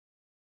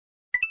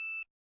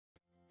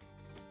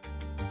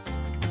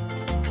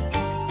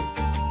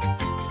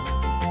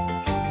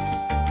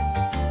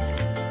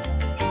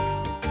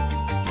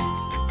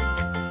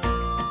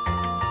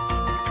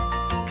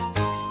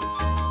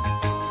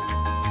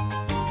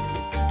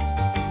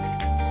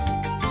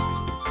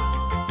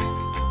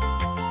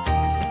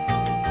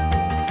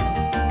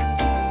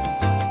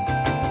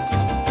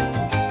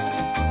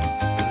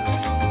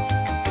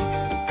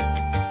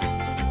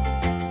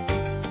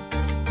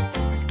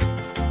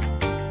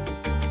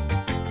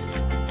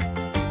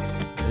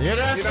Hi,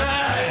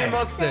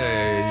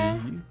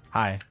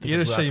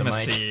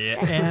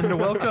 and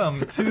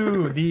welcome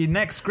to the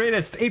next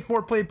greatest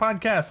 8-4 Play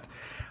podcast.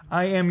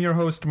 I am your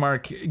host,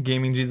 Mark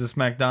Gaming Jesus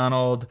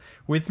MacDonald.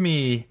 With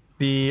me,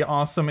 the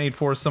awesome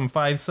 8-4-some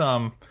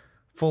 5-some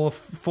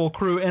full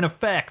crew in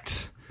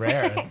effect.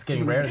 Rare. It's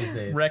getting rare these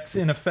days. Rex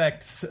in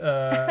effect.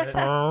 DJ,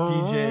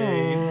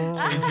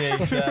 JJ,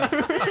 Jess.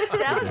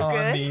 That was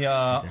good.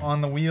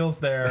 On the wheels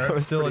there,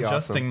 still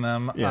adjusting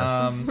them.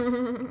 Yes.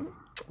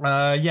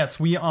 Yes,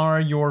 we are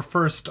your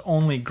first,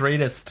 only,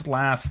 greatest,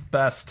 last,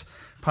 best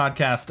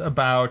podcast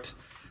about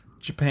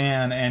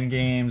Japan and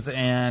games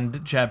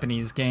and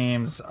Japanese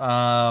games.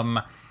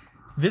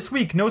 This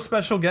week, no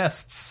special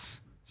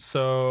guests.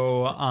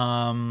 So,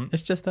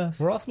 It's just us.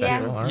 We're all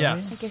special, aren't we?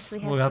 yes. I guess we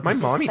We'll have have to to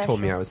be My mommy special. told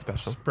me I was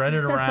special. spread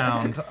it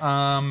around.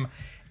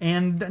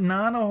 And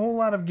not a whole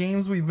lot of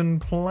games we've been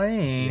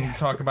playing to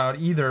talk about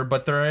either,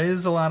 but there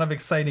is a lot of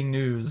exciting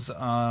news.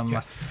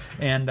 Yes.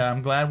 And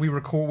I'm glad we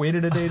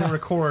waited a day to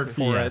record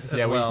for Yes. it as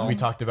Yeah, well. we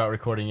talked about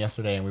recording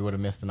yesterday, and we would have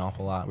missed an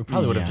awful lot. We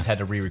probably would have Yeah. just had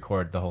to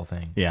re-record the whole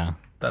thing. Yeah.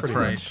 That's Pretty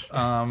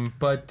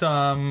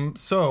right.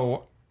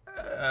 So,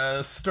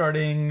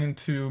 starting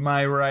to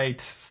my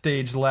right,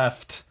 stage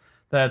left,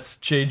 that's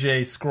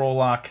JJ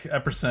Scrolllock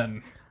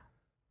Epperson.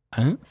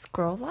 Huh?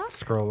 Scroll lock?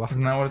 Scroll up.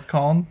 Isn't that what it's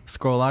called?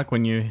 Scroll lock,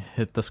 when you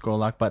hit the scroll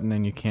lock button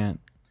and you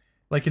can't.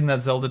 Like in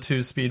that Zelda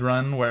 2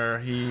 speedrun where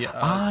he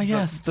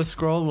Yes, the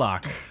scroll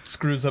lock.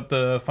 screws up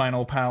the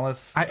final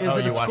palace. Is it a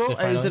you watched scroll? it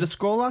finally? Is it a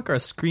scroll lock or a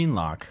screen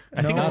lock?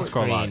 I think No, it's a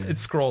scroll lock. screen.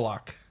 It's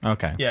Scrolllock.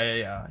 Okay.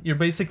 Yeah. You're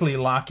basically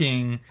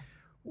locking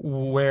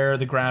where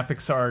the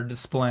graphics are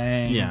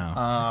displaying.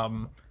 Yeah.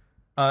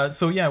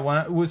 So a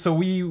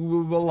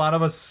lot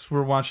of us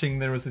were watching.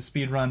 There was a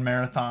speedrun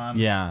marathon.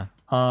 Yeah.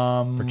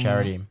 For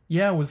charity.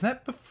 Yeah, was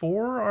that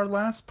before our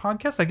last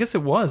podcast? I guess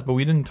it was, but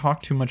we didn't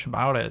talk too much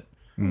about it.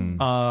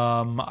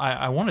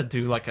 I want to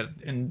do like an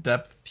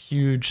in-depth,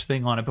 huge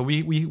thing on it, but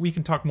we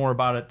can talk more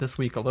about it this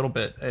week a little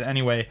bit.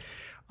 Anyway,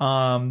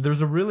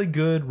 there's a really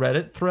good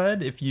Reddit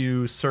thread if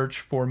you search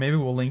for. Maybe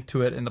we'll link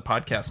to it in the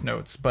podcast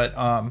notes, but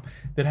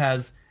that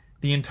has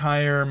the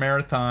entire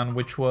marathon,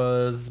 which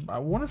was, I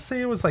want to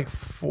say it was like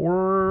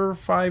 4 or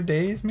 5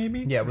 days, maybe.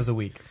 Yeah, it was a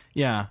week.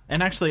 Yeah.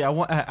 And actually,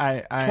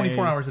 I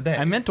 24 hours a day.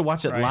 I meant to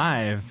watch it Right.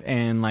 live,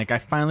 and like I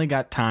finally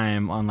got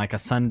time on like a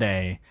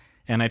Sunday,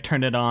 and I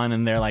turned it on,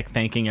 and they're like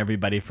thanking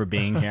everybody for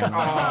being here. I'm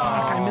like,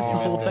 fuck, I missed the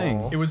whole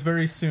thing. It was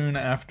very soon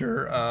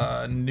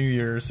after New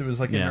Year's. It was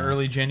like in Yeah.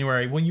 early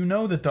January. Well, you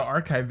know that the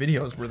archive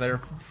videos were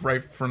there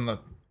right from the...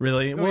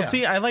 Really? Well, yeah.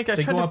 see, I They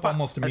tried go to up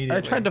almost immediately.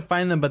 I tried to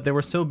find them, but they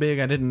were so big,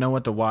 I didn't know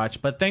what to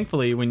watch. But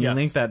thankfully, when you Yes.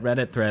 linked that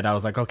Reddit thread, I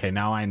was like, okay,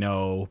 now I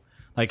know.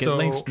 Like, So- it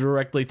links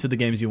directly to the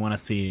games you want to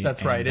see.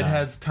 That's and, right. It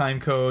has time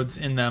codes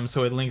in them,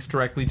 so it links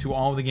directly to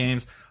all of the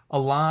games. A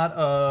lot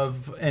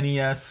of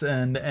NES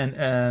and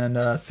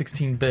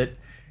 16-bit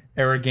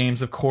era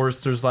games, of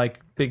course. There's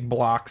like big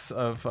blocks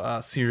of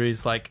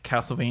series like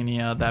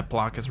Castlevania. That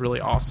block is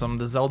really awesome.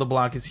 The Zelda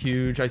block is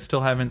huge. I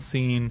still haven't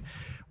seen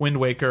Wind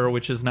Waker,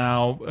 which is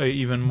now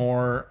even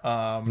more...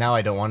 Now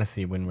I don't want to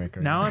see Wind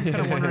Waker. Now I'm kind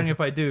of wondering if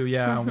I do.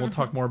 Yeah, and we'll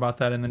talk more about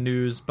that in the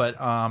news. But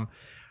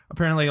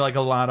apparently, like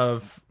a lot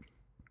of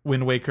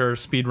Wind Waker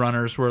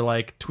speedrunners were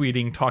like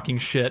tweeting, talking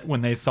shit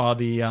when they saw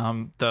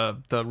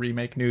the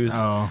remake news.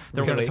 Oh,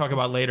 They were going to talk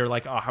about later,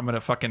 like, oh, I'm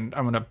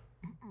gonna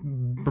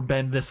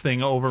bend this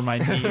thing over my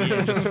knee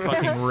and just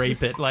fucking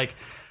rape it. Like,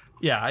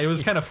 yeah, it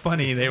was kind of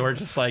funny. They were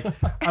just like,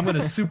 I'm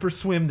gonna super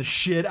swim the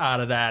shit out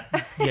of that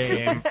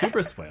game.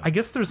 Super swim. I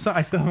guess there's some,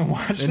 I still haven't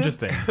watched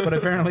Interesting. it, but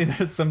apparently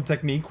there's some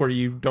technique where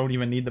you don't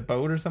even need the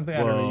boat or something. I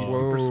don't know, you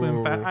super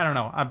swim fast. I don't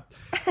know. I'm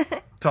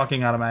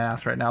talking out of my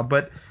ass right now,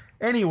 but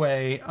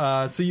anyway,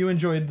 so you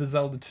enjoyed the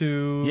Zelda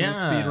 2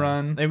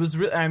 speedrun. It was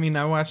I mean,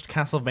 I watched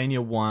Castlevania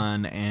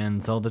 1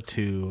 and Zelda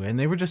 2, and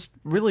they were just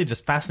really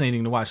just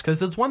fascinating to watch,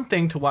 because it's one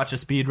thing to watch a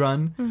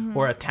speedrun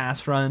or a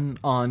task run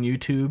on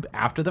YouTube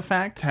after the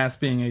fact. Task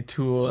being a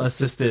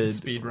tool-assisted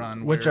Assisted,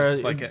 speedrun, which where are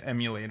it's like an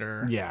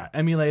emulator. Yeah,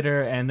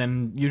 emulator, and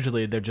then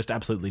usually they're just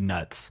absolutely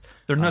nuts.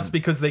 They're nuts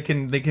because they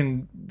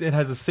can. It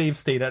has a save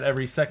state at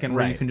every second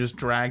where you Right. can just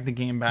drag the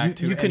game back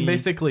to. You can any-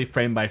 basically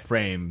frame by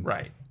frame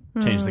right.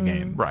 change the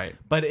game. Right.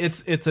 But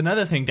it's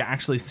another thing to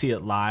actually see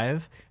it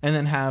live and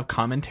then have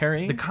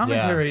commentary. The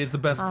commentary is the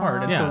best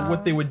part. And Yeah. so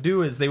what they would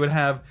do is they would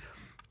have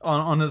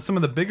on some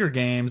of the bigger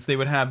games, they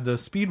would have the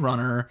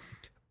speedrunner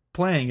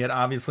playing it,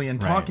 obviously,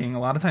 and talking. A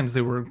lot of times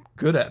they were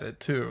good at it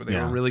too. They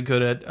were really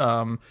good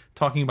at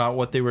talking about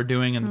what they were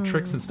doing and the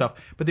tricks and stuff.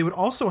 But they would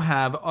also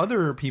have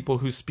other people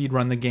who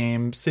speedrun the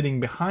game sitting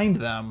behind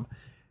them,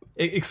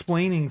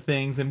 explaining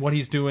things and what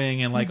he's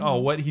doing, and like, oh,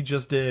 what he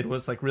just did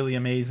was like really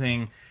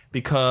amazing.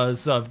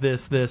 because of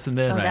this, and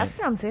this. Oh, that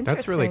sounds interesting.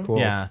 That's really cool.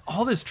 Yeah.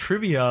 All this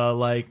trivia,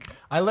 like,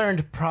 I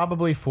learned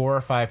probably 4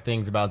 or 5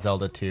 things about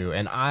Zelda 2,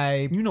 and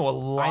you know a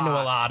lot. I know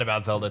a lot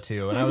about Zelda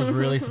 2, and I was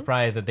really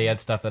surprised that they had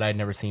stuff that I'd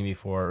never seen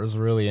before. It was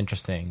really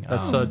interesting.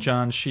 That's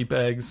John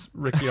Sheepeggs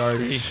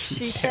Ricciardi.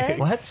 She said.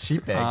 What?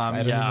 Sheep eggs?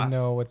 I don't even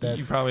know what that...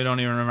 You probably don't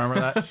even remember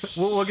that.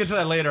 we'll get to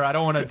that later. I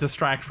don't want to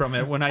distract from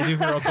it. When I do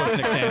Hiroko's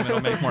nickname,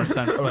 it'll make more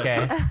sense.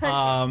 Okay.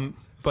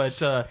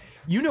 But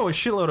you know a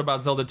shitload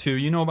about Zelda 2.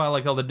 You know about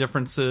like all the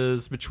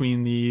differences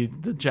between the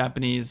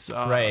Japanese, the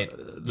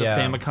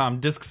Famicom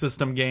Disk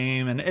System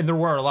game, and there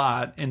were a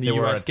lot in the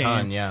US game.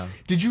 Ton, yeah.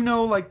 Did you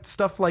know like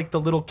stuff like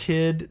the little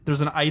kid?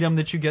 There's an item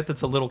that you get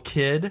that's a little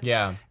kid.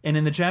 Yeah. And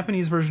in the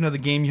Japanese version of the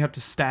game, you have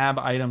to stab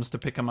items to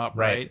pick them up,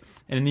 right?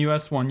 And in the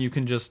US one, you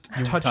can just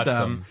touch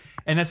them.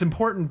 And that's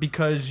important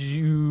because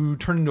you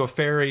turn into a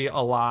fairy a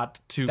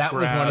lot to That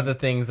grab. was one of the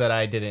things that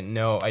I didn't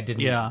know. I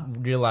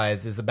didn't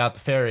realize is about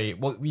the fairy.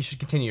 Well, we should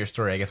continue your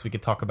story. I guess we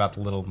could talk about the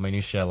little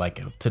minutia,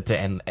 like to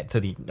end to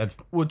the.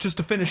 Well, just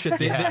to finish it,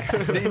 the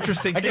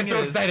interesting I thing get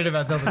so is, excited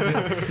about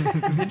Zelda 2.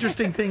 the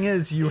interesting thing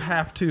is you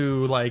have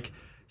to like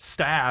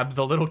stab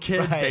the little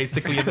kid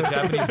basically in the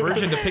Japanese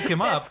version to pick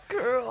him up.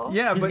 Girl.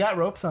 Yeah, He's but got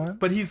ropes on.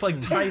 but he's like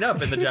tied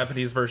up in the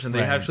Japanese version.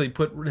 They actually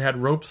had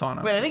ropes on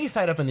him. Wait, I think he's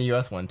tied up in the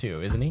US one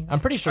too, isn't he?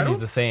 I'm pretty sure he's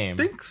the same. I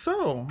think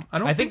so.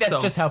 I think that's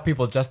so. just how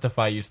people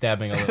justify you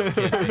stabbing a little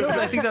kid. No, but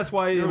I think that's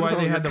why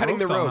they had the cutting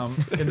ropes, the on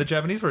ropes. them in the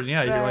Japanese version.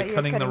 Yeah, you're Right, like you're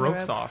cutting the cutting the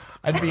ropes ropes. off.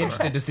 I'd be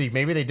interested to see.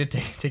 Maybe they did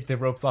take the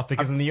ropes off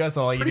because in the US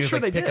all you do Pretty is sure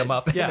like they pick did. them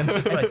up. Yeah, And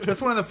it's just like,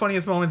 that's one of the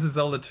funniest moments in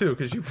Zelda 2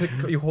 because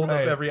you hold up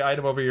Right. every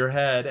item over your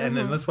head, and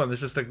then this one there's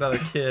just another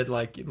kid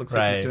like it looks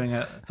like he's doing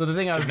it. So the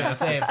thing I was going to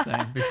say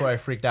before I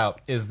freaked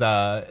out is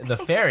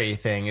the fairy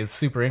thing is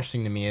super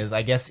interesting to me. Is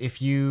I guess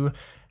if you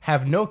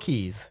have no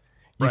keys,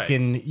 you Right.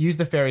 can use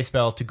the fairy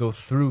spell to go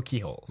through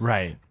keyholes.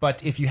 Right.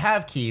 But if you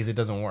have keys, it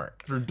doesn't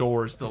work. Through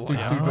doors, Through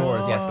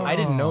doors, yes. I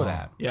didn't know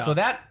that. Yeah. So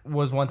that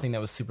was one thing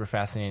that was super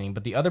fascinating.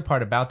 But the other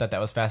part about that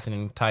was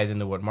fascinating, ties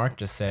into what Mark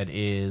just said,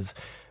 is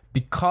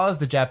because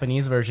the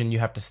Japanese version, you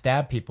have to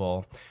stab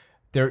people.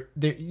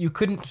 You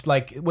couldn't,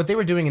 like, what they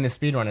were doing in the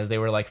speedrun is they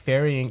were like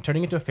turning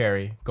into a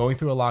fairy, going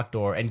through a locked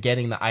door, and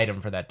getting the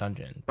item for that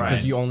dungeon. Because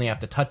Right. you only have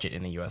to touch it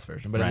in the US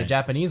version. But in the Right.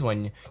 Japanese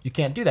one, you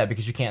can't do that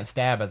because you can't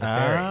stab as a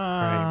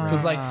fairy. So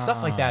it's like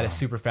stuff like that is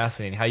super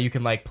fascinating. How you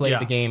can like play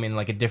the game in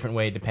like a different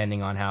way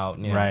depending on how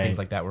Right. things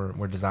like that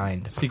were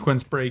designed.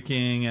 sequence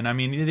breaking, and I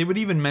mean they would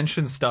even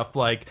mention stuff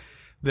like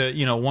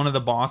one of the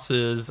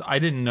bosses. I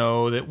didn't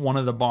know that one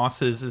of the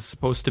bosses is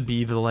supposed to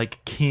be the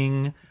like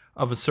king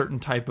of a certain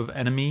type of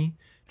enemy.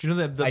 Do you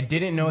know that? I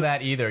didn't know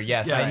that either.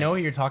 Yes, I Yes. know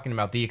what you're talking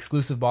about. The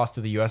exclusive boss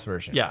to the US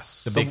version.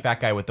 Yes. The big fat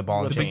guy with the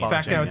ball and the chain. big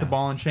fat guy with the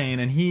ball and chain,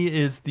 and he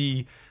is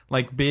the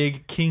like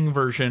big king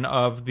version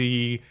of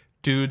the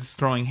dudes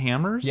throwing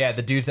hammers. Yeah,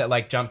 the dudes that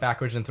like jump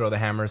backwards and throw the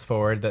hammers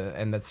forward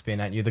and that spin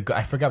at you.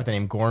 I forgot what the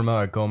name, Gorma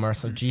or Goma or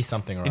some G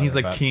something or and he's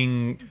other, like but-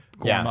 King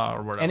Gorma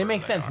or whatever. And it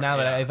makes sense now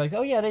that I like,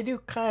 oh yeah, they do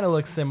kind of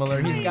look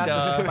similar. He's got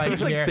the spikes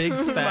he's like here. big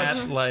fat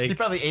He like.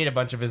 probably ate a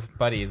bunch of his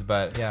buddies,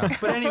 but yeah.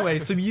 But anyway,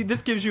 so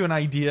this gives you an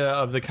idea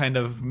of the kind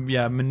of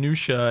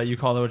minutia you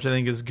call it, which I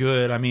think is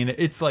good. I mean,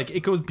 it's like it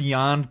goes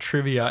beyond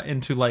trivia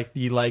into like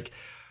the like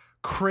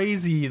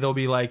crazy. They'll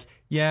be like,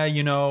 yeah,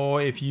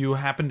 if you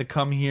happen to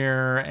come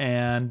here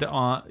and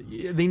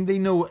they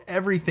know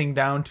everything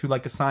down to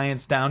like a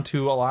science, down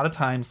to a lot of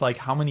times like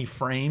how many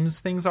frames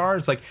things are.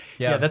 It's like,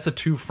 yeah that's a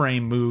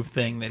 2-frame move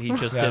thing that he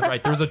just did.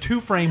 Right, there's a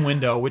 2-frame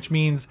window, which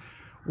means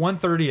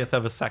 1/30th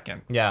of a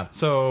second. Yeah.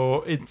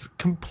 So it's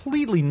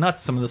completely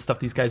nuts, some of the stuff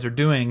these guys are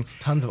doing.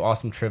 Tons of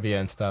awesome trivia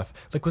and stuff.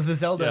 Like the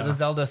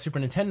Zelda Super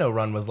Nintendo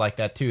run was like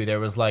that too. There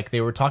was like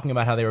they were talking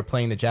about how they were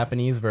playing the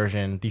Japanese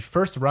version, the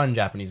first run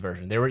Japanese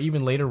version. There were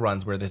even later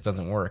runs where this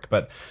doesn't work,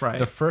 but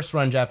the first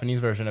run Japanese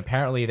version,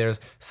 apparently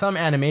there's some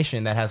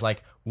animation that has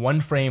like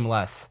 1 frame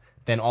less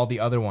than all the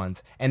other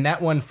ones, and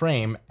that 1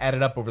 frame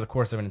added up over the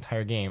course of an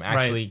entire game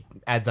actually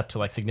adds up to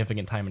like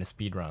significant time in a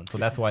speed run. So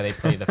that's why they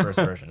played the first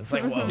version. It's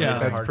like, whoa, Yeah, this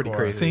is that's pretty hardcore.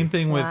 crazy. Same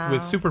thing Wow.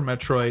 with Super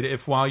Metroid.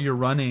 If while you're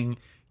running,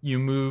 you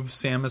move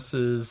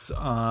Samus's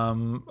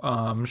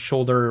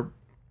shoulder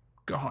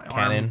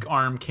Cannon.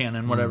 arm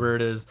cannon, whatever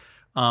it is,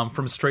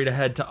 from straight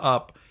ahead to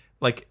up,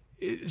 like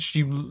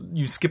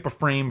you skip a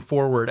frame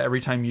forward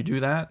every time you do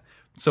that.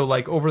 So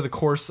like over the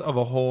course of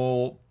a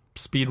whole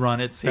speed run,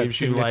 it saves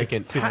you like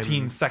significant 15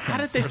 time. seconds. How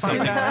did they or find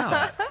something. that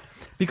out?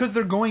 Because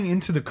they're going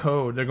into the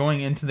code, they're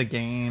going into the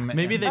game.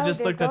 Maybe and they just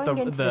they're looked at going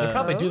into the the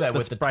Probably do that the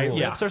with the sprite tools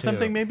lifts or too.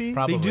 something. Maybe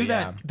Probably, they do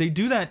that. yeah. They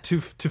do that to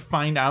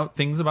find out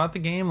things about the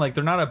game. Like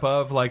they're not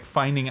above like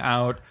finding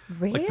out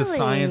Really? like the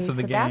science of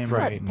the So game. That's,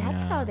 Right.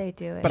 that's how they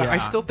do it. But I Yeah.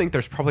 still think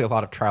there's probably a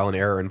lot of trial and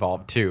error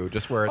involved too.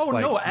 Just where it's Oh,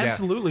 like, no, yeah,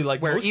 absolutely.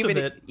 Like, where most even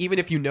of it- even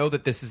if you know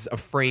that this is a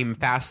frame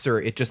faster,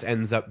 it just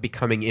ends up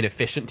becoming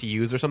inefficient to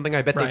use or something.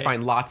 I bet they Right.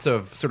 find lots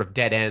of sort of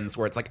dead ends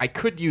where it's like I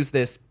could use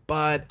this,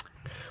 but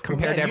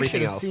compared to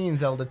everything you else. should have seen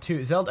Zelda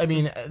 2.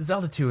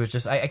 Zelda 2 is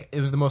just it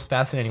was the most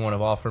fascinating one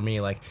of all for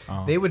me. Like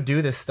they would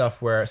do this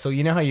stuff where, so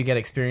you know how you get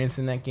experience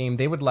in that game,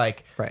 they would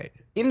like Right.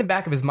 in the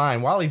back of his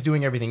mind, while he's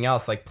doing everything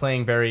else, like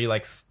playing very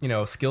like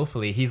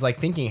skillfully, he's like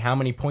thinking how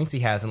many points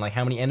he has and like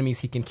how many enemies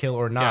he can kill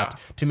or not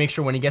to make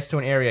sure when he gets to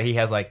an area he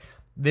has like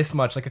this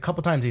much. Like a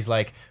couple times he's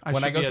like,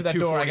 when I go through that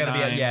door I gotta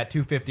be at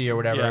 250 or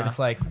whatever. And it's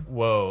like,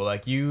 whoa,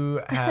 like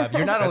you're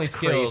not only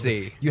skilled,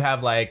 you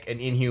have like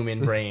an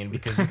inhuman brain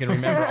because you can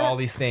remember all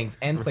these things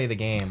and play the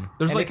game.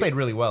 They played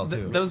really well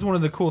too. That was one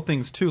of the cool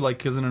things too, like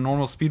because in a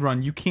normal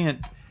speedrun you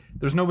can't,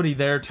 there's nobody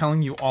there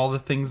telling you all the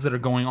things that are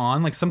going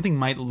on. Like something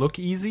might look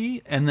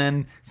easy and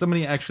then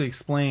somebody actually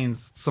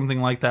explains something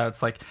like that.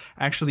 It's like,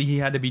 actually he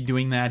had to be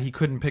doing that. He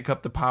couldn't pick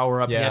up the power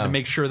up. He had to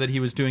make sure that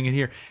he was doing it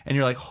here. And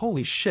you're like,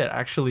 holy shit,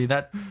 actually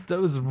that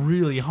was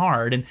really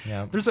hard. And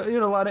there's a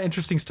lot of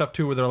interesting stuff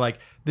too where they're like,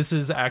 this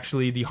is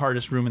actually the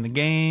hardest room in the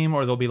game,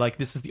 or they'll be like,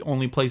 this is the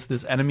only place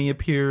this enemy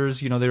appears.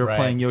 They were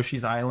playing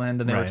Yoshi's Island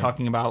and they were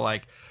talking about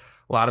like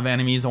a lot of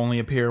enemies only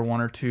appear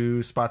 1 or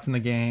 2 spots in the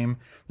game.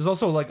 There's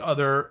also like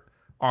other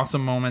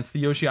awesome moments. The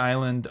Yoshi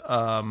Island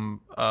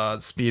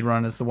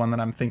speedrun is the one that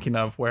I'm thinking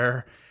of,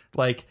 where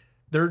like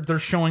they're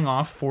showing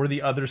off for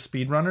the other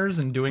speedrunners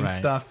and doing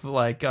stuff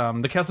like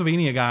the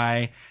Castlevania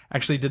guy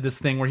actually did this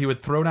thing where he would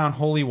throw down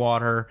holy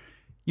water.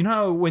 You know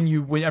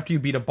how after you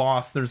beat a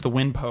boss, there's the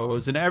wind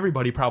pose, and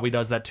everybody probably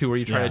does that too, where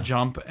you try to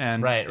jump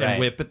and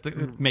whip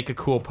it, make a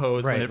cool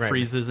pose when it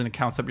freezes and it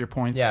counts up your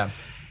points. Yeah,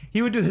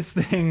 he would do this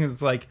thing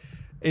is like.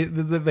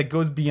 That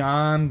goes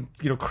beyond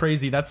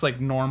crazy. That's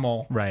like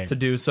normal to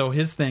do. So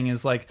his thing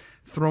is like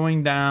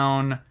throwing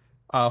down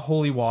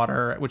holy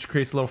water, which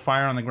creates a little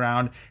fire on the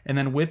ground, and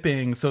then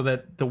whipping so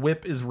that the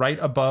whip is right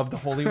above the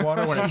holy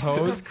water when it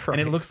goes, and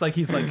it looks like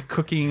he's like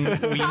cooking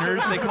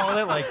wieners.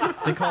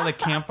 They call it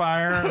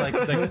campfire, like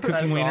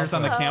cooking wieners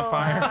on the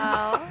campfire.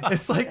 Wow.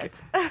 It's like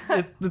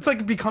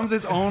it becomes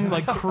its own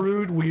like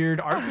crude,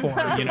 weird art form,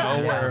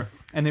 Where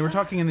and they were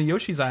talking in the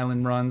Yoshi's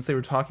Island runs. They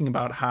were talking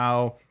about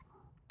how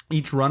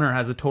each runner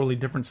has a totally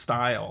different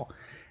style,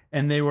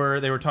 and they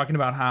were talking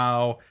about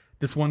how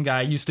this one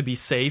guy used to be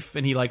safe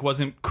and he like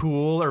wasn't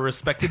cool or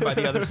respected by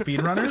the other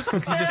speedrunners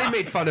because they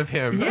made fun of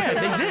him. Yeah,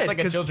 they did. It's like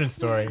a children's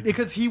story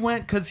because he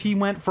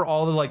went for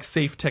all the like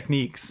safe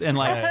techniques, and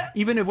like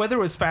even whether it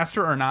was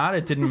faster or not,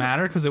 it didn't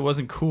matter because it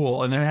wasn't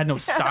cool and there had no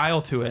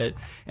style to it.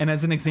 And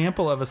as an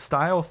example of a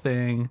style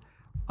thing,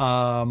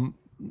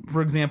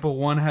 for example,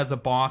 one has a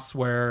boss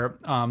where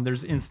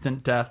there's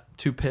instant death,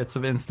 2 pits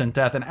of instant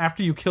death. And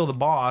after you kill the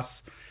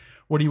boss,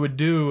 what he would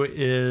do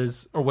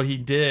is, or what he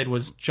did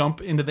was jump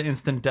into the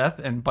instant death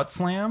and butt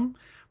slam,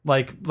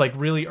 like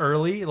really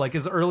early, like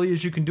as early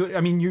as you can do it.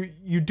 I mean,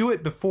 you do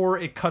it before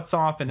it cuts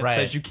off and it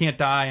says you can't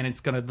die and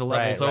the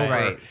level's over.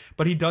 Right.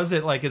 But he does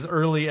it like as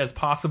early as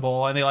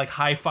possible, and they like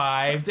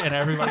high-fived and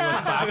everybody was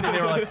clapping. They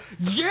were like,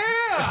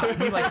 yeah!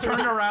 And he like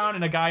turned around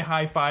and a guy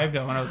high-fived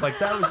him, and I was like,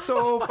 that was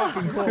so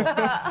fucking cool.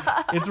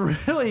 It's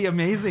really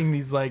amazing,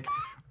 these like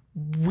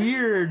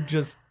weird,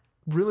 just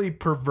really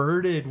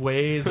perverted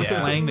ways of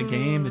playing the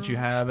game that you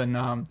have.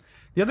 And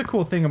the other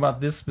cool thing about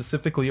this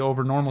specifically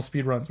over normal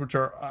speedruns, which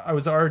I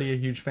was already a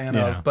huge fan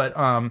of, but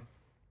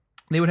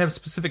they would have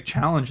specific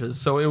challenges.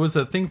 So it was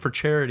a thing for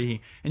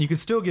charity, and you could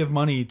still give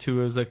money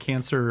to, it was a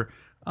cancer...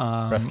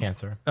 breast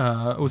cancer.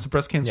 It was a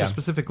breast cancer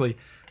specifically.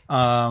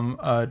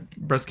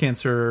 Breast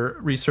cancer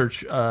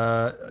research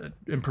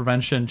and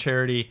prevention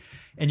charity.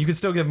 And you could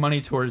still give money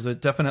towards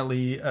it.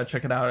 Definitely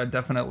check it out and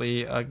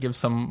definitely give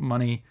some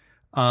money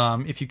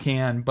if you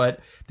can. But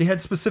they had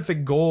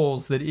specific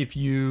goals that if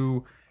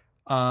you...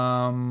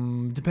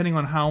 depending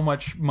on how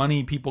much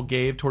money people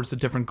gave towards the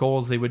different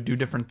goals, they would do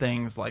different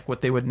things, like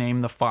what they would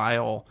name the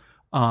file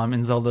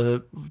in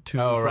Zelda 2,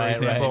 for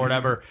example, or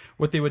whatever.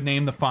 What they would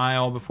name the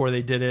file before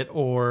they did it,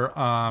 or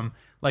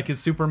like in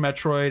Super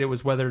Metroid, it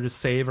was whether to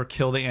save or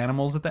kill the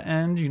animals at the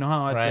end. You know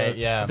how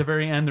at the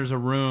very end there's a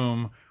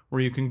room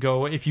where you can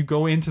go. If you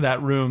go into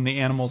that room, the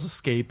animals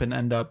escape and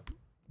end up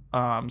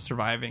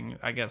surviving,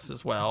 I guess,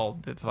 as well.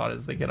 The thought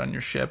is they get on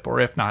your ship, or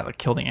if not, like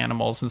kill the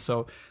animals. And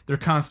so they're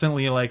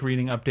constantly like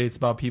reading updates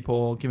about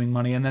people giving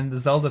money. And then the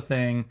Zelda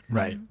thing,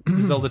 the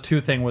Zelda 2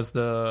 thing was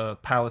the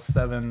Palace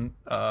 7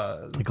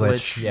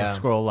 glitch, the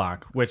scroll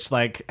lock, which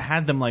like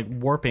had them like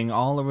warping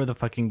all over the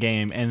fucking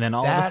game, and then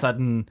all of a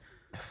sudden.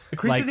 The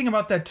crazy thing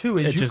about that too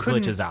is it just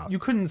glitches out. You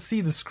couldn't see,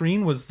 the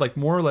screen was like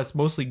more or less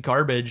mostly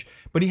garbage,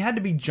 but he had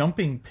to be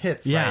jumping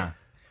pits. Yeah. Like,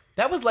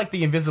 that was like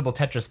the invisible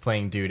Tetris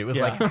playing dude. It was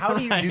like, how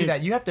do you do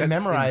that? You have to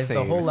memorize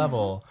the whole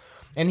level.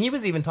 And he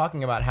was even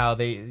talking about how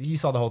you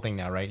saw the whole thing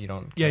now, right? You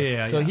don't.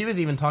 Yeah. He was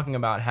even talking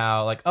about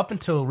how, like, up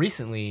until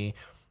recently,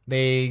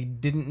 they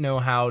didn't know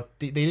how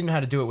they didn't know how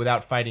to do it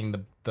without fighting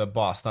the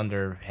boss,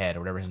 Thunderhead or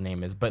whatever his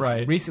name is.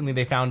 But recently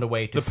they found a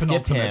way to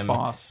skip him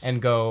boss.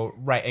 and go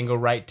right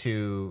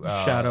to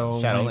Shadow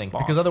Link,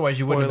 because otherwise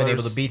you wouldn't have been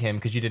able to beat him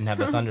because you didn't have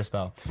the Thunder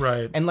spell.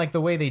 Right. And like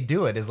the way they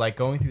do it is like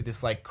going through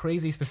this like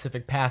crazy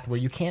specific path where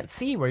you can't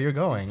see where you're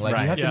going. Like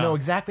you have to know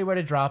exactly where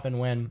to drop and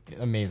when.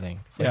 Amazing.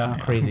 It's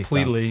like crazy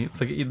completely.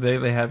 stuff. It's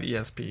like they have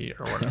ESP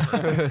or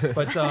whatever.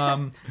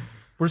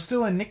 We're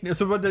still in nickname.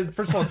 So,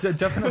 first of all,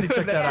 definitely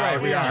check that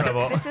out. We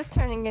are. This is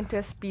turning into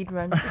a speed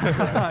run.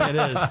 It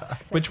is,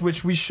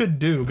 which we should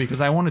do because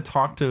I want to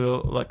talk to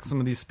like some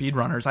of these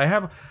speedrunners. I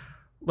have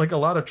like a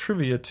lot of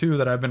trivia too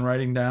that I've been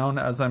writing down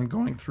as I'm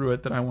going through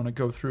it that I want to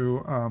go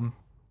through.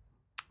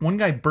 One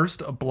guy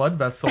burst a blood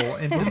vessel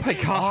in his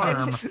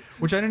arm,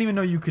 which I didn't even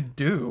know you could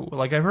do.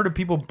 Like I've heard of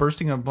people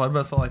bursting a blood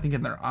vessel, I think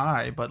in their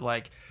eye, but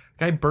like.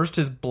 Guy burst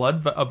his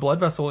blood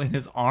vessel in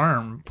his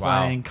arm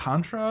playing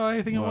Contra,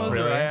 I think it was.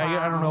 Really? Or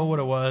I don't know what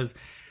it was.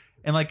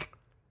 And like,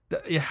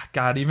 yeah,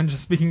 God, even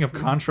just speaking of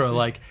Contra,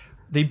 like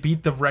they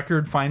beat the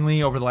record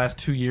finally over the last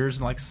 2 years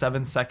in like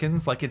 7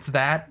 seconds. Like it's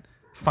that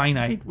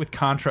finite with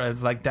Contra.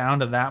 It's like down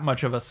to that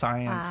much of a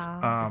science.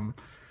 Wow.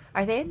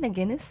 Are they in the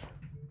Guinness?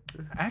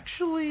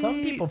 Actually, Some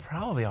people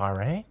probably are,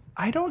 right?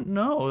 I don't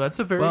know. That's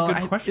a very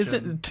good question. Is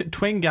it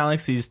Twin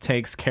Galaxies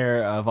takes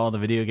care of all the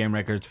video game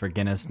records for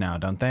Guinness now,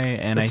 don't they?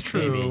 And That's I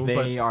true, think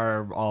they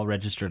are all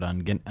registered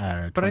on Twin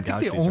but I think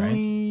Galaxies, they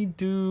only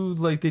do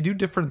like they do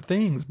different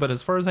things. But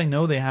as far as I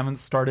know, they haven't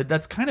started.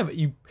 That's kind of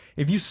you.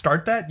 If you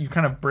start that, you're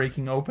kind of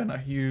breaking open a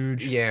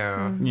huge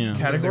Yeah. There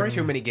category. are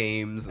too many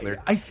games. And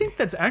I think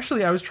that's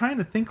actually. I was trying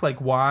to think like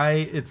why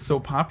it's so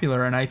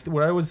popular, and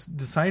what I was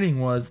deciding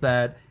was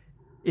that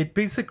it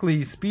basically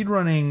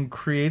speedrunning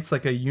creates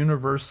like a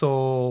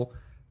universal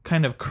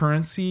kind of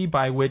currency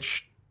by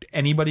which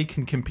anybody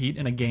can compete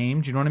in a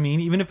game. Do you know what I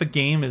mean? Even if a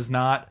game is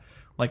not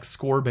like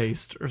score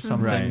based or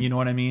something, Right. you know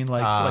what I mean?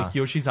 Like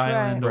Yoshi's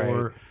Island Right.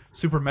 or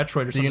Super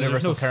Metroid or The something.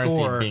 There's universal no currency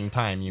score, being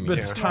time, you mean? but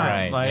it's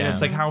time. Right, yeah.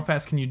 It's like how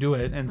fast can you do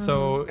it? And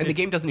so And the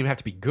game doesn't even have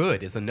to be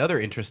good is another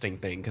interesting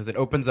thing because it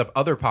opens up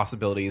other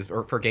possibilities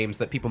for games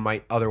that people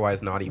might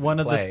otherwise not even One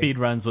of the play. speed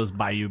runs was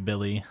Bayou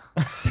Billy.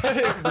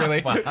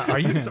 Really?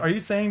 are you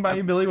saying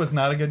Bayou Billy was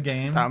not a good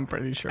game? I'm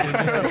pretty sure.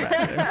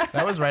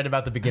 That was right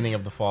about the beginning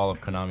of the fall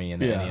of Konami in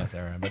the NES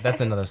era, but that's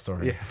another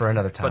story for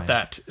another time. But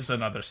that is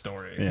another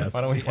story. Yes.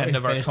 Why don't we The end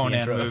of our finish the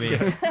Conan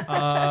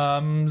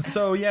intros? movie.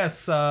 So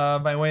yes,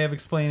 by way of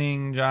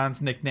explanaing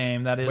John's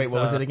nickname, that is Wait,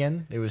 what was it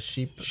again? It was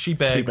sheep.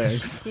 Sheep eggs. Sheep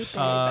eggs. Sheep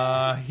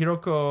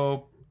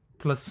Hiroko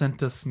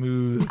Placenta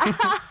Smooth.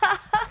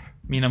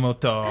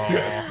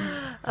 Minamoto.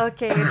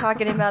 Okay, you're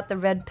talking about the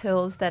red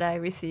pills that I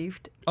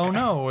received. Oh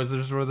no, were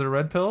there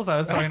red pills? I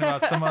was talking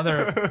about some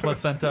other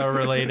placenta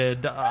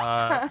related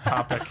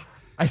topic.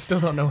 I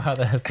still don't know how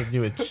that has to do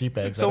with sheep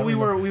eggs. So we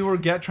were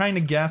trying to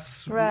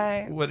guess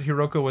Right. what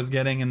Hiroko was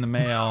getting in the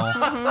mail,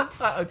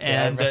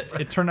 and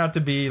it turned out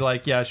to be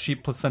like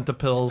sheep placenta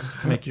pills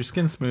to make your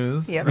skin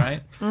smooth, Yep.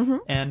 right?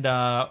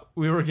 And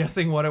we were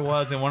guessing what it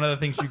was, and one of the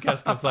things you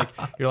guessed was like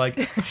you're like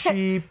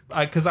sheep,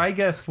 because I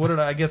guessed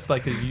I guess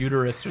like a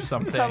uterus or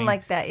something, Something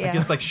like that, yeah. I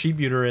guess like sheep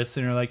uterus,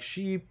 and you're like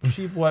sheep.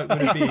 What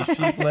would it be?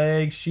 Sheep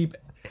legs, sheep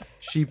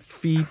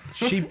feet,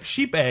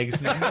 sheep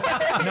eggs.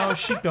 No,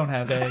 sheep don't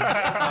have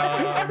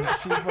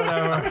eggs. Sheep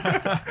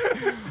whatever.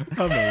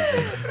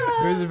 Amazing.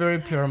 It was a very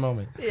pure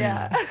moment.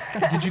 Yeah.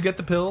 Did you get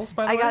the pills,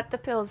 by the I way? got the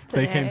pills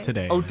today. They came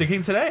today. Oh, they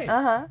came today?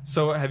 Uh-huh.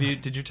 So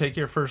did you take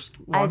your first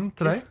one I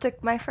today? just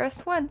took my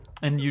first one.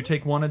 And you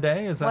take one a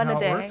day? Is that One how a it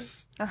day.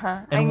 works?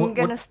 Uh-huh. And I'm what-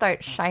 gonna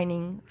start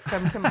shining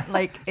from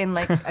in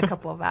like a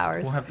couple of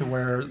hours. We'll have to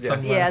wear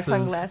sunglasses. Yeah,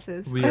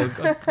 sunglasses. We have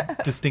a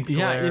distinct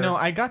glare. Yeah,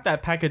 I got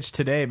that package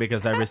today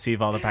because I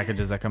receive all the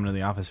packages that come into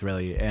the office,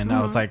 really. And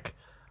I was like,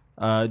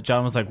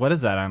 John was like, what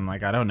is that? I'm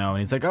like, I don't know. And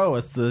he's like, oh,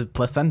 it's the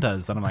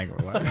placentas. And I'm like,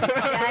 what?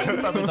 Yeah,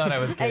 Probably thought I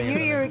was I kidding.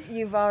 knew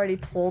you've already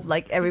told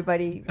like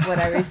everybody what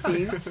I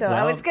received, so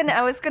I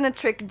Well- was gonna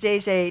trick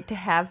JJ to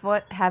have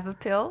a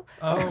pill,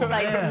 like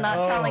man.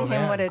 not telling him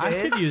man. what it I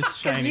is. could use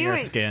shinier you-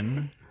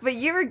 skin. But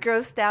you were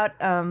grossed out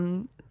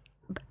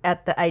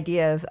at the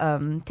idea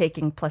of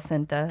taking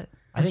placenta.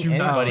 I think Did you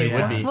not anybody take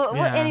would one? be. Well,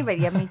 Yeah.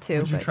 anybody, yeah, me too.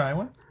 Did you but try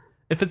one?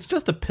 If it's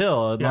just a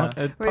pill, Yeah. it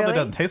probably Really?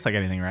 doesn't taste like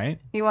anything, right?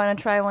 You want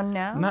to try one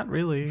now? Not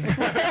really.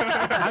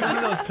 I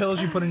think those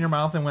pills you put in your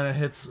mouth, and when it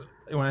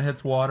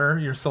hits water,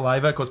 your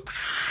saliva goes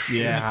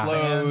Yeah.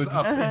 explodes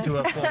up into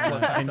a full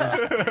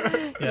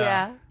placenta.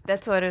 Yeah,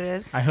 that's what it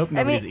is. I hope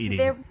nobody's eating.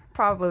 They're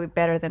probably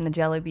better than the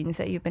jelly beans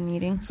that you've been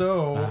eating.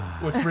 So,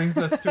 which brings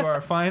us to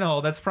our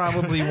final. That's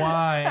probably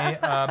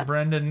why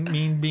Brendan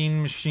Mean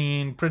Bean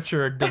Machine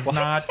Pritchard does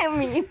not I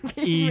mean,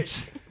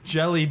 eat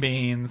jelly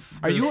beans.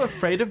 Are you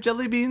afraid of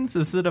jelly beans?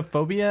 Is it a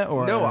phobia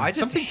or No, I just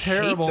Something hate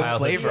terrible. the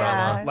Childhood flavor.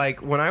 trauma.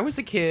 Like when I was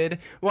a kid.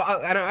 Well,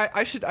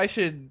 I should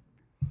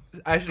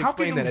How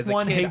explain can that as a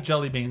one kid. hate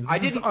jelly beans? I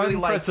This didn't is really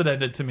like-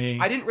 unprecedented to me.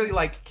 I didn't really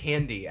like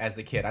candy as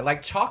a kid. I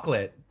liked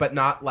chocolate, but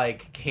not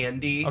like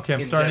candy. Okay, I'm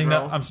in starting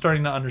general.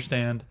 to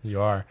understand. You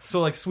are. So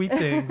like sweet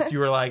things, you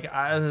were like,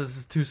 this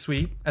is too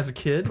sweet as a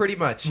kid. Pretty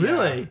much. Yeah.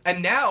 Really?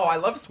 And now I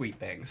love sweet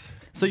things.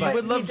 So you But-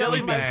 would love He jelly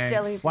doesn't like beans.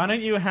 jelly Why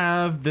don't you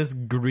have this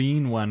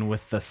green one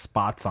with the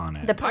spots on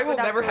it? The I will polka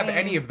dot never have green-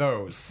 any of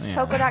those. Yeah.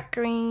 polka dot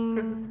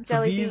green So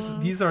jelly these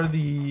beans. these are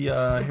the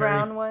Harry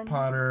brown one?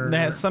 Potter. They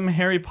have some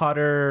Harry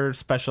Potter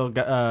special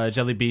special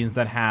jelly beans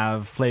that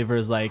have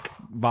flavors like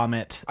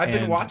vomit. I've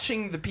been and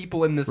watching the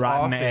people in this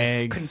rotten office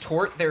eggs.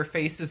 contort their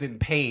faces in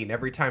pain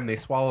every time they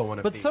swallow one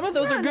of But these. some of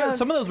those are good.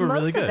 Some of those were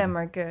really good. Most of them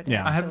are good.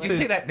 Yeah. I have to You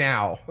say that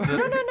now.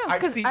 No.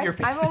 I've 'Cause seen your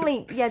faces. I've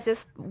only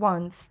just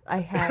once I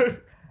had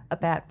a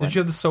bad one. Did you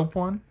have the soap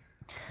one?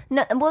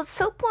 No, well,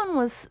 soap one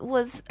was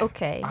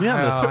okay.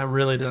 Yeah, I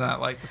really did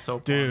not like the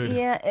soap Dude. one.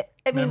 Yeah,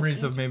 I mean,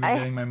 Memories of maybe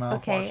getting my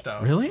mouth washed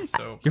out. Really?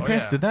 So, Your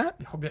parents did that?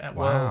 Well,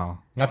 Wow.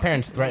 My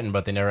parents threatened,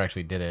 but they never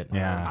actually did it.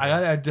 Yeah. I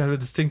had a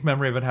distinct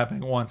memory of it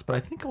happening once, but I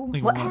think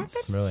only What once.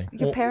 happened? Really?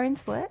 Your Well,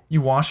 parents what?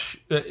 You wash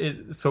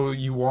so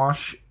you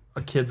wash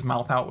a kid's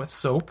mouth out with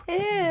soap.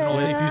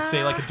 If you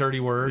say like a dirty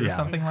word or Yeah.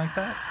 something like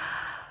that.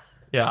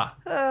 Yeah.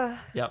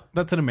 Yep.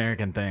 That's an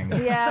American thing.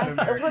 Yeah,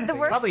 well, the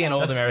worst Probably an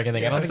thing- old American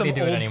thing. I don't That's think some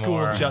they do old it school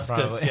anymore. justice.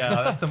 probably.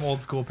 Yeah, that's some old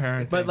school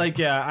parenting. But like,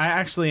 yeah, I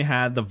actually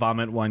had the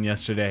vomit one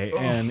yesterday,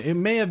 and it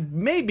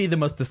may be the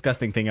most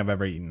disgusting thing I've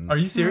ever eaten. Are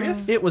you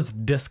serious? It was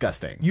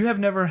disgusting. You have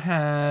never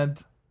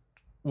had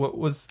what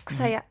was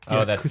Kusaya.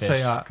 Oh, that fish.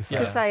 kusaya. Kusaya.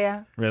 Yeah.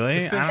 Kusaya.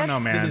 Really? I don't know,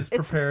 It man. is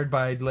prepared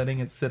by letting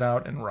it sit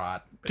out and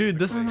rot. Dude,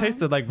 this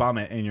tasted like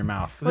vomit in your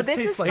mouth. Well, this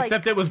tastes is like- like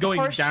Except it was going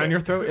horse down shit. your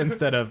throat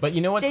instead of. But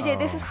you know what? JJ,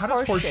 this is How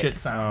does horse shit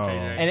sound, Oh.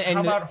 JJ? And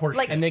How the- about horse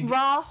like shit? and the-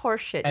 raw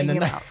horse shit And in the,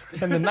 your mouth.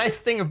 and the nice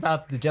thing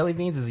about the jelly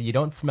beans is you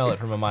don't smell it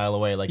from a mile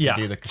away like Yeah,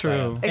 you do the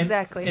true. kusaya.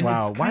 Exactly. and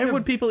Wow, it's why kind of-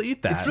 would people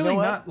eat that? It's really You know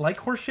what? not like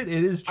horse shit.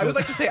 It is just I would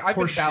like to say I've been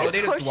horse shit.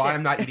 validated as It's why horseshit.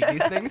 I'm not eating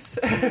these things.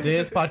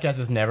 This podcast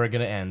is never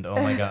going to end. Oh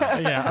my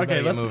gosh. Yeah, We okay,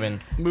 better get let's moving.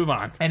 move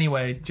on.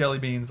 Anyway, jelly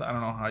beans. I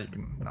don't know how you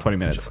can. not 20 like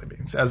minutes. Jelly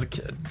beans. As a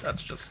kid,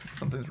 that's just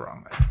something's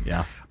wrong there.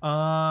 Yeah.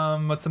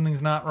 But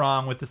something's not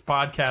wrong with this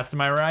podcast. Am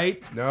I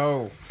right?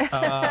 No.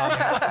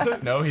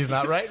 No, he's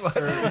not right.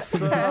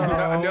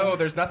 No,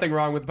 there's nothing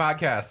wrong with the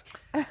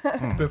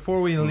podcast.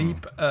 Before we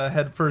leap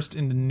head first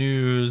into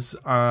news,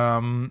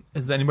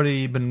 has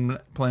anybody been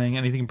playing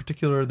anything in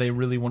particular they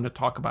really want to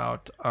talk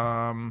about?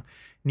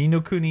 Ni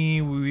no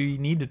Kuni, we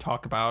need to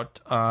talk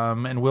about,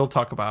 and we'll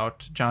talk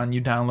about. John,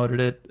 you downloaded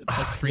it.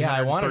 Like Yeah,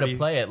 I wanted to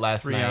play it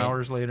last 3 night.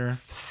 hours later.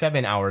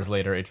 7 hours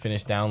later, it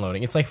finished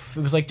downloading. It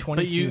was like 22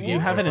 But you gigs or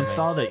haven't something.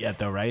 installed it yet,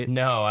 though, right?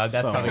 No, that's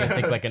So- probably gonna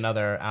take like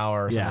another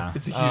hour. Or Yeah.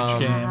 It's a huge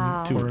game.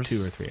 Wow. of Two course.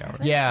 or 3 hours.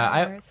 Yeah,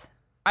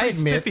 I It's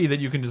admit. spiffy that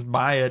you can just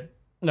buy it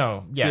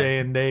No, yeah, day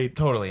and date.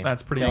 totally.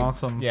 That's pretty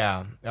awesome.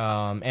 Yeah,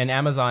 and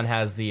Amazon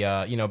has the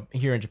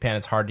here in Japan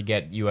it's hard to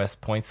get U.S.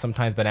 points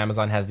sometimes, but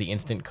Amazon has the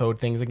instant code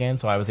things again.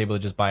 So I was able to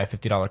just buy a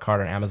 $50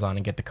 card on Amazon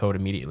and get the code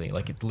immediately.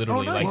 Like it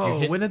literally, Oh, nice. like you Whoa,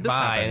 hit when did this buy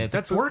happen? and it's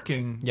That's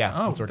working. Yeah,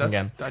 oh, it's working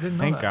again. I didn't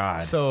know Thank that.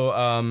 God.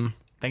 So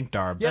Thank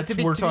Darb. Yeah, That's, to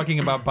be- we're to be- talking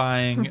about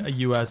buying a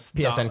U.S.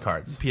 PSN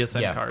cards.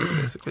 PSN Yeah. cards,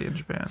 basically, in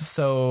Japan.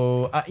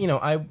 So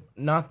I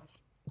not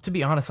to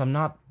be honest,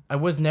 I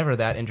was never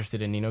that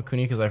interested in Ni no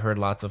Kuni because I've heard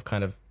lots of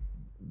kind of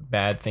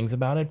bad things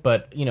about it,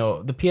 but the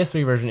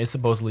PS3 version is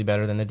supposedly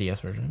better than the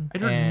DS version. I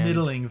heard And-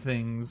 middling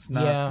things,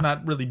 not Yeah.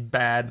 not really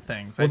bad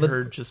things. Well, I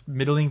heard just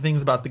middling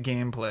things about the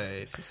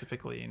gameplay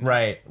specifically.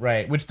 Right,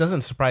 which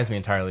doesn't surprise me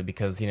entirely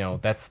because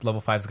that's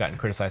Level 5's gotten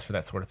criticized for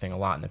that sort of thing a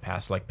lot in the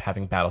past, like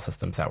having battle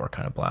systems that were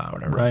kind of blah or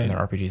whatever Right. in their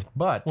RPGs.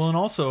 But Well, and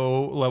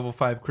also Level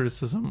 5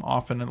 criticism,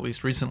 often at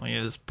least recently,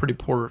 is pretty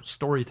poor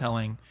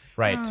storytelling.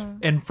 right,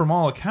 And from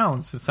all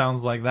accounts, it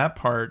sounds like that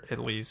part, at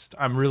least,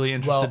 I'm really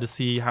interested Well- to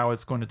see how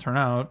it's going to turn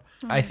out.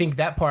 I think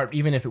that part,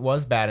 even if it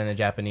was bad in the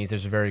Japanese,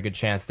 there's a very good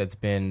chance that's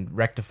been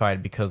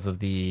rectified because of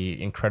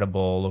the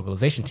incredible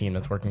localization team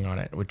that's working on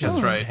it, which is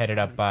That's right. headed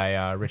up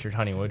by Richard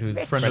Honeywood, who's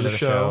a Friend of the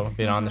show.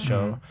 been on the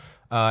show.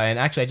 And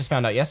actually, I just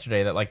found out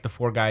yesterday that like the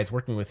 4 guys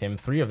working with him,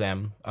 3 of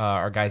them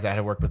are guys that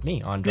had worked with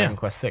me on Dragon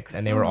Quest 6,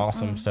 and they were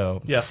awesome.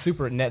 So Yes.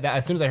 super.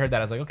 As soon as I heard that,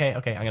 I was like, okay,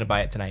 I'm gonna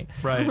buy it tonight.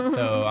 Right.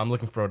 So I'm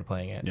looking forward to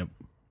playing it. Yep.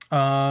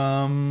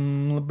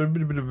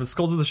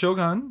 Skulls of the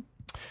Shogun.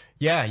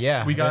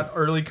 Yeah. We got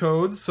early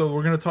codes, so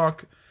we're going to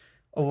talk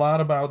a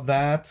lot about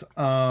that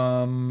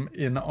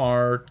in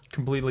our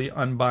completely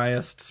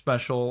unbiased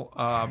special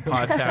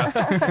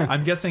podcast.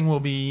 I'm guessing will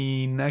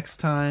be next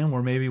time,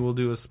 or maybe we'll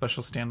do a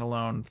special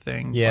standalone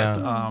thing. Yeah.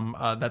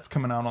 But that's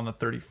coming out on the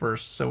 31st,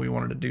 so we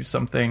wanted to do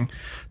something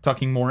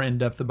talking more in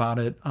depth about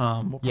it. We'll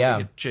probably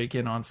get Jake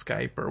in on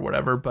Skype or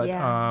whatever. But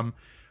Yeah.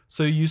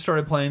 so you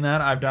started playing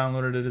that. I've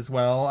downloaded it as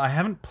well. I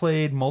haven't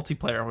played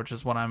multiplayer, which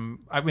is what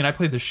I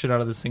played the shit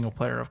out of the single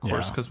player, of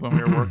course, because when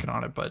we were working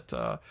on it. But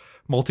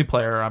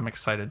multiplayer, I'm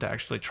excited to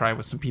actually try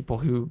with some people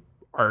who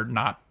are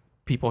not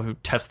people who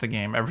test the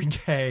game every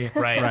day.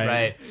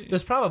 Right.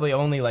 There's probably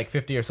only like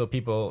 50 or so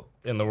people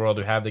in the world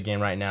who have the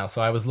game right now.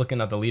 So I was looking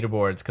at the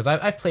leaderboards because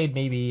I've played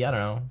maybe, I don't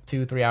know,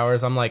 2-3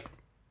 hours. I'm like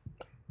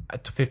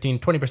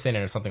 20% in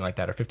or something like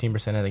that, or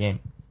 15% of the game.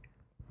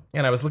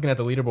 And I was looking at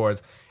the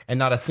leaderboards, and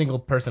not a single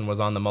person was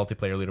on the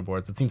multiplayer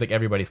leaderboards. It seems like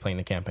everybody's playing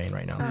the campaign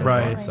right now. So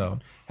Right. far, so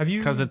Have you?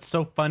 Because it's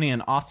so funny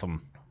and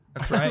awesome.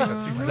 That's right.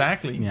 That's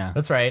exactly. Yeah.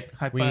 that's right.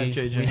 High five,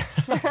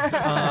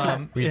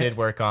 JJ. We did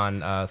work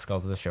on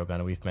Skulls of the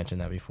Shogun. We've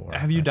mentioned that before.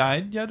 Have you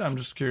died yet? I'm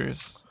just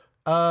curious.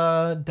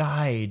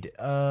 Died.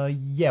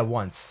 Yeah,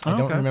 once. I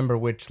don't remember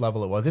which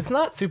level it was. It's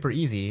not super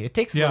easy. It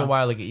takes a little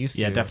while to get used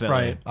to. Yeah,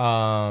 definitely.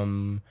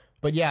 Right.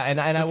 But yeah, and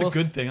That's I will. It's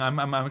a good thing.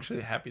 I'm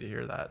actually happy to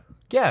hear that.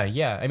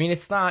 Yeah. I mean,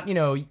 it's not,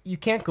 you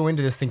can't go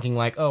into this thinking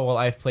like, oh, well,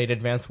 I've played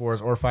Advance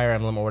Wars or Fire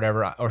Emblem or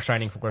whatever, or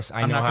Shining Force.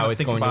 I know how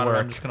it's going to work.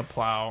 I'm just going to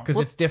plow.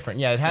 Because it's different.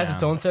 Yeah, it has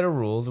its own set of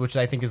rules, which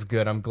I think is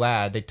good. I'm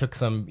glad they took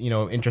some,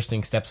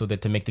 interesting steps with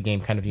it to make the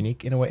game kind of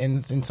unique in a way,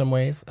 in some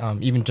ways.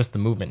 Even just the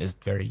movement is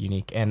very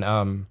unique.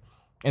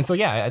 And so,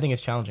 yeah, I think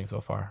it's challenging so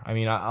far. I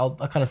mean, I'll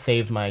kind of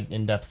save my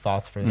in-depth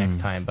thoughts for the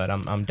next time, but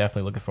I'm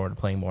definitely looking forward to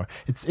playing more.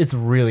 It's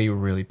really,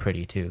 really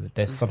pretty, too.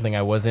 That's something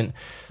I wasn't... It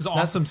was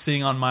awesome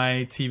seeing on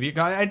my TV.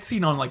 I'd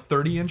seen on like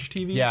 30-inch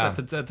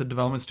TVs at the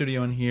development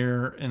studio in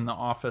here in the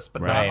office,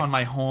 but not on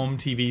my home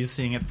TVs,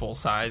 seeing it full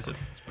size.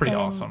 It's pretty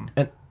awesome.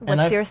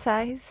 What's your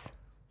size?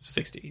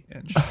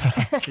 60-inch.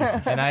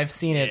 And I've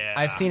seen it. Yeah.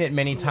 I've seen it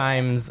many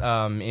times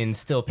in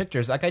still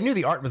pictures. Like, I knew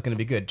the art was going to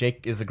be good.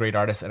 Jake is a great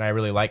artist, and I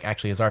really like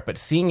actually his art. But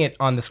seeing it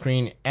on the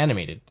screen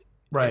animated,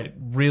 it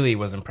really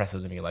was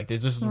impressive to me. Like,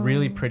 there's just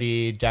really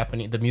pretty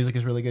Japanese. The music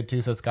is really good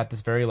too. So it's got this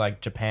very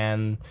like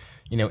Japan,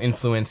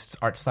 influenced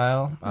art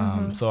style.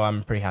 So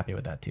I'm pretty happy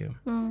with that too.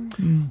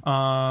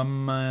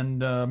 And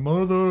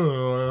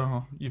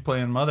Mother, you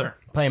playing Mother?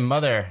 Playing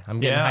Mother. I'm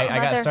getting.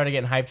 I started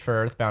getting hyped for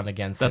Earthbound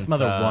again. That's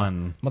Mother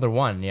 1. Mother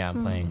 1. Yeah,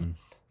 I'm playing.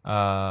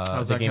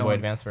 The Game Boy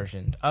Advance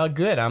version.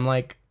 Good. I'm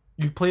like.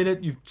 You've played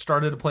it. You've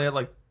started to play it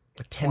like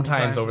 10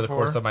 times over the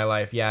course of my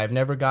life. Yeah, I've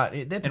never got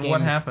it. And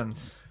what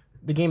happens?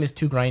 The game is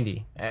too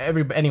grindy.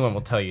 Anyone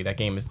will tell you that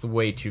game is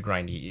way too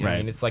grindy. I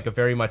mean, it's like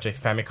very much a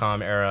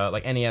Famicom era,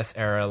 like NES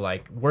era,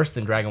 like worse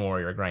than Dragon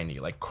Warrior grindy,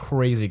 like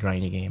crazy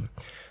grindy game.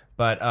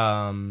 But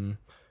I'm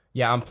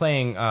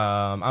playing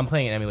an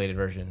emulated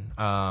version,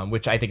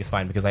 which I think is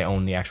fine because I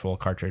own the actual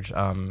cartridge.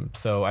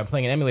 So I'm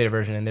playing an emulated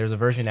version, and there's a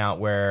version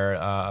out where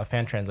a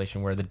fan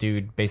translation where the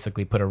dude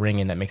basically put a ring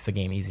in that makes the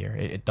game easier.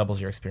 It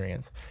doubles your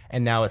experience,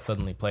 and now it's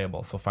suddenly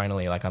playable. So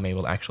finally, like, I'm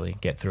able to actually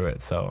get through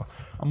it. So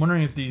I'm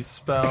wondering if these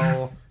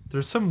spell.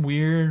 There's some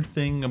weird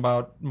thing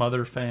about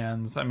Mother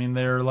fans. I mean,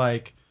 they're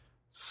like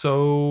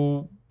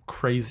so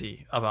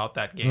crazy about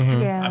that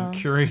game. I'm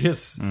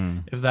curious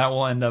if that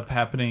will end up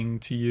happening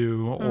to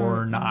you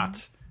or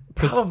not.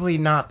 Probably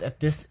not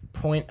at this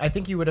point. I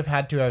think you would have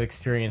had to have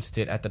experienced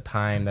it at the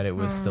time that it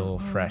was still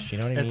fresh. You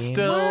know what I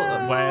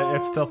mean?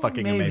 It's still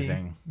fucking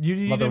amazing.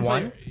 You Mother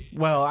 1?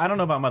 Well, I don't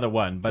know about Mother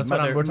 1, but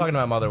we're talking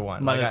about Mother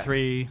 1. Mother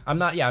 3. I'm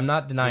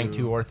not denying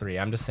 2 or 3.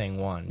 I'm just saying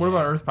 1. What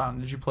about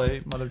Earthbound? Did you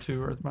play Mother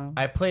 2 Earthbound?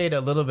 I played a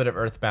little bit of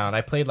Earthbound.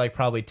 I played like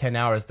probably 10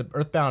 hours. The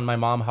Earthbound, my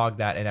mom hogged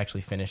that and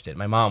actually finished it.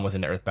 My mom was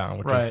into Earthbound,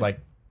 which was like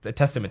a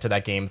testament to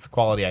that game's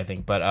quality, I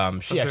think. But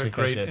she That's actually a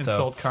great finished it.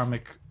 Insult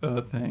comic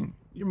thing.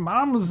 Your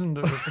mom was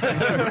into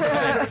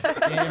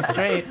Damn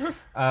straight.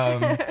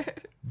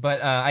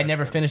 But I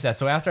never finished that.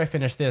 So after I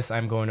finish this,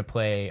 I'm going to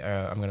play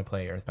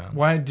Earthbound.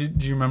 Why do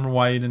you remember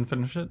why you didn't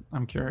finish it?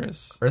 I'm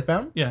curious.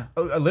 Earthbound? Yeah.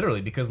 Literally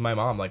because my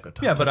mom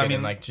but I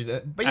mean, like,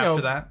 but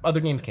after that,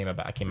 other games came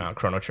out,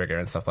 Chrono Trigger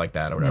and stuff like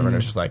that or whatever. And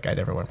it's just like I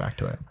never went back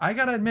to it. I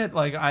gotta admit,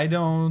 like, I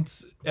don't,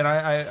 and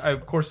I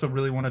of course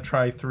really want to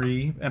try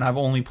 3, and I've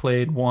only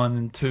played 1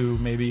 and 2,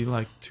 maybe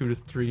like 2 to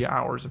 3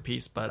 hours a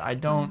piece, but I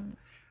don't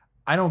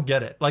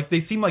get it. Like, they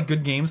seem like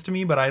good games to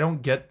me, but I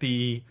don't get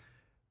the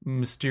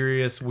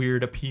mysterious,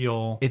 weird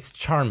appeal. It's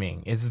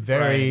charming. It's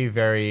very,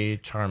 very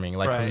charming.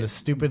 Like, from the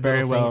stupid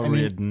very little well thing.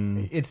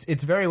 written.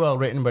 It's very well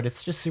written, but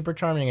it's just super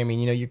charming. I mean,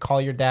 you call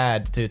your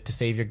dad to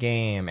save your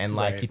game, and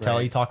like he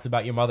talks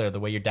about your mother the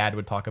way your dad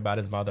would talk about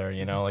his mother.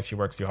 Like, she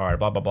works too hard,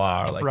 blah blah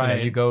blah. Or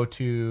like, you go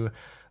to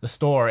the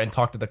store and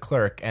talk to the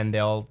clerk, and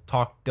they'll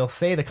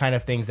say the kind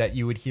of things that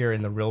you would hear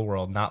in the real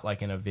world, not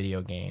like in a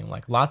video game.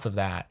 Like, lots of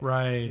that.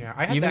 Right. Yeah,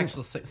 I had the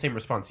actual same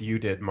response you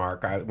did,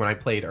 Mark. When I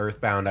played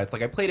Earthbound, I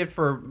played it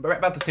for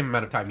about the same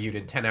amount of time you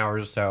did, 10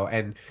 hours or so,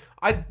 and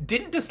I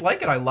didn't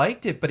dislike it. I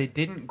liked it, but it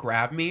didn't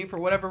grab me for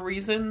whatever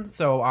reason.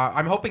 So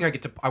I'm hoping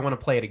I want to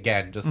play it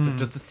again just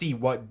to see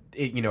what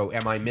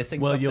am I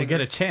missing? Well, something? you'll get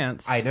a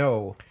chance. I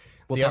know.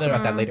 We'll talk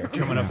about that later.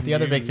 The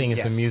other big thing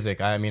is the music.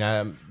 I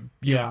mean,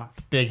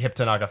 big Hip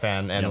Tanaka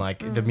fan, and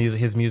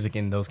his music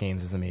in those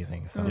games is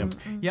amazing. So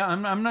yeah,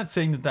 I'm not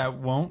saying that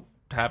won't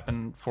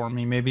happen for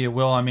me. Maybe it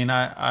will. I mean,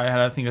 I had,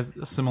 I think,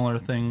 a similar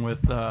thing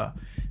with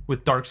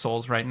Dark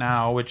Souls right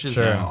now, which is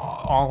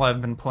all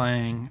I've been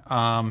playing,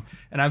 and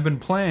I've been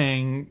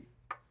playing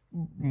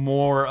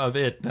more of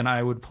it than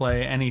I would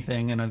play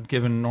anything in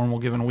a normal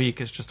given week.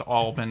 It's just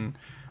all been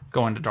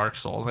going to Dark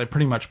Souls. I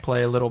pretty much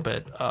play a little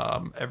bit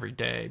every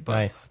day. But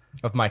nice.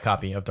 Of my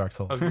copy of Dark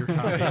Souls. Of your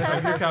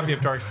copy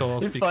of Dark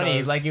Souls. It's funny.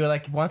 He's like,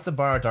 wants to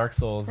borrow Dark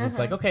Souls. And it's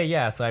like, okay,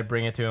 yeah. So I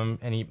bring it to him,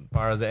 and he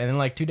borrows it. And then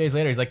like 2 days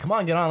later, he's like, come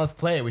on, get on, let's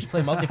play it. We should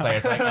play multiplayer.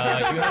 It's like,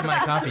 you have my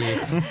copy.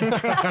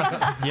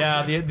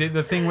 Yeah,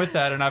 the thing with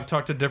that, and I've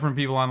talked to different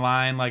people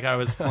online. Like, I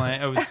was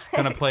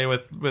gonna play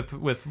with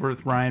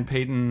Ryan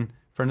Payton,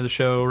 friend of the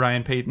show,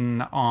 Ryan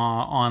Payton,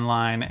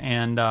 online,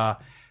 and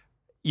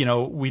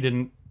we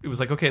didn't it was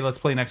like, okay, let's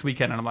play next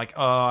weekend, and I'm like,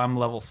 oh, I'm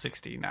level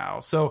 60 now.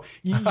 So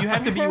you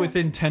have to be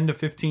within 10 to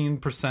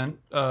 15%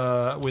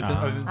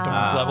 within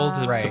someone's level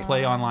to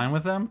play online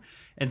with them.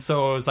 And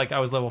so it was like I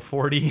was level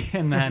 40,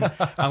 and then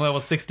I'm level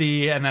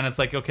 60, and then it's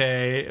like,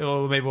 okay,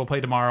 maybe we'll play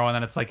tomorrow, and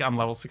then it's like I'm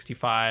level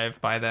 65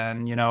 by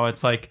then.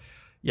 It's like,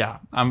 yeah,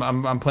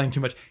 I'm playing too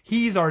much.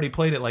 He's already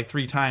played it like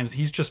 3 times.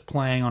 He's just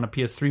playing on a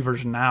PS3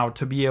 version now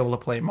to be able to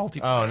play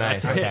multiplayer. Oh,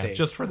 nice. That's Okay. it,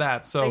 just for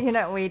that. So You're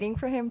not waiting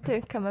for him to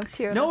come up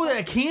to your no, level?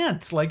 I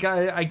can't. Like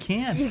I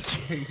can't.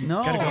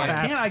 No, Gotta go I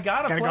fast. can't. I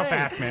gotta Gotta play. go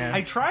fast, man.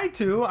 I tried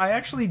to. I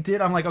actually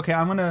did. I'm like, okay,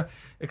 I'm gonna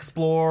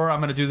explore.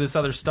 I'm gonna do this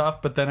other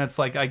stuff. But then it's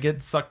like I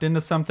get sucked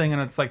into something,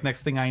 and it's like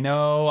next thing I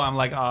know, I'm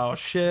like, oh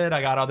shit,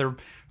 I got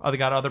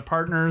other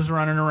partners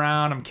running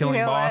around. I'm killing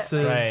You know what?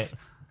 bosses. Right.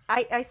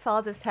 I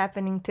saw this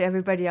happening to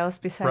everybody else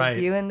besides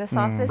you in this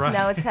office. Right.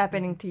 Now it's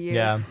happening to you.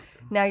 Yeah.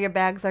 Now your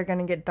bags are going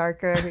to get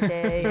darker every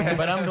day.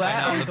 But I'm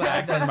glad. The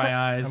bags in my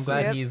eyes. I'm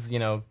glad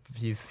Yep.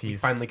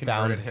 he's Finally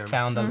converted him.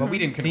 Found the, Well, we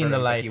didn't seen convert the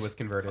him, but light. he was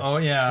converted. Oh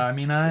yeah, I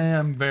mean, I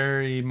am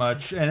very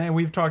much, and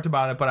we've talked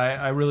about it, but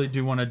I really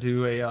do want to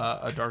do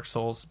a Dark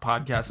Souls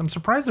podcast. I'm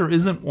surprised there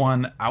isn't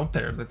one out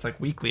there that's like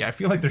weekly. I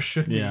feel like there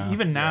should be, Yeah.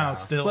 even now,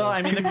 still. Well,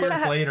 I mean, 2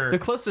 years later. The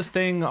closest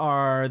thing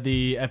are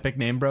the Epic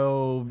Name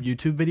Bro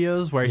YouTube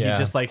videos where Yeah. he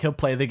just he'll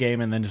play the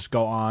game and then just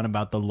go on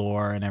about the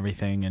lore and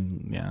everything,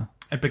 and yeah.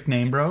 Epic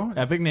Name Bro.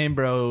 Epic Name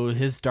Bro,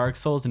 his Dark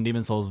Souls and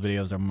Demon Souls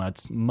videos are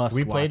must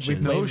We played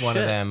watches. one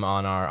shit. of them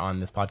on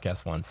this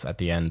podcast once at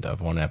the end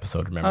of one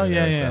episode. Remember? Oh yeah,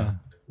 There was, yeah.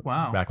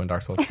 Wow. back when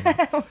Dark Souls came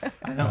out.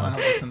 I don't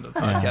listen to the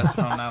podcast if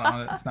I'm not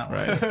on it. It's not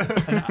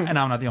right. And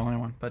I'm not the only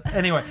one. But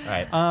anyway.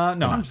 Right.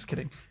 No, I'm just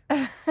kidding.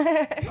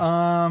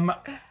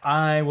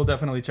 I will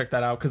definitely check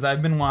that out because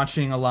I've been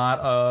watching a lot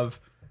of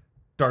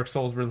Dark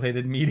Souls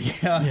related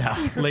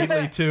media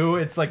lately too.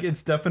 It's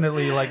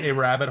definitely like a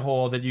rabbit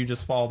hole that you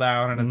just fall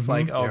down, and it's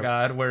like, oh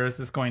god, where is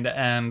this going to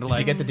end? Did Like,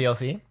 you get the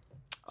DLC?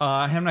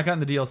 I have not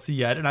gotten the DLC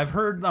yet, and I've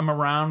heard I'm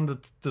around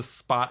the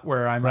spot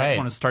where I might Right.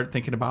 want to start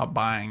thinking about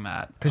buying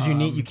that Because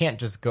you can't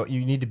just go.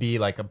 You need to be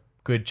like a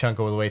good chunk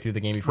of the way through the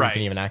game before Right. you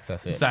can even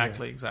access it.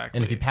 exactly.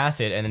 And if you pass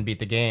it and then beat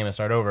the game and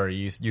start over,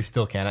 you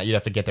still cannot. You'd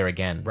have to get there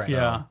again. Right.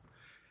 Yeah.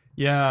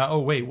 Yeah. Oh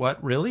wait,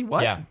 what? Really?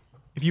 What? Yeah.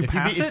 If you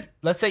pass it?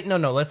 let's say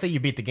let's say you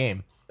beat the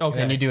game. Okay.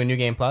 And then you do a new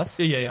game plus.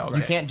 Yeah. Okay.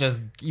 You can't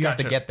just. You have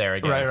to Gotcha. get there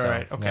again. Right. so,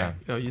 Right. Okay. yeah.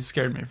 Oh, you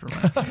scared me for a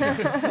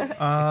minute.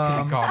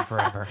 Gone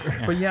forever.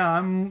 But yeah,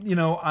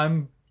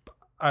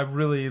 I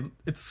really,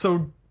 it's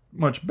so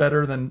much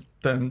better than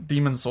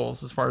Demon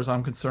Souls as far as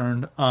I'm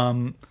concerned.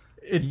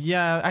 It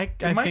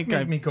might think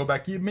make me go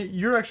back.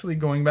 You're actually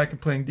going back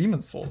and playing Demon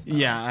Souls now.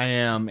 Yeah, I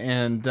am,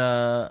 and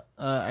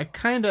I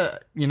kind of,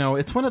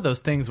 it's one of those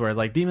things where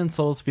like Demon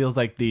Souls feels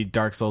like the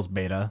Dark Souls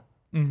beta,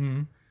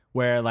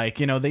 where like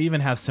they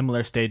even have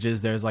similar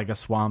stages. There's like a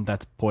swamp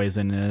that's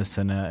poisonous,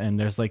 and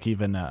there's like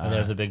even And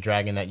there's a big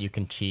dragon that you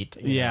can cheat.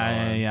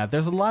 yeah.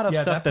 There's a lot of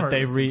Yeah, stuff that that part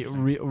they was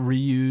interesting.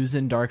 reuse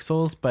in Dark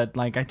Souls, but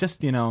like I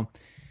just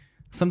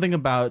something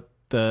about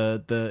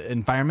the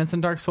environments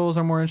in Dark Souls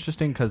are more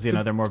interesting because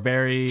they're more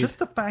varied. Just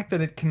the fact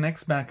that it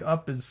connects back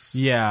up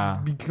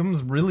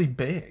becomes really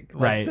big.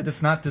 Like, Right. That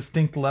it's not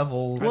distinct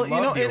levels. Well,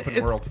 love the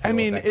open world feel I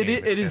mean, of that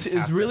game. it It's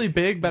is really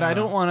big, but I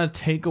don't want to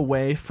take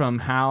away from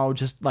how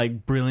just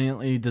like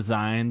brilliantly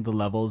designed the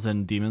levels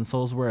in Demon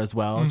Souls were as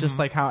well. Just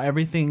like how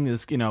everything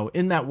is,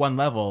 in that one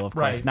level, of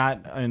course, Right.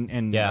 not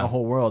in Yeah. a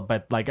whole world,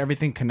 but like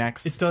everything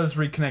connects. it does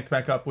reconnect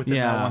back up within that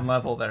Yeah. one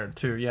level there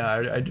too.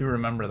 Yeah, I do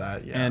remember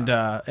that.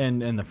 Yeah.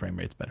 and the frame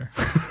rate's better.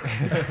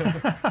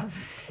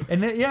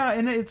 And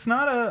it's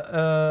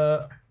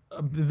not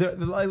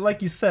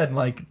like you said,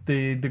 like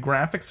the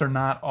graphics are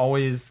not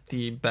always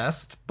the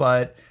best,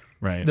 but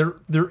Right.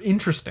 they're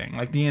interesting.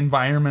 Like the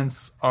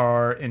environments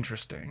are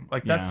interesting.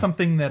 Like that's Yeah.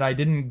 something that I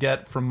didn't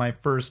get from my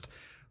first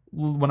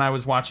when I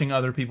was watching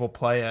other people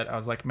play it. I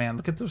was like, man,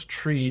 look at those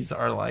trees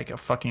are like a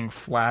fucking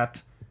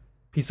flat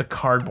piece of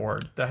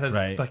cardboard that has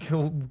Right. like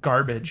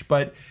garbage,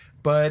 but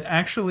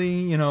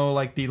actually,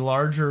 like the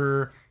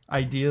larger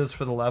ideas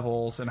for the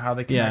levels and how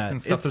they connect Yeah,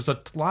 and stuff. There's a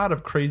lot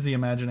of crazy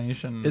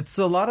imagination. It's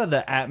a lot of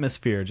the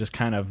atmosphere just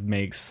kind of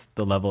makes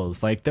the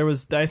levels. Like there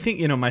was, I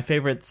think, my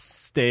favorite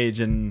stage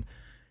in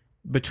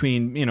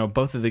between,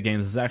 both of the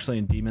games is actually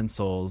in Demon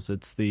Souls.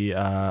 It's the,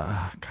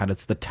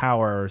 it's the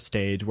tower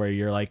stage where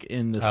you're like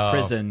in this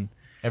prison.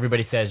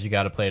 Everybody says you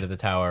got to play to the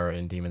tower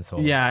in Demon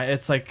Souls. Yeah,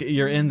 it's like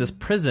you're in this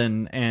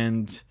prison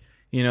and,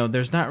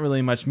 there's not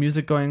really much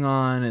music going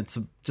on. It's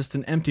just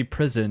an empty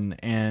prison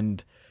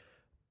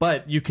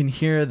but you can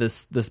hear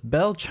this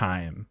bell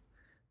chime,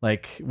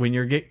 like when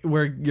you're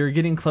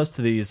getting close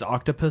to these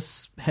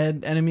octopus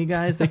head enemy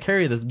guys. They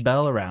carry this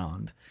bell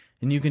around,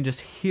 and you can just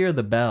hear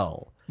the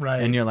bell,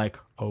 Right. And you're like,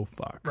 oh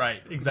fuck,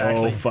 Right,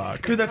 exactly. Oh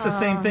fuck. Dude, that's the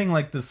same thing.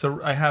 Like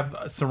I have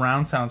a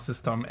surround sound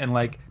system, and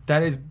like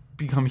that is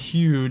become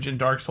huge in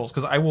Dark Souls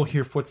because I will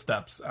hear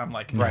footsteps. I'm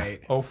like,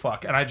 Right. oh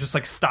fuck, and I just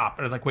like stop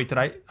and I was like, wait,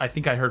 I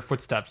think I heard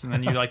footsteps, and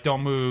then you like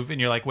don't move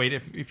and you're like, wait,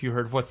 if you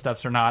heard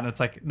footsteps or not, and it's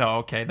like, no,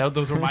 okay,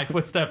 those were my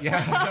footsteps.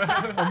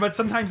 But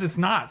sometimes it's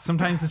not.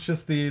 Sometimes it's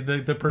just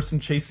the person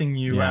chasing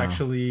you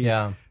actually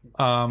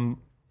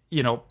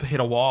hit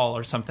a wall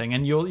or something,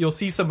 and you'll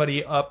see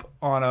somebody up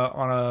on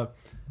a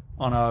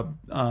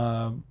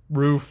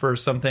roof or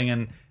something,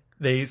 and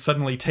they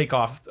suddenly take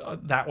off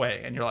that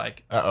way, and you're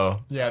like, yeah,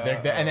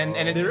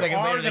 and it's just like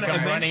are going to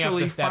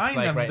eventually find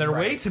them their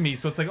way to me.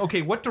 So it's like,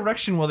 okay, what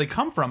direction will they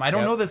come from? I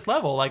don't know this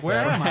level. Like, where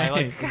am I?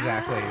 Like,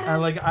 Exactly.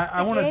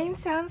 I want to. Game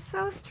sounds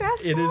so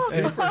stressful. It is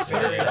super Very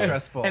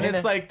stressful. And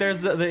it's like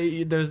there's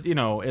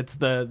it's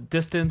the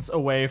distance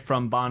away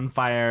from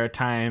bonfire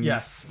times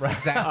Yes.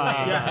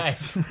 Exactly.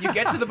 Yes. You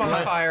get to the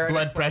bonfire. and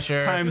blood it's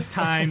pressure. times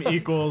time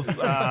equals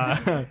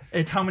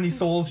It's how many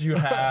souls you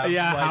have.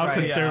 how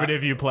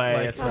conservative you play.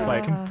 Like, it's just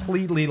like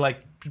completely like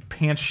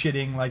pants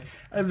shitting. Like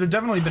there've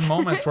definitely been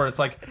moments where it's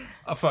like,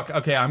 oh fuck,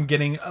 okay, I'm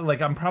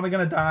probably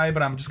gonna die,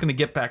 but I'm just gonna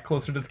get back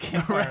closer to the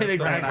campfire. Right, exactly.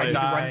 So when I I need to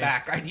die, run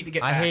back. I need to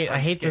get back. I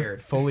hate scared.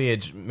 the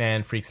foliage,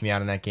 man, freaks me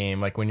out in that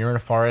game. Like when you're in a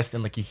forest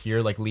and like you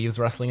hear like leaves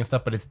rustling and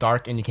stuff, but it's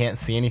dark and you can't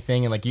see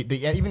anything, and like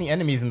even the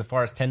enemies in the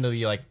forest tend to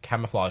be like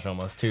camouflage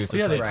almost too. So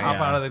yeah, it's they like,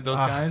 pop out of those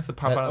guys that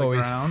pop that out of the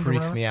always ground. or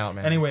freaks whatever. me out,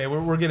 man. Anyway,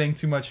 we're getting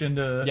too much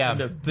into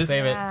this.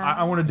 save it.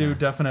 I want to do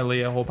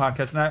definitely a whole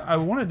podcast, and I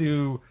want to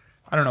do.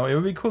 I don't know. It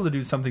would be cool to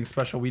do something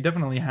special. We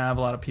definitely have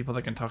a lot of people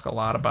that can talk a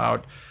lot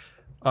about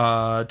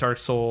Dark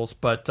Souls,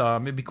 but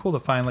it'd be cool to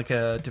find like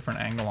a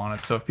different angle on it.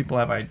 So if people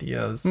have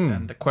ideas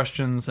and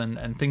questions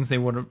and things they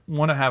would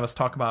want to have us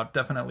talk about,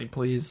 definitely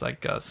please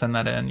send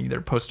that in. Either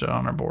post it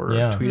on our board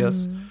or tweet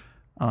us.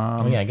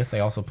 I guess I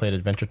also played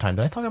Adventure Time.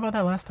 Did I talk about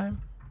that last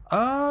time?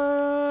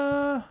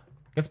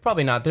 It's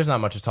probably not. There's not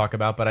much to talk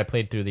about, but I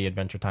played through the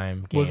Adventure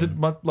Time game. Was it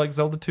like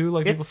Zelda 2,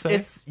 like people say?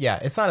 It's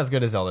not as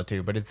good as Zelda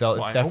 2, but it's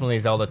definitely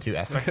Zelda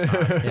 2-esque.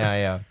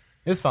 Yeah.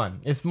 It's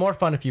fun. It's more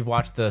fun if you've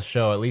watched the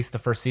show, at least the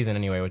first season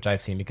anyway, which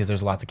I've seen because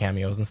there's lots of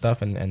cameos and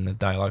stuff, and the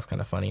dialogue's kind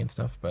of funny and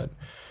stuff. But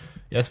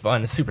yeah, it's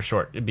fun. It's super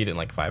short. It beat it in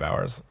like 5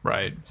 hours.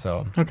 Right.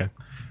 So okay.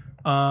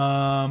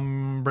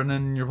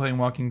 Brendan, you're playing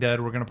Walking Dead.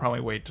 We're gonna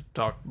probably wait to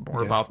talk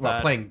more about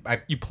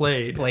that. You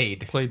played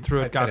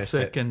through it, got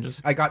sick, and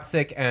just I got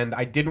sick, and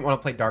I didn't want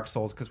to play Dark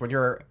Souls because when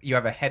you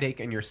have a headache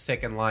and you're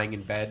sick and lying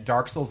in bed,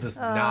 Dark Souls is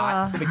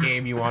not the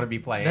game you want to be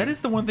playing. that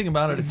is the one thing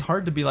about it. It's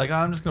hard to be like,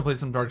 I'm just gonna play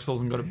some Dark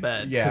Souls and go to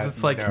bed. Yeah, because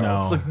it's like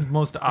it's like the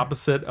most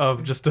opposite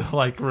of just a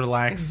like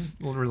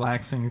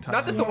relaxing time.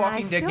 Not that the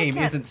Walking Dead game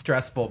isn't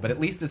stressful, but at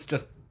least it's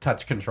just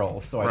touch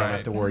control, so I don't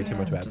have to worry too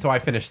much about it. So I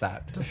finished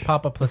that. just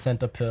pop a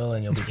placenta pill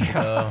and you'll be good to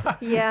go.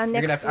 Yeah, I'm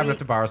next gonna week. have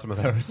to borrow some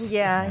of those.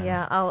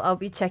 Yeah. I'll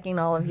be checking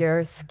all of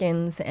your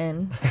skins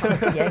and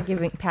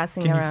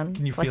passing Can around.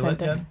 you feel it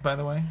placenta. yet? By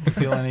the way, you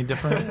feel any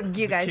different?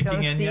 You Is it guys kicking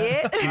don't in see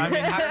yet? it. I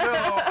mean, I don't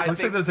know.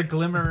 looks like there's a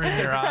glimmer in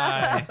your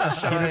eye.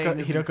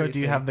 Hidoko, do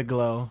you have the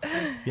glow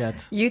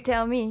yet? You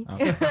tell me.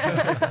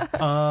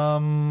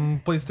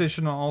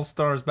 PlayStation All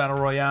Stars Battle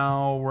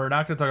Royale. We're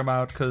not going to talk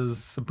about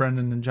because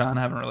Brendan and John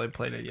haven't really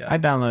played it yet. I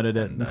downloaded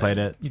it and played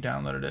it. You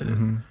downloaded it.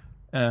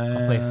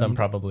 I'll play some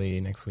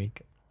probably next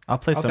week. I'll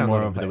play some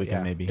more download over the it, weekend,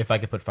 yeah. maybe. If I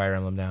could put Fire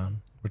Emblem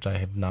down, which I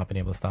have not been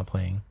able to stop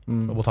playing.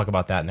 But we'll talk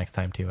about that next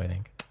time too, I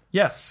think.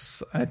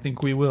 Yes, I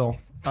think we will.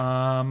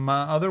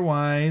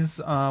 Otherwise,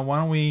 why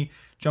don't we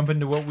jump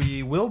into what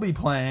we will be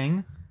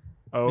playing?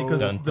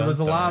 Because there was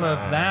a lot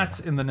of that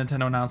in the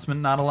Nintendo announcement.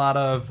 Not a lot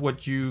of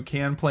what you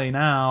can play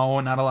now.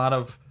 Not a lot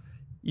of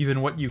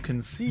even what you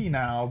can see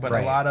now. But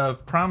a lot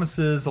of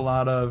promises, a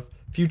lot of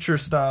future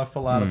stuff, a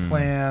lot of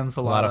plans,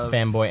 a lot of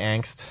fanboy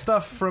angst.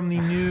 stuff from the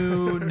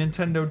new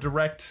Nintendo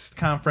Direct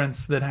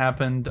conference that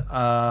happened.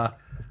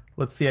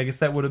 Let's see, I guess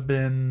that would have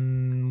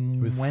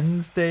been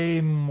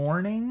Wednesday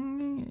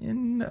morning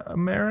in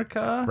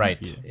America.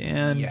 Right.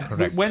 And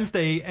Correct.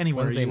 Wednesday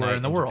anywhere Wednesday you were night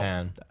in the world.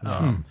 Japan.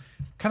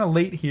 Kind of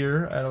late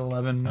here at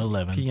 11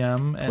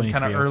 p.m. and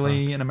kind of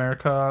early in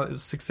America. It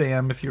was 6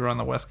 a.m. if you were on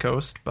the West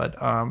Coast, but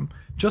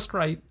just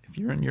right if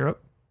you're in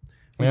Europe.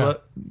 Yeah.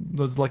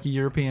 Those lucky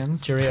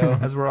Europeans, Cheerio.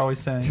 as we're always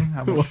saying.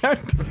 How much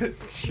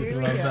we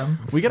love them.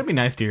 We gotta be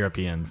nice to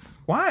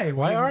Europeans. Why?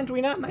 Why aren't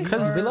we not nice?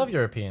 Because we love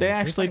Europeans. They What are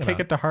you actually talking take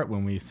it to heart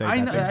when we say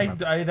I bad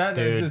things about them.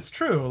 Dude. it's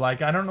true.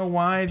 Like, I don't know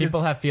why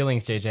People this have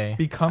feelings, JJ.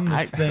 become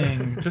this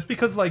thing. Just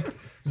because, like,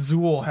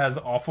 Zool has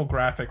awful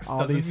graphics All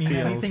doesn't these mean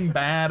feels. anything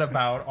bad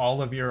about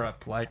all of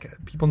Europe. Like,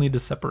 people need to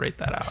separate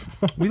that out.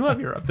 We love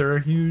Europe. They're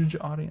a huge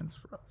audience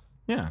for us.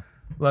 Yeah.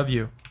 Love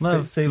you.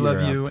 Say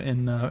love you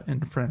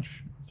in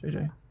French,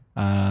 JJ.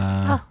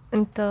 な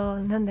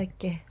んだっ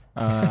け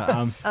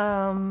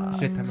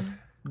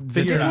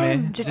Figure it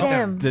out. Je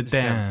t'aime. Je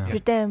t'aime. Je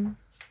t'aime.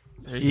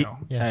 There you go.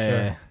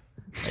 Yeah,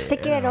 Te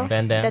quiero.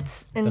 Van Damme.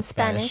 That's in That's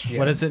Spanish. Spanish.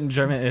 What is it in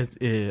German? Is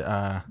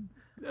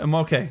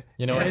Okay.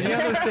 You know what? And the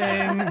other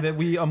thing that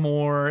we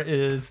amore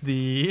is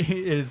the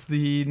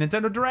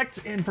Nintendo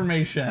Direct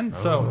information.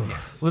 So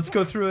let's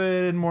go through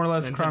it in more or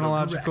less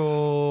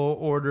chronological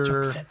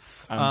order.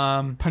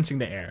 Punching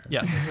the air.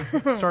 Yes.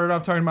 Started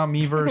off talking about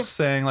Miiverse,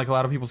 saying like a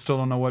lot of people still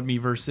don't know what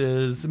Miiverse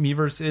is.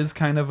 Miiverse is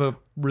kind of a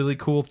really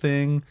cool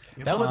thing.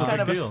 That was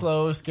kind of a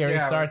slow, scary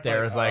start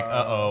there. It was like,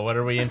 uh-oh, what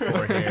are we in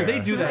for here? They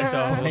do that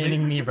though.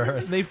 Explaining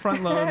Miiverse. They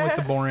front load with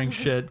the boring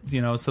shit,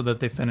 so that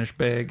they finish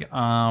big.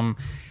 I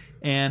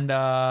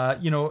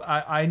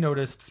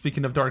noticed,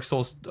 speaking of Dark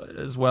Souls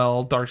as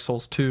well, Dark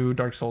Souls 2,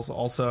 Dark Souls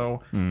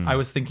also, I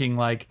was thinking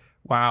like,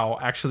 wow,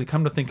 actually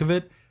come to think of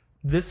it,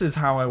 this is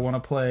how I want to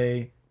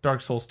play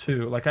Dark Souls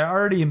 2. Like I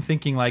already am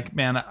thinking like,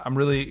 man, I'm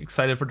really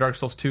excited for Dark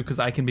Souls 2 because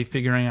I can be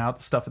figuring out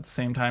the stuff at the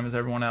same time as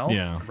everyone else.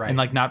 Yeah. Right. And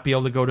like not be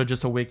able to go to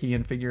just a wiki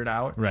and figure it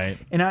out. Right.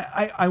 And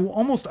I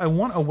want a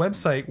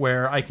website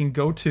where I can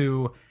go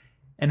to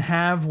and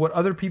have what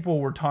other people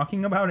were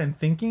talking about and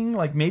thinking.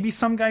 Like maybe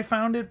some guy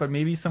found it, but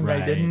maybe some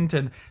guy didn't.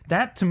 And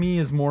that to me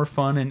is more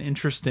fun and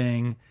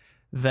interesting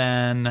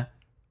than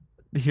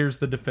here's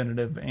the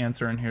definitive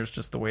answer and here's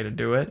just the way to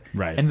do it.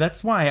 Right. And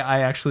that's why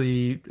I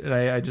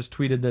just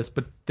tweeted this,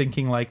 but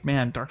thinking like,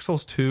 man, Dark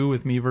Souls 2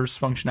 with Miiverse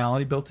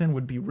functionality built in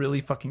would be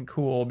really fucking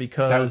cool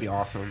because That would be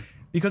awesome.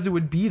 Because it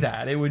would be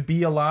that. It would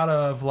be a lot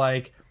of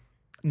like,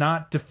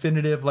 not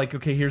definitive, like,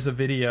 okay, here's a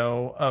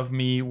video of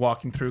me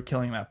walking through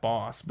killing that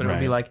boss, but it would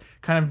be like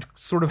kind of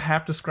sort of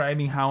half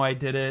describing how I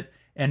did it,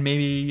 and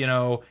maybe,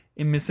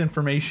 in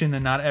misinformation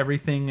and not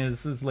everything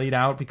is laid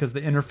out because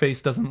the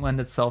interface doesn't lend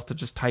itself to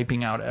just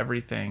typing out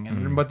everything.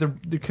 And but there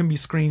can be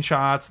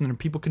screenshots, and then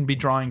people can be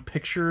drawing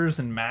pictures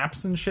and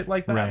maps and shit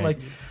like that. Right. Like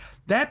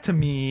that to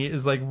me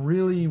is like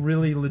really,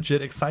 really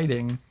legit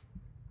exciting.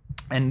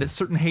 And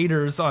certain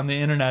haters on the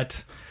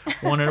internet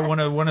want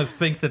to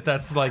think that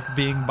that's like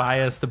being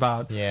biased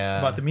about the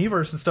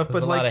Miiverse and stuff. There's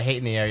but a like, lot of hate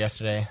in the air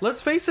yesterday.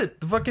 let's face it,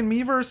 the fucking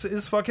Miiverse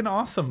is fucking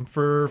awesome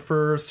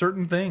for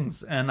certain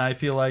things, and I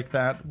feel like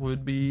that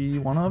would be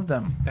one of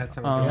them. That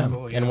sounds really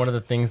cool. Yeah. And one of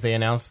the things they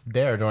announced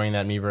there during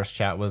that Miiverse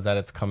chat was that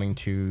it's coming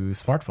to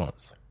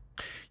smartphones.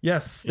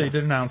 Yes, they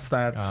did announce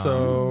that.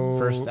 So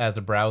first as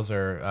a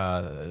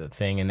browser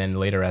thing, and then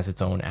later as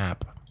its own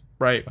app,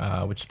 right,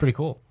 which is pretty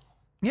cool.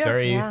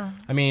 Yeah.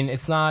 I mean,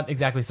 it's not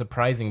exactly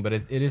surprising, but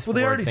it is well,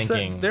 forward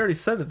thinking. They already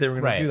said that they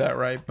were going to do that,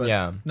 right? But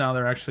now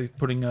they're actually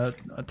putting a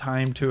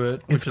time to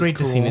it. Which it's great is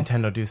cool. to see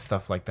Nintendo do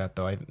stuff like that,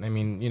 though. I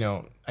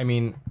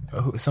mean,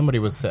 somebody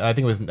was, I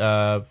think it was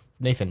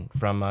Nathan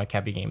from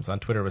Cappy Games on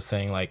Twitter was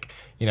saying like,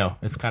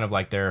 it's kind of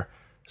like their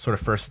sort of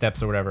first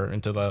steps or whatever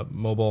into the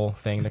mobile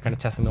thing. They're kind of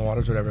testing the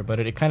waters or whatever, but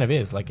it kind of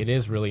is like, it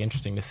is really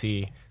interesting to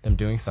see them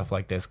doing stuff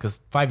like this, because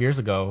 5 years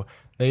ago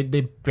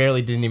they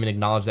barely didn't even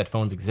acknowledge that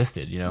phones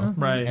existed,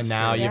 Right. And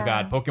now you've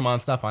got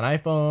Pokemon stuff on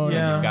iPhone,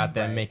 and you've got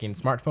them making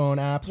smartphone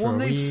apps for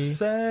they've Wii.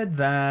 said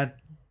that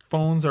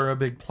phones are a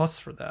big plus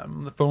for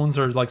them. The phones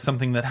are like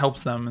something that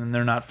helps them, and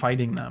they're not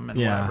fighting them and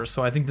whatever.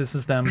 So I think this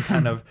is them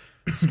kind of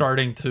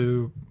starting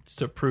to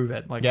prove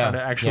it, like try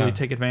to actually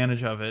take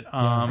advantage of it.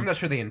 I'm not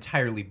sure they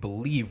entirely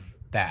believe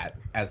that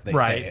as they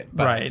say it.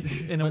 But, right.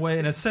 In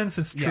a sense,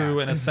 it's true.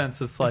 In a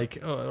sense, it's like,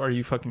 are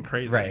you fucking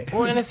crazy? Right.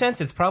 Well, in a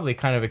sense, it's probably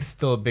kind of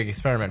still a big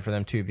experiment for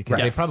them too, because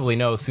they probably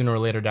know sooner or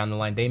later down the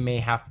line they may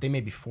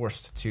be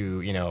forced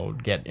to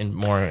get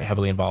more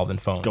heavily involved in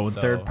phones. Go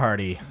third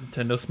party.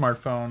 Nintendo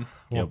smartphone.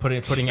 Well,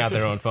 putting out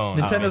their own phone.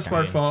 Nintendo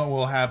smartphone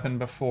will happen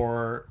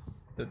before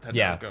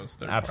Nintendo goes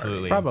third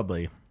absolutely, party.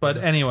 Probably. But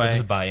anyway,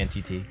 just buy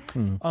NTT.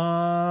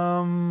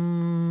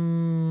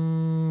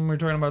 We're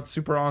talking about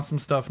super awesome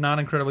stuff. Not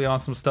incredibly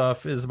awesome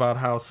stuff is about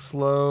how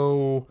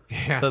slow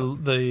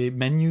the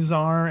menus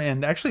are,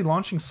 and actually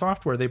launching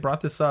software. They brought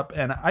this up,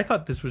 and I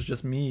thought this was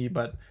just me,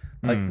 but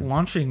like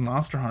launching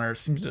Monster Hunter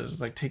seems to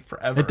just like take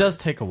forever. It does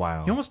take a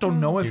while. You almost don't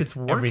know if it's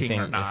working Everything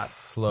or not. is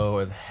slow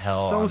as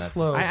hell. So on that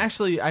slow.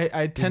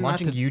 I tend not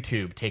launching to.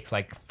 YouTube takes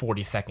like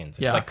 40 seconds.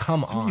 It's like,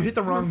 come on. You hit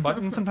the wrong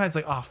button sometimes.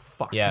 Like, oh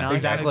fuck. Yeah, now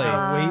Exactly. I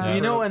gotta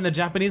wait. In the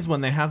Japanese,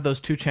 when they have those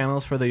two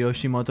channels for the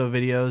Yoshimoto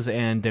videos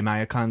and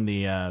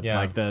Demayakon,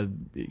 like the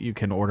you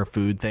can order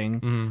food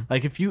thing.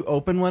 Like if you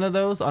open one of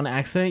those on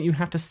accident, you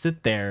have to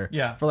sit there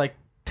for like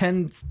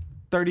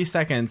 10-30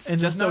 seconds And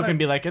just so it not can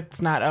be like,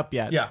 it's not up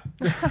yet. Yeah.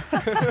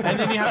 And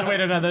then you have to wait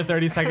another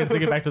 30 seconds to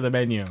get back to the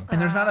menu.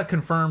 And there's not a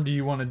confirm, do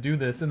you want to do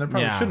this? And there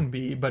probably shouldn't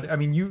be, but I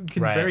mean, you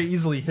can very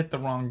easily hit the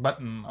wrong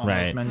button on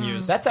those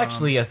menus. That's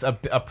actually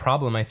a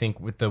problem, I think,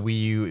 with the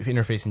Wii U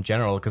interface in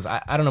general, because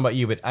I don't know about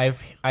you, but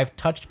I've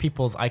touched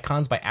people's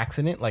icons by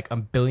accident like a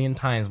billion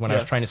times when I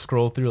was trying to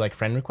scroll through like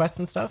friend requests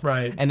and stuff.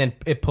 Right. And then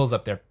it pulls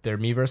up their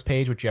Miiverse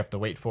page, which you have to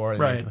wait for.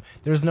 And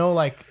there's no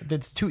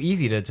it's too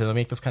easy to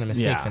make those kind of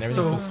mistakes, and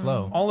everything's so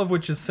slow. All of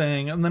which is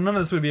saying, and then none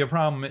of this would be a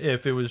problem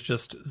if it was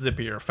just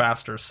zippier,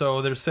 faster.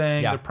 So they're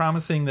saying, they're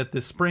promising that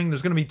this spring,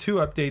 there's going to be 2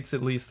 updates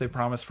at least. They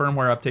promise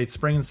firmware updates,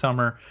 spring and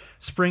summer.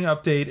 Spring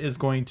update is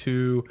going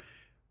to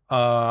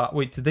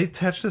Wait, did they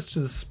attach this to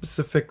the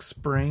specific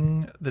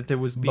spring that there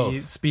was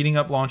Both. speeding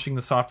up launching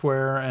the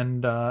software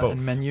and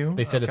menu?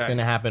 They said it's going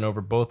to happen over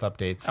both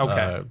updates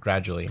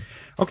gradually.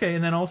 Okay,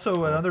 and then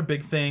also another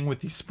big thing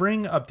with the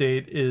spring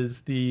update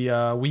is the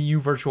Wii U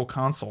Virtual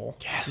Console.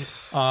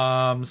 Yes.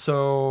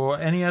 So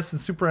NES and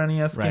Super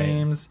NES Right.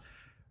 games,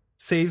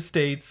 save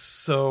states,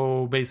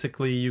 so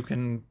basically you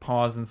can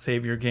pause and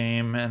save your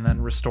game and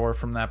then restore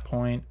from that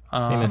point.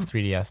 Same as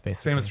 3DS, basically.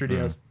 Same as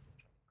 3DS.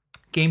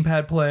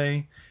 Gamepad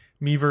play,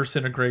 Miiverse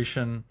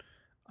integration.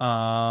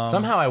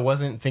 Somehow I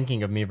wasn't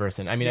thinking of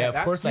Miiverse. I mean, of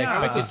course I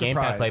that was expected a gamepad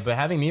surprise. play, but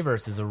having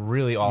Miiverse is a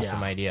really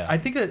awesome idea. I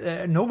think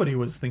that nobody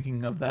was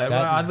thinking of that.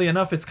 That is- Oddly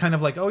enough, it's kind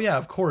of like, oh yeah,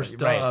 of course,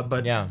 duh, Right,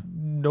 but yeah.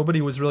 nobody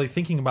was really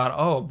thinking about,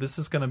 oh, this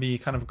is going to be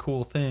kind of a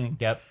cool thing.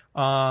 Yep.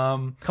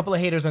 Um, A couple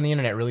of haters on the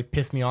internet really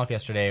pissed me off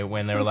yesterday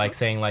when they were like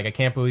saying like, I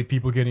can't believe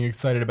people getting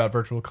excited about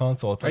Virtual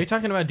Console. It's Are you like,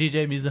 talking about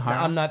DJ Mizuhara?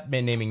 I'm not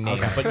naming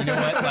names, but you know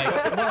what?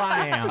 Like, Well,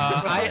 I am.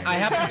 I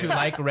happen to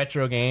like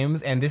retro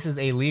games, and this is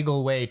a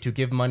legal way to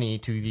give money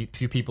to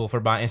people for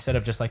buying instead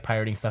of just like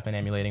pirating stuff and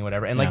emulating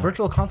whatever. And like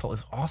Virtual Console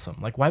is awesome.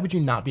 Like, why would you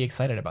not be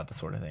excited about this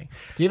sort of thing?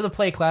 To be able to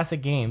play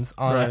classic games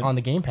on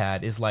the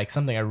gamepad is like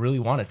something I really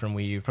wanted from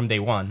Wii U from day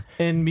one.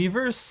 And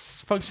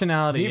Miiverse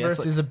functionality. it's Miiverse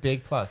like- is a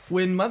big plus.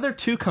 when Mother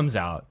 2 comes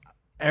out,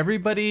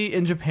 everybody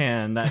in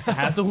Japan that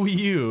has a Wii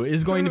U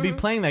is going to be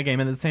playing that game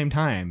at the same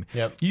time.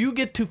 Yep. You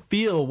get to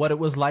feel what it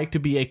was like to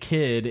be a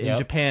kid in Yep.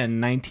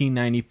 Japan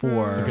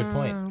 1994. That's a good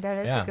point. That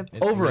is yeah, a good it's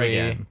point. Over really,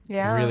 again.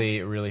 Yeah.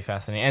 Really, really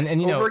fascinating.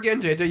 And you know, Over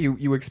again, JJ,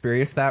 you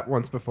experienced that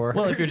once before.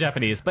 Well, if you're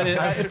Japanese. But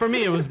for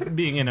me, it was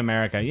being in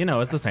America. You know,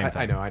 it's the same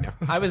thing. I know.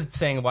 I was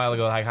saying a while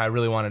ago like I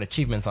really wanted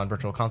achievements on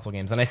Virtual Console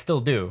games, and I still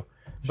do.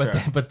 But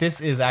Sure. but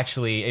this is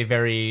actually a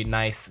very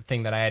nice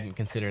thing that I hadn't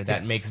considered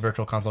that makes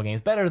Virtual Console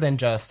games better than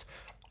just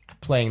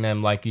playing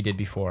them like you did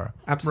before.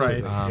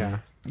 Absolutely. Right.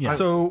 Yeah.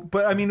 So,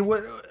 but I mean,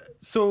 what?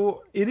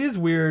 So it is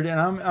weird,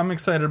 and I'm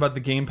excited about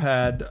the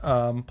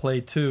gamepad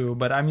play too.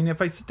 But I mean,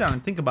 if I sit down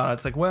and think about it,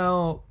 it's like,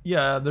 well,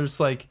 yeah, there's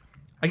like,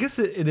 I guess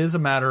it is a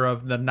matter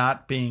of the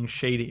not being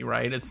shady,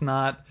 right? It's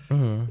not,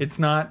 it's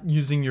not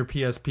using your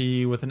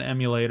PSP with an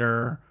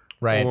emulator,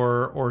 Right.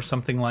 or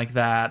something like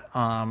that.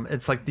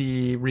 It's like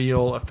the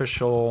real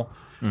official.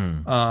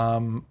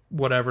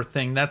 Whatever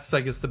thing. That's,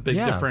 I guess, the big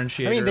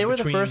differentiator. I mean, they were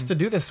the between- first to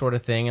do this sort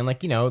of thing, and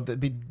like, you know,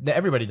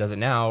 everybody does it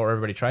now, or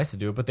everybody tries to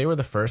do it, but they were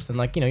the first, and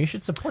like, you know, you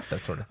should support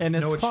that sort of thing. And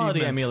it's No quality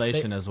achievements.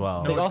 emulation as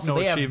well. They also-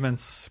 no have-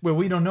 achievements. Well,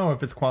 we don't know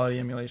if it's quality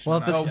emulation. well,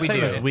 or if not. it's the we same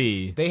do. as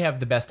Wii. They have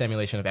the best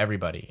emulation of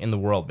everybody in the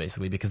world,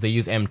 basically, because they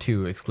use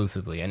M2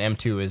 exclusively, and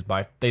M2 is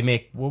they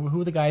make who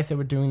are the guys that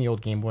were doing the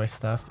old Game Boy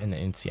stuff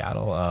in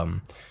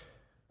Seattle?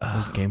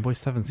 Game Boy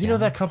stuff in You know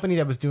that company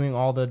that was doing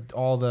all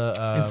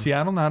the in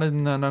Seattle, not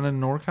in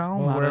NorCal,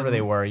 well, not wherever in they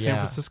were, San yeah.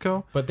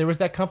 Francisco. But there was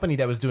that company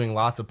that was doing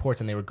lots of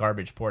ports, and they were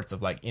garbage ports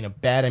of like, you know,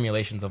 bad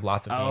emulations of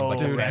lots of games, like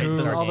the dude, Red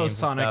Star all those games and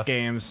Sonic stuff.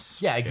 games.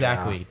 Yeah,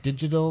 exactly.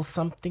 Digital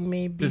something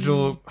maybe.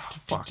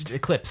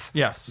 Eclipse.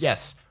 Yes.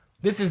 Yes.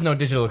 This is no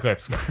Digital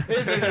Eclipse.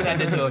 This isn't that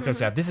Digital Eclipse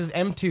crap. This is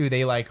M2.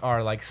 They like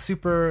are like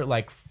super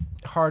like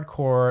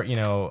hardcore. You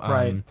know,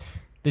 Right.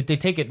 They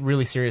take it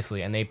really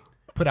seriously, and they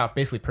put out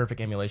basically perfect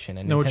emulation.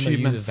 And No Nintendo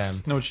achievements. uses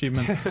them. No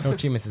achievements. No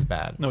achievements is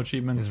bad. No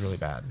achievements. It's really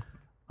bad.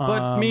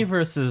 But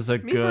Miiverse is a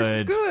Miiverse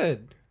is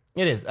good.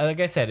 It is. Like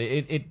I said,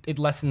 it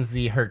lessens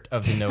the hurt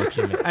of the no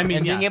achievements. I mean,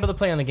 and being yeah. able to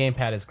play on the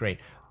gamepad is great.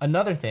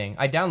 Another thing,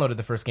 I downloaded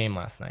the first game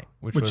last night,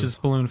 which was is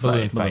Balloon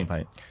Fight. Balloon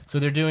Fight. So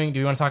they're doing. Do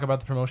you want to talk about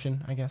the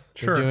promotion? I guess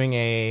Sure. They're doing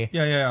a.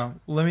 Yeah.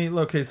 Let me.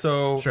 Okay,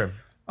 so Sure.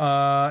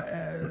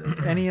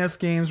 NES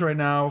games right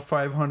now,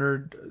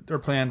 500. They're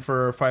planned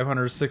for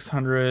 500,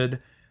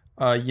 600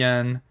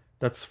 yen.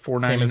 That's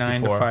 $4.99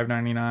 to before.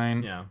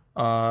 $5.99.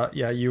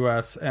 Yeah.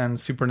 US, and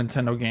Super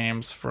Nintendo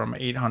games from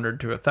 800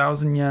 to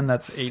 1,000 yen.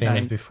 That's Same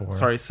as before.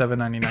 Sorry,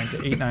 $7.99 to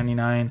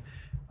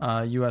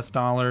 $8.99 US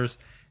dollars.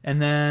 And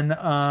then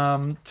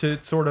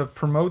to sort of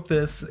promote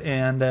this,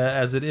 and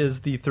as it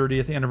is the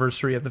 30th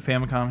anniversary of the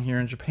Famicom here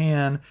in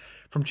Japan,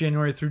 from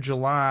January through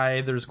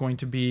July, there's going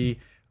to be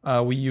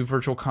Wii U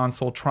Virtual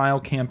Console trial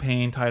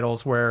campaign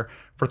titles where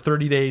for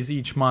 30 days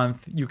each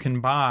month you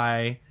can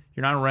buy.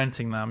 You're not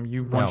renting them.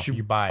 Once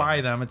you buy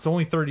them, it's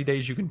only 30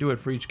 days you can do it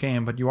for each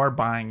game, but you are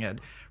buying it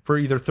for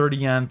either 30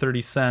 yen,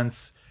 30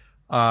 cents.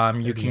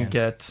 You can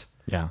get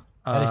Yeah.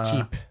 That is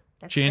cheap.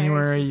 That's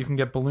January. very You can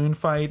get Balloon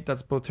Fight.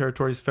 That's both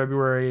territories.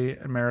 February,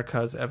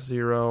 America's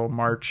F-Zero.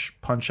 March,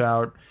 Punch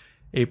Out.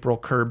 April,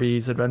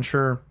 Kirby's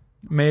Adventure.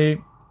 May,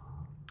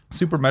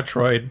 Super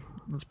Metroid.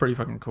 That's pretty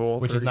fucking cool.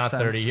 Which is not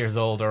 30 30 cents. years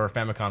old or a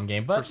Famicom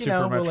game, but For you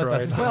know, Super we'll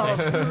let that Metroid.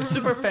 slide. Well,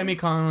 Super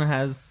Famicom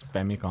has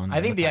Famicom.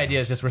 I think the idea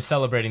is just we're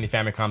celebrating the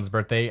Famicom's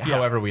birthday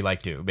however we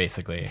like to,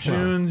 basically.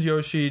 June's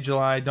Yoshi,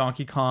 July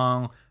Donkey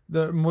Kong.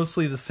 They're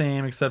mostly the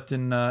same, except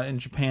in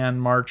Japan,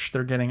 March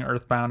they're getting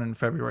Earthbound, and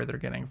February they're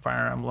getting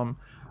Fire Emblem.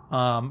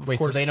 Of Wait,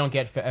 course, so they don't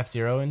get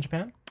F-Zero in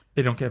Japan?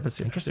 They don't get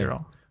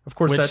F-Zero. Of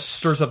course, Which- that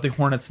stirs up the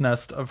hornet's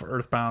nest of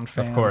Earthbound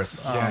fans. Of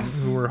course.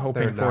 Yes. Who were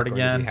hoping They're for not it going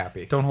to again. be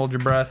happy. Don't hold your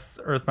breath,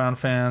 Earthbound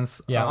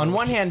fans. Yeah, on let's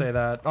one just hand, say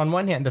that. on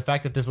one hand, the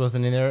fact that this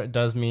wasn't in there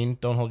does mean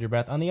don't hold your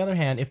breath. On the other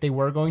hand, if they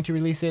were going to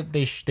release it,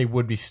 they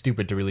would be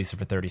stupid to release it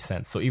for 30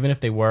 cents. So even if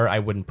they were, I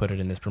wouldn't put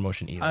it in this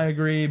promotion either. I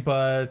agree,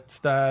 but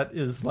that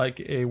is like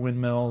a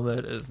windmill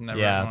that is never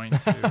going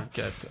to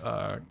get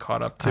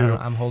caught up to.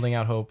 I'm holding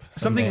out hope.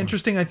 Something someday.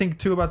 interesting, I think,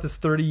 too, about this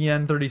 30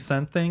 yen, 30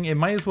 cent thing, it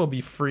might as well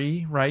be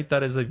free, right?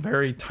 That is a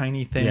very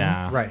tiny thing.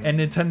 Yeah. Right. And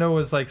Nintendo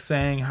was like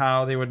saying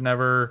how they would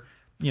never,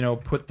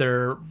 put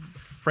their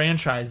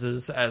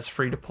franchises as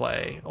free to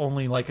play,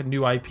 only like a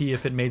new IP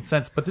if it made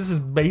sense. But this is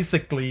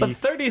basically. But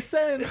 30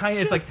 cents.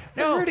 It's like,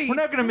 no, we're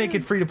not going to make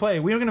it free to play.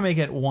 We're going to make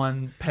it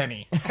 1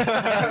 penny.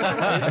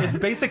 It's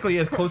basically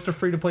as close to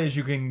free to play as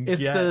you can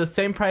It's get. the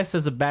same price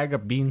as a bag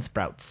of bean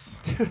sprouts.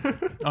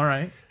 All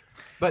right.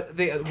 But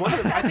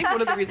I think one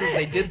of the reasons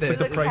they did this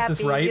the look Price is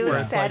happy, Right, you where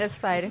look it's like-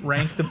 satisfied.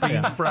 Rank the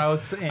bean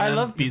sprouts and I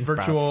love bean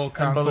virtual sprouts.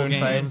 console And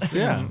balloon games. fights.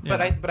 Yeah.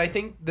 But I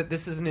think that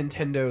this is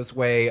Nintendo's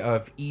way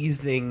of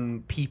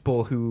easing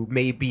people who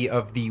may be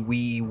of the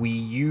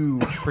Wii U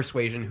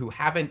persuasion, who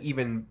haven't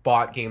even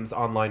bought games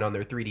online on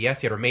their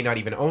 3DS yet, or may not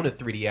even own a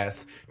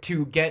 3DS,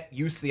 to get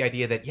used to the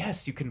idea that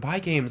yes, you can buy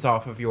games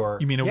off of your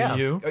You mean a Wii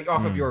U?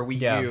 off of your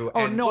Wii Yeah. U.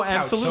 Oh and no, look how cheap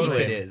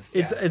absolutely! it is.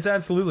 It's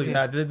absolutely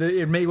that.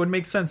 It would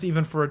make sense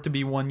even for it to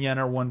be 1 yen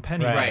or 1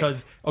 penny Right.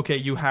 because okay,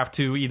 you have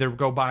to either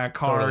go buy a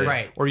card Totally.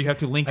 Right. or you have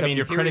to link up mean,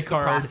 your here's credit the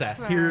card.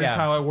 process. Here's Yeah.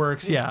 how it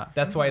works. Yeah,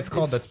 That's why it's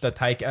called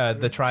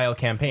the trial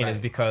campaign, is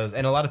because,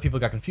 and a lot of people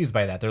got confused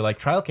by that. They're like,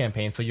 trial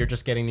campaign, so you're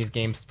just getting these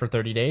games for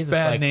 30 days? It's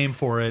bad like, name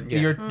for it.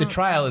 The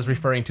trial is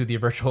referring to the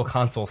virtual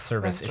console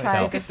service Right. itself.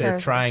 Try the They're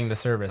service. trying the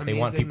service. They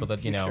want Amazing people that,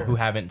 future. who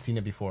haven't seen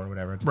it before or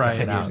whatever to Right. test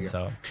it 10 years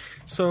out. ago.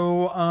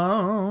 So,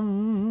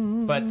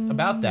 So, but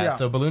about that, yeah.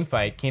 so Balloon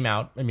Fight came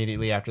out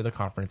immediately after the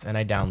conference, and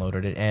I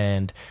downloaded it,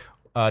 and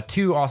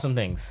two awesome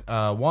things.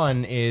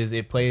 One is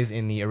it plays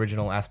in the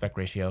original aspect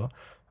ratio,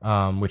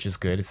 which is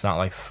good. It's not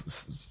like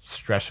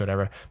stretched or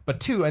whatever. But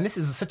two, and this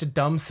is such a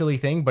dumb, silly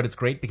thing, but it's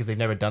great because they've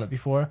never done it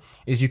before,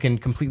 is you can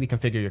completely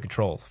configure your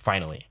controls,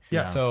 finally.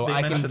 yes, So they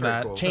I can mentioned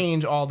that. cool.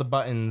 change all the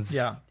buttons.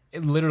 Yeah.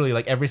 Literally,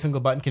 like every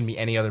single button can be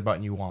any other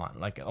button you want,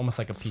 like almost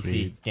like a PC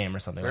Sweet. game or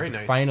something. Very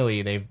Like, nice.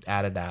 Finally, they've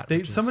added that.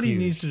 which is Somebody huge.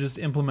 needs to just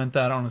implement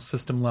that on a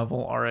system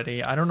level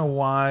already. I don't know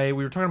why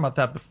we were talking about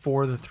that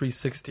before the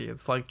 360.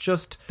 It's like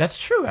just That's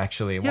true,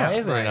 actually. Why Yeah,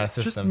 isn't it right. a just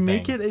system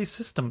make thing? it a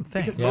system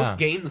thing. Because Yeah. most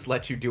games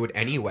let you do it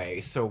anyway,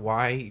 so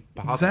why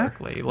bother?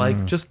 Exactly.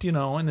 Like just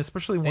and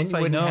especially Then once you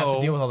I wouldn't have know to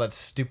deal with all that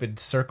stupid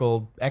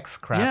circle X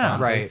crap Yeah. on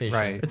Right, PlayStation.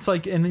 right. it's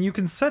like, and then you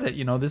can set it,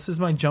 this is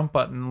my jump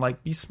button.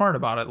 Like, be smart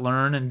about it.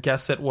 Learn and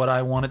guess at what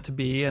I want it to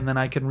be, and then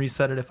I can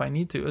reset it if I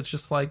need to. It's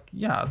just like,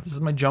 yeah, this is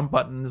my jump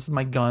button. This is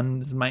my gun.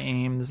 This is my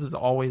aim. This is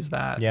always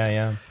that.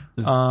 Yeah.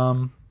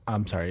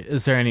 I'm sorry.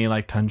 Is there any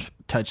like touch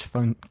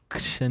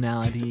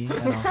functionality?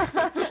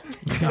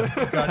 Got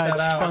that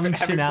out.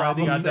 Having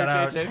problems Got there, that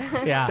out.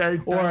 JJ? Yeah.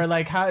 Or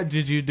like, how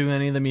did you do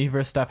any of the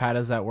Miiverse stuff? How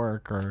does that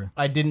work? Or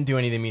I didn't do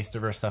any of the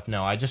Miiverse stuff.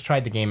 No, I just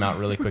tried the game out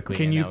really quickly.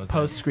 can and you that was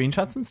post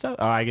screenshots and stuff?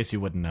 Oh, I guess you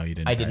wouldn't know. You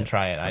didn't. I didn't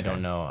try it. I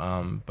don't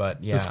know.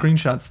 But yeah. The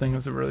screenshots thing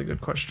is a really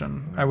good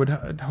question. I would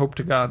hope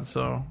to God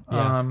so.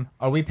 Yeah.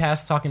 Are we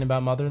past talking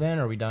about Mother then?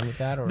 Are we done with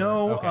that? Or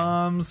No,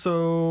 Okay.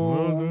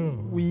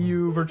 so Wii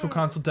U Virtual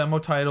Console demo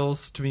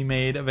titles to be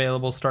made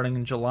available starting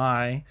in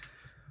July.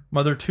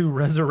 Mother 2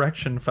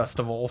 Resurrection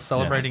Festival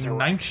celebrating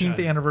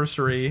 19th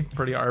anniversary,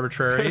 pretty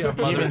arbitrary, of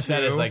He Mother even 2.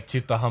 said it's like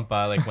Chut the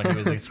Humpa, like when he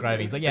was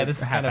describing. He's like, yeah,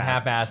 this is kind of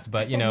half-assed,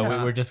 but we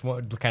were just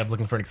kind of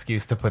looking for an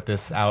excuse to put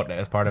this out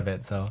as part of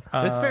it. So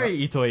It's very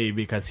Itoi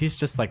because he's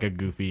just like a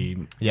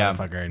goofy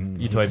motherfucker. And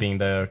he Itoi just- being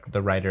the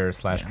writer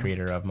 /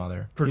 creator of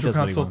Mother. Virtual does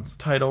what he Console wants.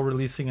 title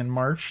releasing in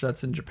March.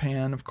 That's in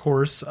Japan, of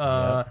course.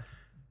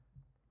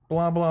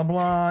 Blah, blah,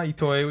 blah.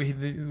 Itoi,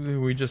 who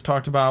we just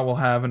talked about, will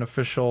have an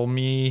official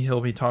He'll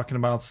be talking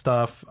about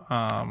stuff.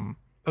 Oh,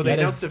 they That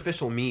announced is-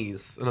 official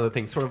Mii's, another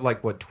thing, sort of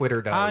like what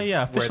Twitter does. yeah,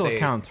 where official they-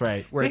 accounts,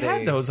 right? Where They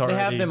had those They already.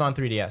 have them on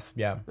 3DS,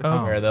 yeah.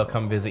 Oh. Where they'll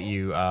come visit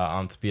you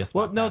on PS.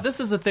 Well, no, this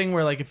is a thing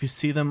where like if you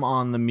see them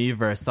on the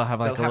Miiverse, they'll have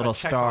like They'll a have little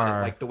check star. on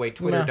it, like the way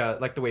Twitter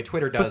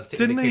does, to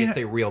didn't indicate they it's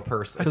a real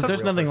person. because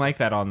there's A real nothing person. like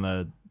that on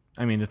the.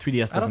 I mean, the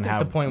 3DS doesn't I don't think have.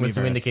 the point was to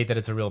Miiverse. indicate that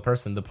it's a real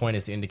person. The point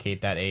is to indicate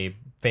that a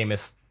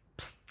famous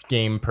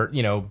game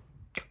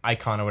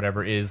icon or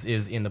whatever is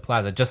in the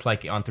plaza, just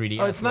like on 3DS.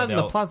 Oh, it's not in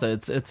the plaza.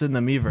 It's in the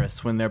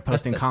Miiverse when they're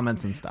posting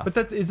comments and stuff. But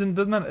doesn't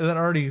that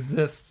already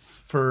exists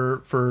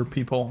for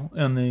people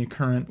in the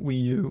current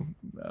Wii U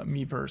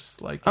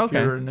Miiverse? Like if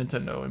Okay. you're a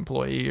Nintendo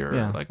employee or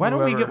yeah. like Why don't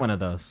we whoever, get one of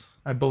those?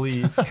 I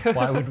believe.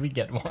 Why would we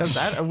get one?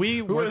 Because we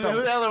Who worked the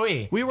on, hell are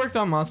we? we worked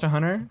on Monster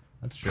Hunter.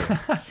 That's true.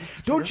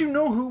 Don't you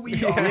know who we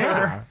are?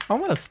 Yeah, I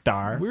want a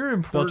star. We're Bill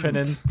important.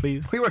 Trinan,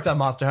 please. We worked on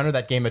Monster Hunter,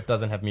 that game that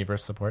doesn't have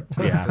Miiverse support.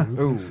 Yeah.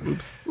 Ooh.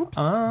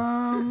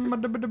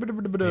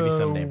 Maybe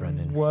someday,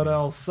 Brendan. What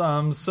else?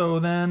 So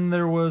then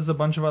there was a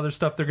bunch of other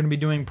stuff. They're going to be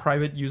doing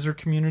private user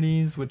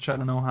communities, which I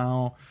don't know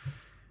how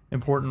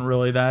important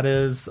really that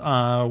is,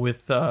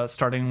 with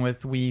starting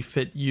with Wii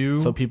Fit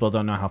U. So people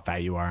don't know how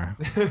fat you are.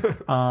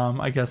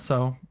 I guess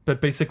so.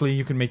 But basically,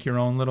 you can make your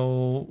own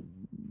little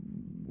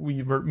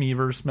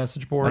Miiverse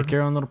message board. Like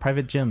your own little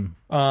private gym.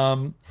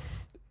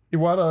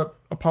 Iwata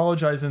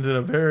apologized and did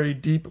a very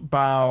deep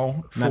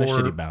bow for Not a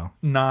shitty bow.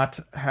 not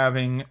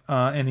having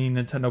any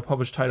Nintendo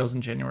published titles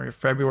in January or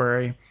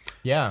February.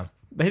 Yeah.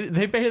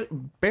 They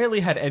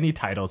barely had any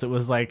titles. It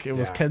was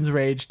Ken's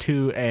Rage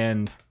 2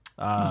 and...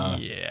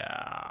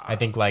 I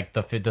think like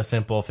the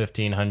simple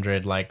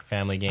 1500 like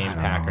family game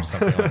pack or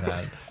something like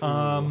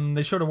that.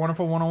 They showed a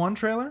Wonderful 101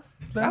 trailer.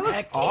 That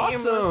looks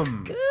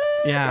awesome.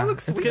 Yeah,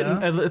 looks it's sweet.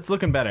 it's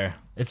looking better.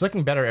 It's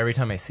looking better every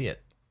time I see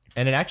it.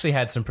 And it actually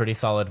had some pretty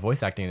solid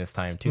voice acting this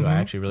time too. I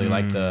actually really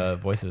liked the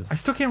voices. I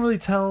still can't really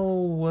tell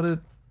what it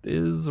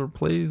is or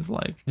plays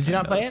like. Did you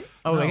not play it?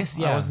 Oh, No, I guess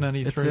yeah. I wasn't at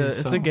E3.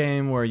 It's a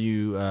game where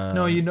you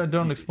No, you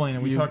don't explain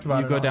it. We talked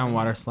about you it. go on- down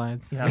water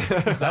slides. Yeah,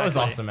 That was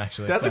awesome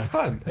actually. That looks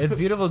fun. It's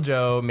Beautiful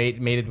Joe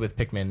mated with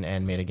Pikmin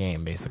and made a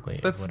game basically.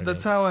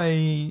 That's how I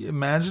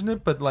imagined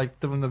it, but like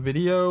from the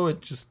video, it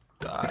just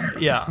I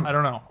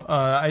don't know.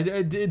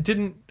 It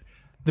didn't.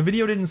 The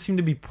video didn't seem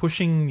to be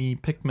pushing the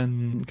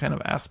Pikmin kind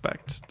of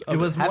aspect. Of It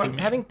was more-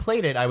 having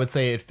played it, I would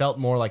say it felt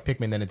more like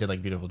Pikmin than it did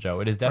like Beautiful Joe.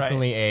 It is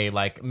definitely a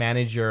like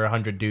manage your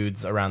 100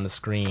 dudes around the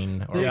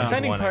screen. Or The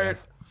exciting 1, I part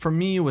guess. for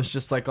me was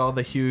just like all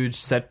the huge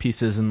set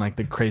pieces and like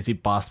the crazy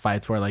boss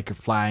fights where like you're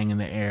flying in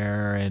the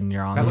air and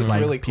you're on That this looked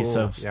like really piece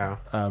cool. of Yeah.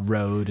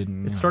 road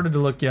and It started to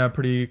look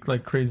pretty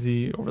like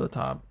crazy over the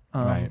top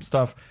Right.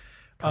 stuff.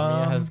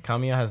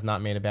 Kamiya has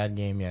not made a bad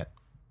game yet.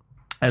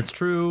 That's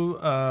true,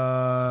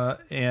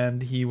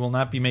 and he will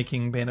not be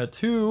making Bayonetta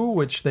 2,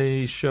 which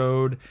they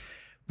showed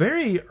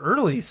very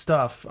early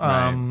stuff.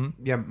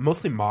 Yeah,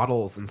 mostly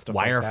models and stuff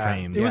Wireframes.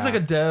 like that. It was like a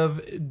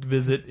dev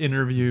visit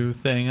interview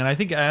thing, and I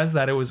think as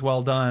that it was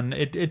well done.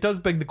 It does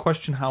beg the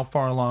question, how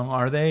far along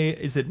are they?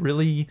 Is it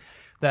really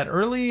that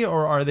early,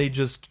 or are they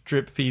just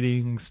drip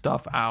feeding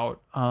stuff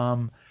out?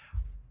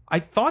 I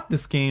thought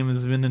this game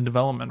has been in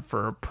development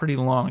for a pretty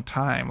long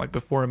time, like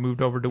before it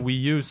moved over to Wii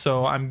U.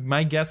 So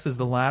my guess is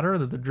the latter,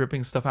 that they're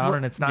dripping stuff out,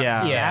 and it's not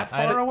that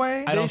far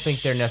away. I don't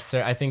think they're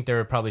necessarily. I think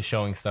they're probably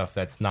showing stuff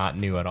that's not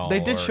new at all. They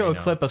did show you a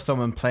know. clip of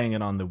someone playing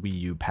it on the Wii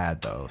U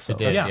pad though. So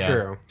They did, Yeah. yeah.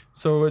 True.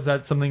 So is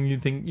that something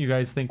you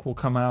guys think will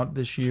come out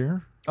this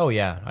year? Oh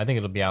yeah, I think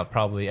it'll be out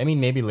probably. I mean,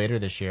 maybe later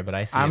this year, but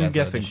I see I'm it as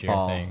guessing a this year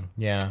fall. thing.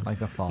 Yeah, like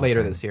the fall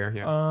Later thing. this year,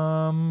 yeah.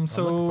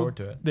 So looking forward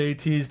to it. They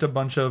teased a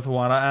bunch of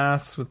Iwata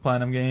asks with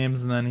Platinum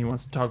Games, and then he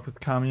wants to talk with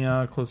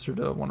Kamiya closer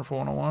to Wonderful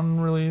 101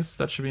 release.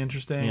 That should be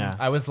interesting. Yeah.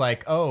 I was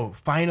like, oh,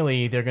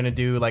 finally they're gonna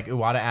do like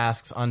Iwata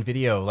asks on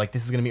video. Like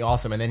this is gonna be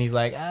awesome. And then he's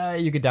like,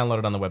 you could download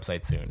it on the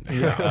website soon.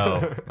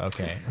 Oh,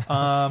 okay.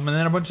 And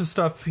then a bunch of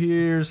stuff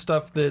here,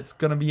 stuff that's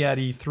going to be at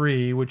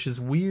E3, which is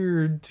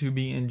weird to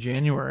be in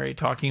January,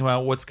 talking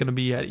about what's going to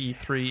be at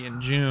E3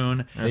 in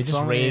June. They It's just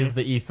only- raised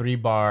the E3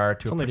 bar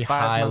to a only pretty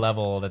 5 high months-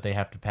 level that they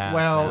have to pass.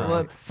 Well, now.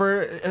 look,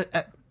 for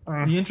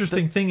The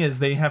interesting thing is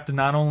they have to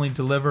not only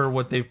deliver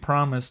what they've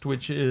promised,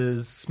 which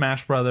is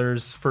Smash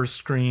Brothers first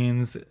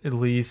screens at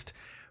least,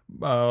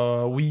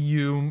 Wii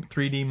U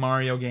 3D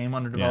Mario game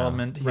under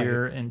development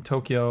here in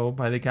Tokyo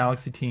by the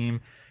Galaxy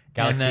team.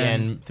 Galaxy and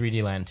then, and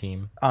 3D Land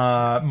team.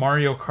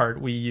 Mario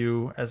Kart Wii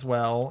U as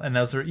well, and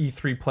those are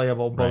E3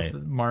 playable, both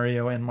Right.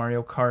 Mario and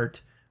Mario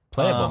Kart.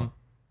 Playable.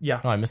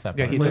 Yeah. Oh, I missed that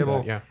Yeah, part. he said label.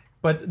 that, yeah.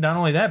 But not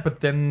only that, but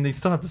then they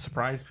still have to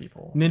surprise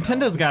people.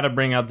 Nintendo's got to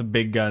bring out the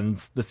big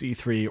guns this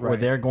E3, or Right.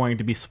 they're going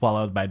to be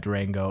swallowed by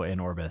Durango and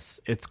Orbis.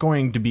 It's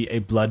going to be a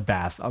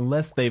bloodbath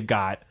unless they've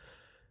got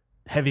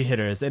heavy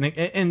hitters,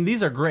 and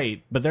these are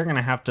great, but they're going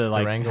to have to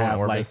like Durango have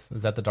and like Orbis.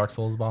 Is that the Dark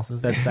Souls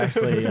bosses? that's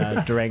actually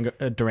Duran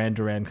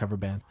Duran cover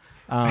band.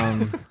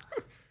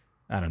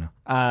 I don't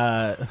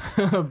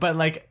know, but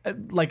like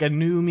a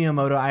new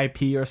Miyamoto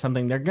IP or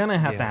something, they're gonna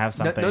have to have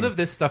something. None of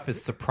this stuff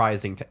is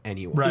surprising to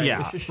anyone. Right.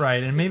 Yeah.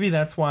 Right. And maybe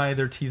that's why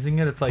they're teasing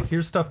it. It's like,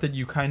 here's stuff that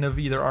you kind of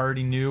either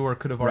already knew or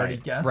could have already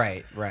Right. guessed.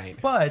 Right, right.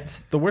 But,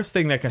 The worst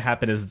thing that could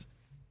happen is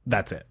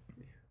that's it.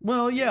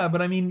 well, yeah,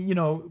 but I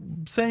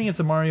mean, saying it's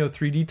a Mario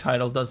 3D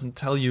title doesn't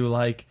tell you,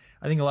 like,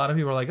 I think a lot of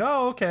people are like,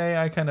 oh, okay,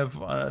 I kind of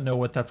know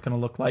what that's going to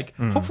look like.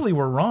 Hopefully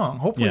we're wrong.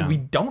 Hopefully Yeah. we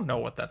don't know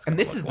what that's going And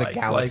to this look is like. the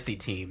Galaxy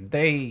team.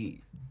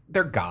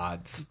 They're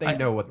gods. They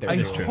know what they're I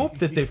doing. hope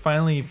that they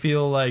finally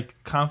feel like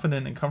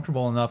confident and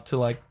comfortable enough to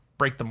like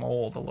break the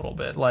mold a little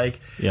bit.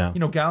 Like, Yeah.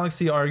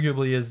 Galaxy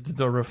arguably is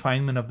the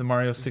refinement of the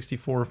Mario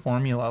 64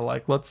 formula.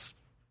 Like, let's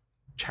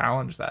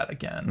challenge that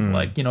again.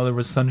 Like, there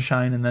was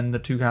Sunshine and then the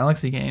 2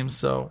 Galaxy games,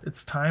 so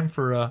it's time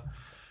for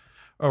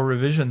a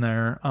revision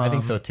there. I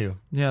think so too.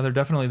 Yeah, they're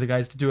definitely the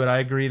guys to do it. I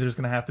agree. There's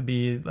going to have to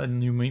be a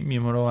new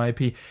Miyamoto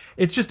IP.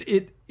 It's just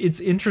it's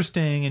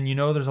interesting, and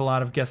there's a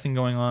lot of guessing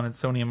going on at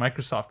Sony and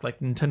Microsoft. Like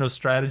Nintendo's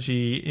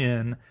strategy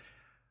in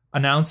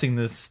announcing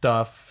this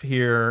stuff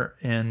here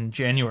in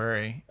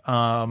January.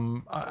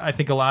 I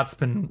think a lot's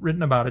been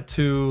written about it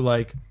too.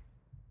 Like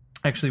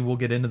Actually, we'll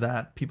get into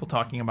that. People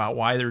talking about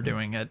why they're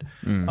doing it.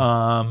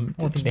 I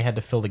think they had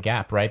to fill the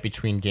gap, right,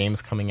 between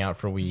games coming out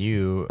for Wii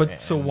U. But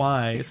so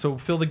why? So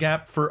fill the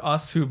gap for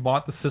us who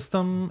bought the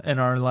system and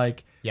are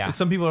like,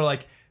 some people are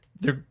like,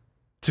 they're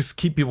to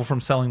keep people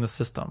from selling the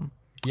system.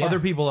 Yeah.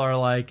 Other people are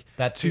like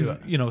that too.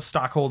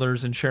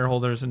 Stockholders and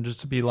shareholders, and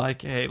just to be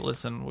like, hey,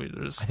 listen,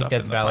 there's stuff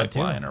in the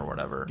pipeline or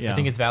whatever. Yeah. I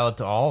think it's valid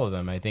to all of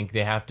them. I think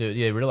they have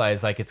to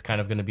realize like it's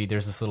kind of going to be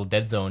there's this little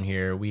dead zone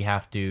here. We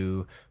have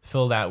to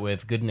fill that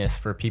with goodness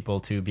for people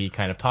to be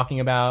kind of talking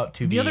about.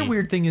 The other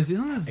weird thing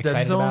isn't this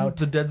dead zone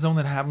the dead zone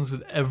that happens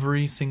with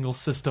every single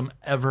system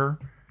ever?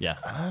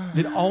 Yes.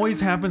 It always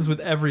happens with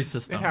every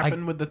system. It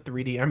happened with the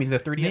 3D. I mean, the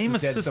 3DS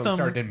dead zone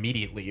started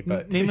immediately.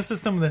 But name a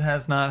system that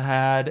has not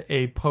had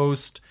a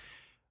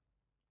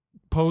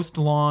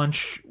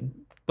post-launch,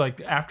 like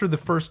after the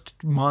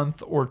first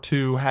month or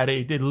two, had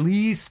at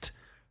least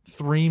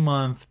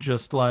 3-month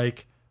just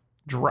like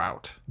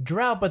drought.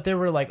 But there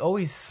were like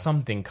always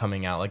something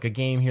coming out, like a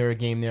game here, a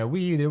game there.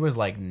 Wii U, there was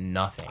like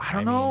nothing. I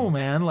don't know,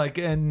 man. Like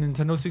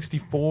Nintendo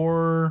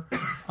 64,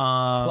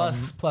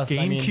 plus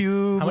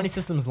GameCube. How many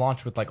systems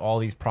launched with like all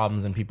these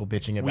problems and people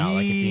bitching about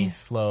like it being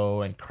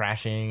slow and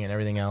crashing and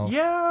everything else?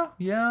 Yeah.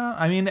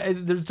 I mean,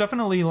 there's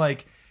definitely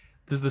like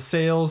there's the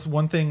sales.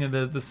 One thing,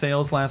 the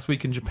sales last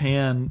week in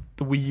Japan,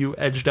 the Wii U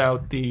edged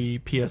out the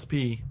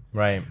PSP.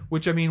 Right.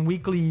 Which, I mean,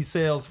 weekly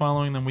sales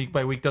following them week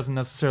by week doesn't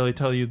necessarily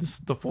tell you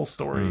the full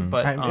story.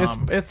 But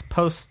it's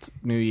post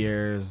New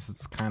Year's.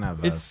 It's kind of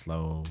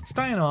slow. It's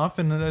dying off,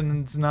 and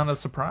it's not a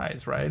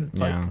surprise, right? It's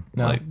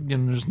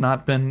there's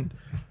not been.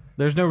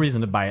 There's no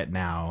reason to buy it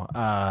now.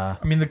 I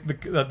mean, the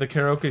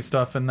karaoke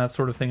stuff and that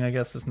sort of thing, I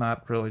guess, is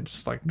not really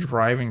just like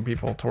driving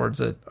people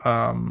towards it.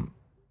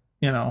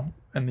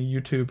 And the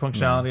YouTube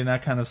functionality and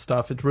that kind of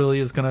stuff, it really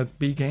is going to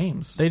be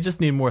games. They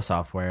just need more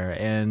software,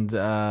 and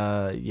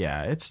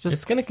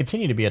it's going to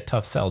continue to be a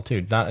tough sell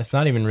too. It's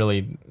not even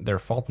really their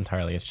fault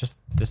entirely. It's just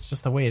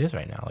the way it is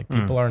right now. Like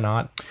people are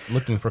not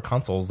looking for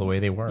consoles the way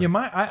they were. Yeah,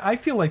 I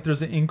feel like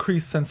there's an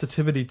increased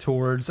sensitivity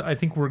towards. I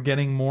think we're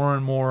getting more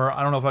and more.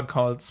 I don't know if I'd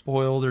call it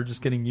spoiled or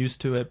just getting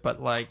used to it,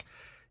 but like.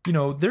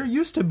 There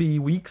used to be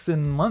weeks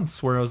and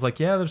months where I was like,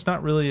 there's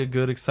not really a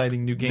good,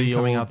 exciting new game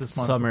coming out this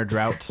month. Summer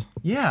drought.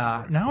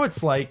 Yeah, now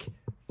it's like,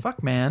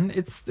 fuck, man.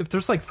 If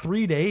there's like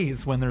 3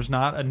 days when there's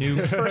not a new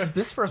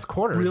this first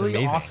quarter really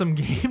is awesome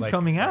game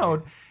coming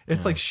out,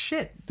 it's like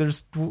shit.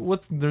 There's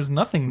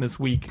nothing this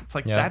week. It's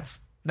like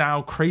that's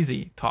now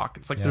crazy talk.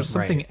 It's like there's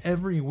something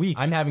every week.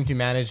 I'm having to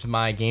manage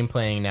my game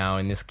playing now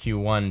in this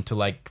Q1 to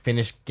like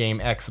finish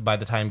game X by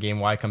the time game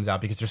Y comes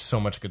out because there's so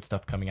much good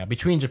stuff coming out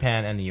between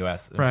Japan and the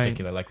US in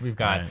particular. Like we've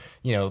got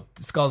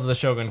Skulls of the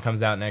Shogun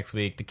comes out next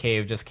week. The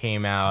Cave just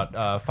came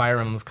out. Fire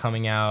Emblem's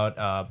coming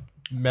out.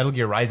 Metal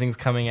Gear Rising's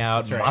coming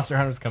out. Monster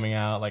Hunter's coming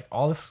out. Like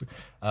all this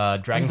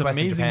Dragon Quest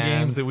amazing in Japan.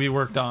 games that we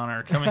worked on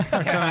are coming out.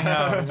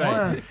 That's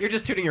right. You're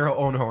just tooting your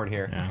own horn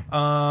here.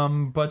 Yeah.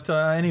 But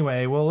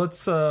anyway, well,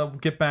 let's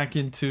get back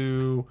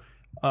into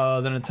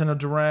the Nintendo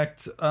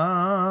Direct. Shin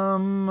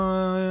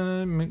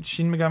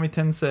Megami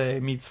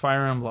Tensei meets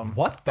Fire Emblem.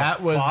 What?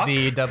 That was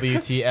the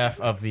WTF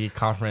of the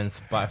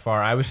conference by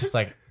far. I was just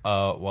like,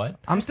 what?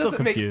 I'm still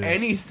confused. Doesn't make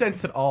any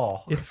sense at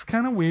all. It's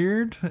kind of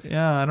weird.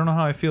 Yeah, I don't know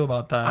how I feel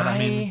about that. I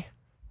mean,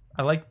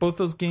 I like both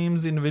those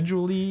games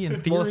individually in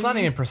theory. Well, it's not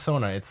even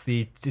Persona. It's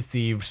the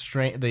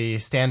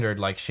standard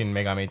like Shin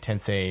Megami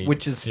Tensei,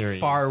 which is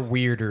series. Far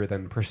weirder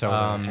than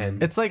Persona,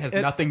 and it's like has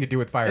nothing to do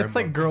with Fire Emblem. It's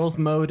like girls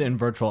mode and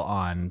virtual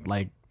on.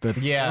 Like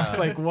it's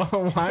like why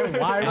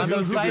I'm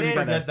excited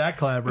to get that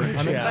collaboration.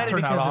 I'm excited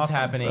because it's awesome.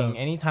 happening.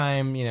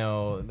 Anytime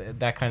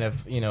that kind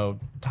of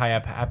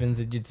tie-up happens,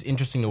 it's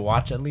interesting to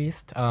watch at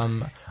least.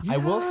 I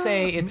will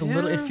say it's a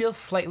little. It feels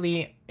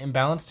slightly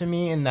imbalanced to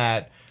me in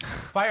that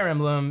Fire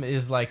Emblem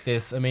is like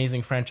this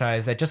amazing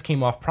franchise that just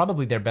came off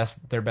probably their best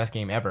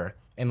game ever,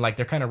 and like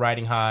they're kind of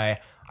riding high.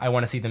 I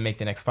want to see them make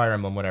the next Fire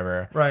Emblem,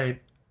 whatever.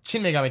 Right.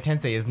 Shin Megami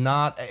Tensei is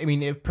not. I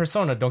mean, if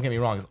Persona, don't get me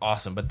wrong, is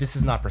awesome, but this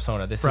is not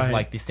Persona. This is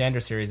like the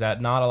standard series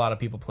that not a lot of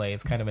people play.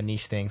 It's kind of a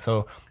niche thing,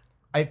 so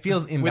it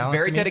feels imbalanced. With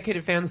very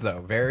dedicated fans,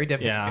 though, very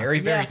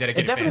dedicated.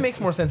 It definitely makes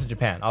more sense in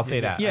Japan. I'll say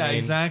that. Yeah,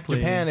 exactly.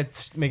 Japan,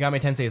 it's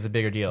Megami Tensei is a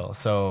bigger deal.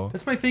 So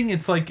that's my thing.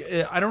 It's like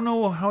I don't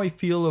know how I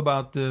feel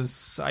about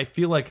this. I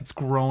feel like it's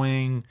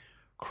growing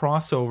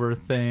crossover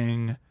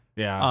thing.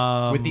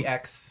 Yeah, with the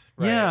X.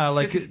 Right. Yeah,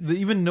 like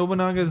even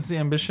Nobunaga's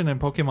Ambition and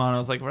Pokemon, I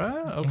was like,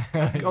 well,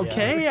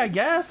 okay, I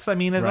guess. I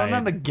mean, I'm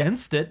not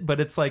against it, but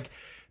it's like,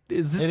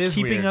 is this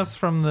keeping us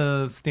from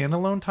the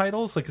standalone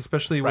titles? Like,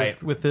 especially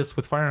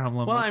with Fire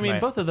Emblem? Well, I mean,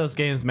 both of those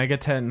games,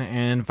 MegaTen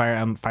and Fire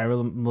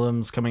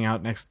Emblem's coming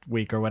out next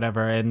week or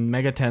whatever, and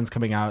MegaTen's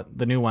coming out,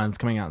 the new one's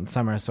coming out in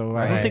summer, so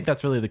I don't think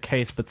that's really the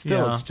case, but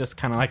still, it's just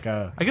kind of like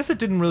a... I guess it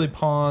didn't really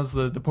pause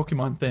the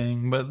Pokemon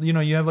thing, but,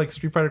 you have like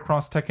Street Fighter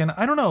Cross Tekken.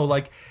 I don't know,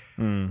 like...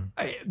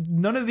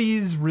 none of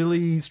these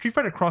really. Street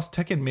Fighter Cross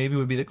Tekken maybe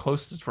would be the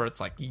closest where it's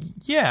like,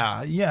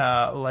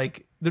 yeah,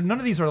 like none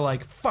of these are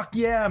like, fuck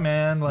yeah,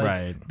 man,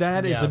 like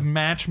that is a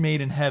match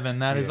made in heaven.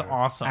 That is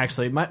awesome.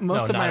 Actually,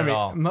 most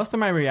of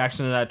my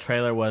reaction to that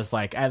trailer was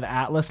like, the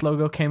Atlas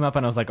logo came up,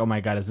 and I was like, oh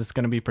my god, is this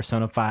going to be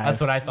Persona 5?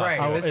 That's what I thought.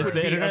 Right, this would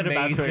be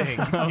amazing.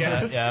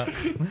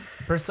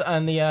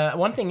 And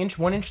the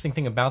one interesting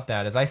thing about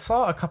that is I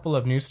saw a couple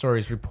of news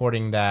stories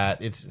reporting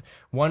that it's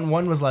one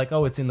was like,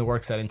 oh, it's in the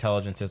works at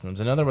Intelligent Systems.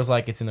 Another was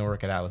like, it's in the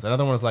work at Atlas.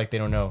 Another one was like, they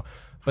don't know.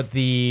 But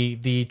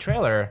the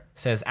trailer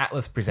says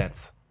Atlas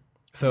presents.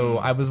 So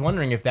I was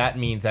wondering if that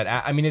means that,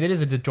 I mean, it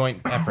is a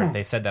joint effort.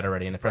 They've said that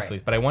already in the press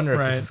release, but I wonder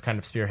if this is kind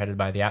of spearheaded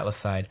by the Atlas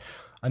side.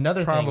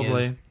 Another thing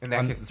is, in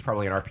that case, it's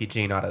probably an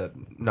RPG,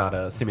 not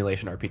a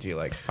simulation RPG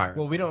like Fire.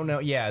 Well, we don't know.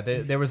 Yeah,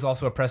 there was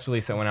also a press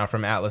release that went out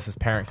from Atlas's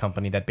parent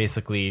company that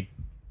basically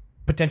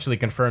potentially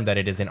confirmed that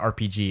it is an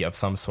RPG of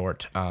some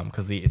sort.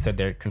 Because it said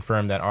they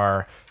confirmed that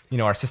our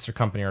sister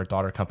company or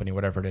daughter company,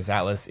 whatever it is,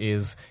 Atlas,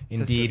 is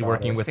indeed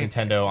working with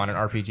Nintendo on an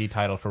RPG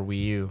title for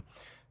Wii U.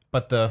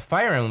 But the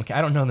Fire Emblem,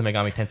 I don't know the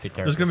Megami Tensei characters.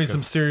 There's going to be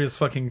some serious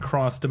fucking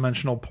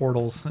cross-dimensional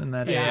portals in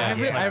that.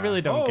 I really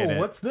don't get it.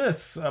 What's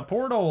this? A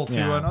portal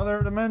to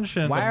another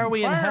dimension. Why are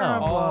we in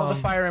hell? All the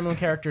Fire Emblem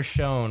characters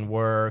shown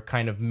were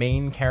kind of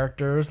main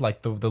characters, like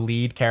the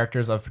lead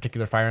characters of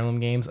particular Fire Emblem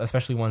games,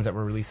 especially ones that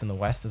were released in the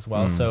West as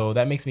well. So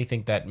that makes me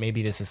think that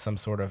maybe this is some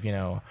sort of,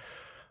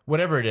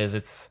 whatever it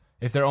is,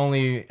 if they're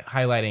only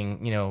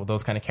highlighting,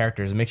 those kind of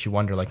characters, it makes you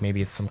wonder, like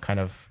maybe it's some kind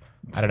of,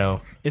 I don't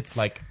know, it's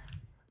like...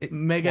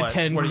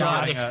 MegaTen,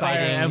 not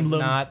exciting,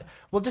 not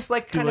just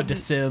like kind of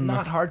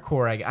not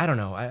hardcore. I don't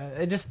know.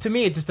 To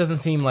me, it just doesn't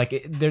seem like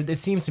it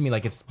seems to me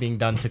like it's being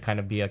done to kind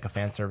of be like a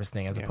fan service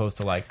thing, as opposed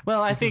to like.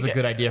 Well, I think it's a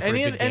good idea for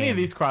any of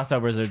these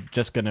crossovers are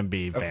just going to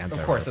be fan service.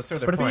 Of course, that's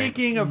sort of But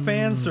speaking of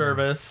fan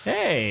service,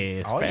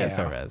 it's fan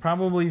service.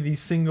 Probably the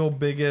single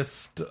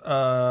biggest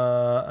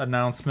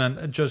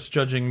announcement, just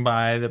judging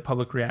by the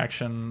public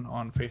reaction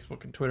on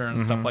Facebook and Twitter and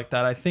stuff like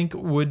that, I think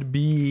would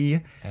be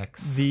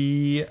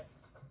the.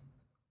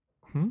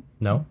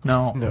 No.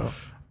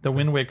 The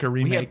Wind Waker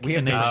remake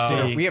in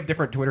HD. We have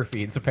different Twitter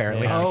feeds,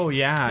 apparently. Yeah. Oh,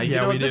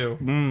 yeah. We do.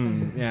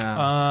 Wind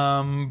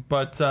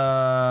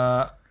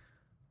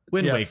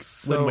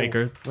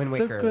Waker.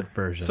 The good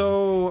version.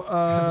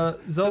 So,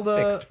 Zelda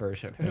the fixed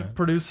version.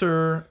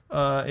 Producer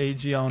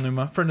Eiji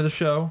Aonuma, friend of the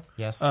show,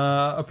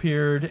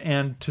 appeared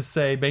and to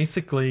say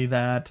basically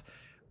that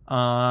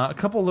a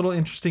couple little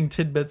interesting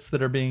tidbits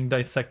that are being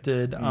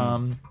dissected.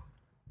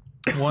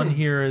 One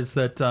here is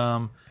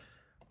that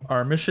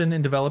our mission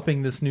in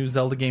developing this new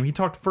Zelda game, he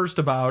talked first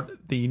about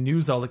the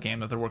new Zelda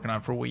game that they're working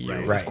on for Wii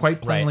U. It's quite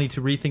plainly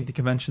to rethink the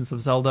conventions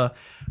of Zelda.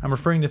 I'm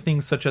referring to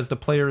things such as the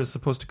player is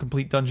supposed to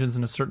complete dungeons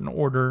in a certain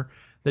order,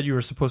 that you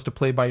are supposed to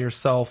play by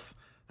yourself,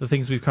 the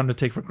things we've come to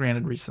take for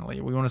granted recently.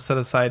 We want to set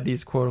aside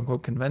these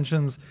quote-unquote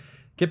conventions,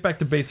 get back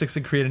to basics,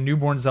 and create a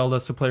newborn Zelda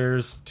so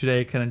players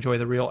today can enjoy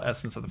the real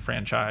essence of the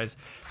franchise.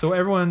 So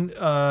everyone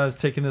is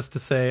taking this to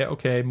say,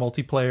 okay,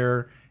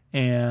 multiplayer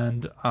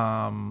and...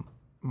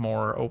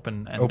 more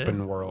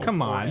open world. Come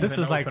on, this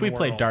is like we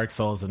played Dark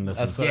Souls, and this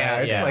is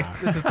like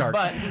this is dark.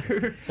 But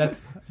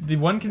that's the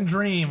one can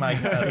dream, I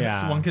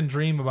guess. One can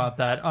dream about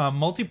that.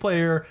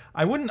 Multiplayer,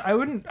 I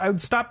would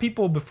stop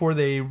people before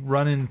they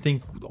run and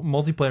think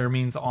multiplayer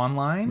means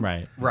online.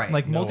 Right.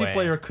 Like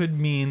multiplayer could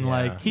mean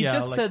like he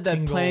just said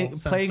that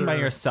playing by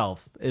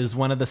yourself is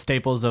one of the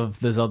staples of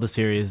the Zelda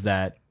series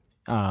that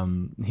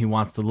he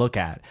wants to look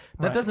at.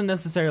 That doesn't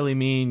necessarily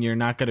mean you're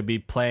not going to be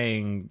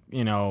playing,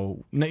 you're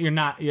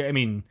not, I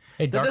mean,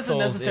 that doesn't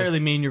necessarily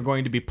mean you're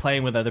going to be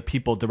playing with other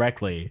people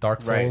directly.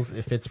 Dark Souls,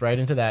 it fits right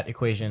into that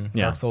equation.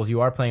 Dark Souls, you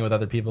are playing with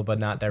other people, but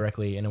not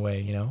directly in a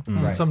way,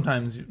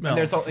 Sometimes.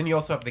 And you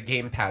also have the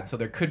gamepad, so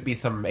there could be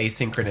some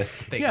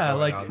asynchronous thing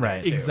going on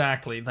there, too.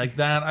 Exactly. Like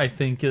that, I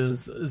think,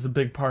 is a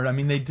big part. I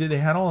mean, they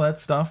had all that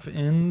stuff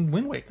in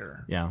Wind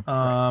Waker.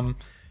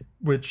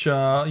 Which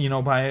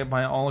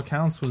by all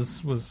accounts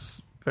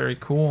was very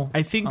cool.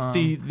 I think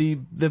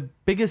the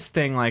biggest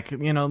thing, like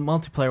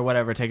multiplayer,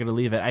 whatever, take it or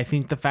leave it. I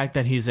think the fact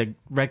that he's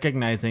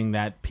recognizing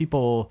that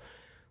people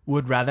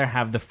would rather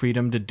have the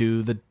freedom to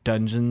do the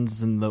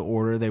dungeons in the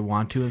order they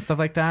want to and stuff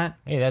like that.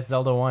 Hey, that's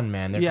Zelda 1,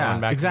 man. They're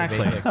going back to the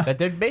basics. That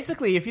they're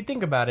basically, if you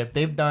think about it,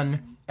 they've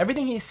done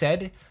everything he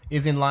said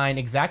is in line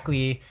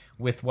exactly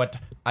with what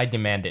I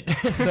demanded.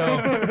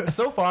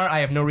 So far,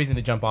 I have no reason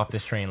to jump off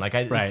this train. Like,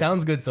 it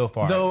sounds good so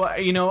far. Though,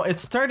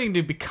 it's starting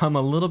to become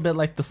a little bit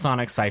like the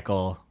Sonic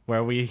cycle,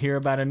 where we hear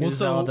about a new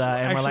Zelda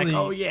and we're like,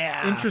 oh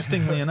yeah.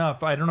 Interestingly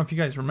enough, I don't know if you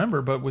guys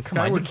remember, but with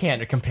you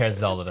can't compare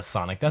Zelda to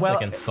Sonic. That's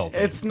like insulting.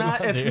 It's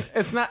not.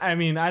 It's not. I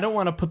mean, I don't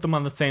want to put them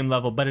on the same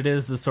level, but it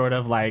is the sort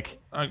of like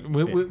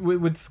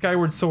with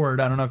Skyward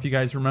Sword. I don't know if you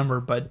guys remember,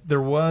 but there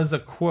was a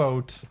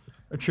quote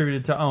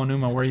attributed to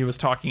Aonuma where he was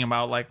talking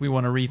about like we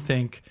want to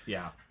rethink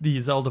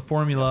the Zelda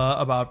formula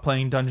about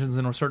playing dungeons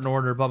in a certain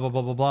order, blah blah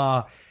blah blah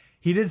blah.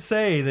 He did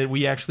say that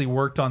we actually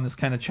worked on this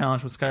kind of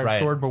challenge with Skyward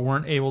Sword, but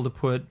weren't able to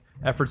put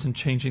efforts in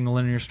changing the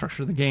linear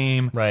structure of the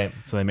game. Right.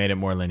 So they made it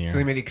more linear. So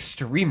they made it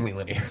extremely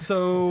linear.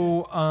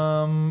 So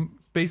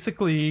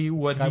basically,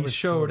 what Skyward he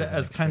showed Sword is an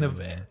as kind of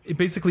extreme it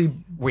basically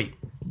Wait,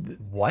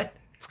 what?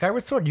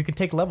 Skyward Sword, you can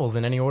take levels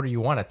in any order you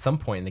want at some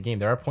point in the game.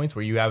 There are points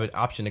where you have an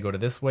option to go to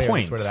this way or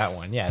this way to that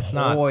one. Yeah, it's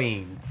not.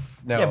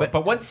 Points. No, Yeah,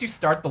 but once you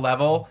start the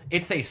level,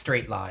 it's a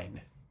straight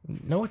line.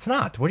 No, it's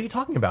not. What are you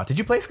talking about? Did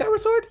you play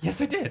Skyward Sword?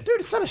 Yes, I did. Dude,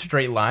 it's not a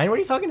straight line. What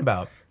are you talking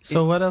about?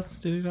 So what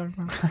else did you talk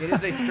about? It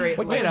is a straight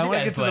line. wait. I want to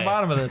guys get to the play?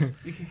 bottom of this.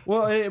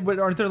 Well, but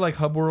aren't there like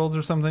hub worlds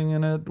or something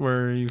in it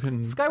where you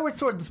can? Skyward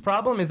Sword's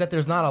problem is that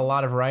there's not a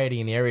lot of variety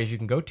in the areas you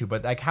can go to,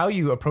 but like how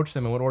you approach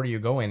them and what order you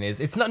go in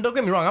is it's not. Don't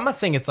get me wrong. I'm not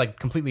saying it's like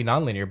completely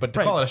nonlinear, but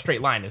to call it a straight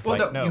line is Well,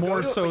 like no. you go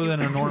More to- so you- than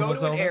a you normal go to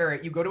Zelda? an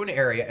area. You go to an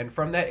area, and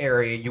from that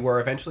area, you are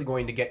eventually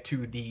going to get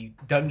to the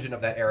dungeon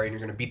of that area, and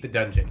you're going to beat the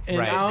dungeon. In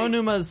Right.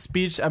 Aonuma's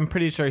speech, I'm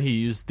pretty sure he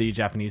used the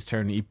Japanese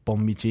term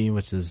ipponmichi,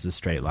 which is a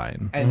straight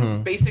line.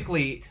 And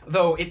basically,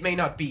 though it may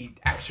not be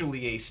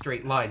actually a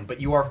straight line,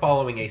 but you are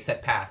following a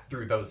set path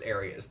through those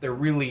areas. There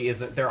really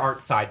isn't. There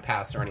aren't side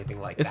paths or anything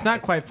like that. It's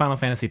not quite Final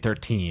Fantasy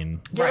 13.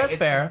 Yeah, that's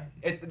fair.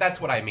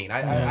 That's what I mean.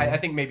 I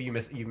think maybe you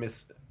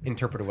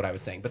misinterpreted what I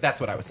was saying, but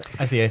that's what I was saying.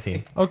 I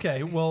see.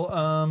 Okay, well,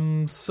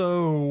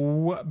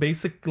 so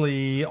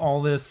basically,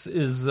 all this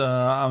is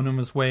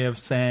Aonuma's way of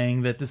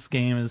saying that this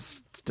game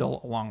is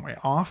still a long way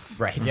off.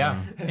 Right. Yeah.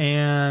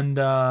 And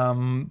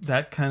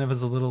that kind of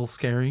is a little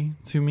scary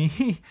to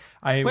me.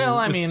 I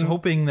was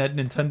hoping that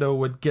Nintendo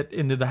would get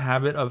into the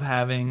habit of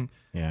having,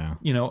 Yeah.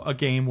 a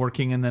game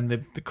working and then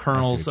the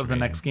kernels of the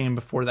next game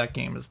before that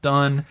game is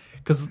done.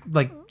 Because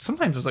like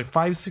sometimes there's like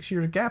 5-6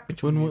 years gap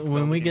between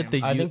When we get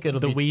the I think it'll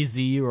Wii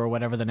Z or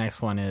whatever the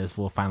next one is,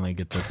 we'll finally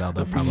get to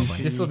Zelda probably.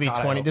 This will be God,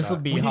 I 20. hope This will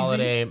not. be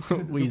holiday.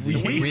 Wii Z.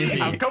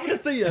 Wheezy. I'm coming to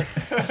see you.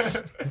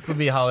 This will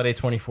be holiday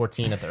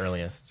 2014 at the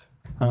earliest.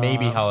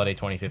 Maybe holiday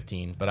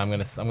 2015, but I'm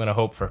gonna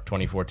hope for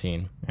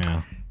 2014.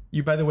 Yeah.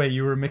 You, by the way,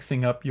 you were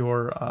mixing up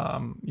your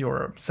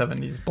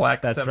 70s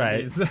black. That's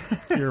 70s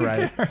right. You're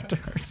right.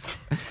 characters.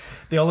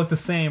 They all look the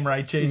same,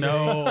 right, JJ?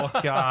 No.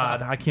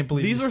 God, I can't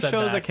believe These you were said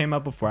shows that came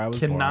out before I was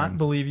Cannot born.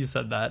 believe you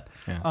said that.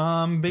 Yeah. Is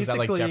that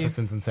Basically, like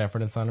Jefferson's and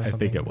Sanford and Son or I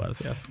something? think it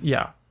was, yes.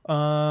 yeah.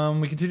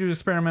 We continue to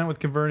experiment with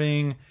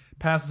converting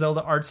past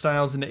Zelda art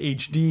styles into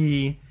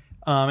HD.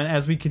 And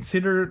as we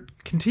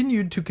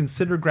continued to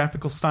consider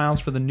graphical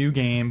styles for the new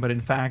game, but in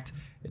fact,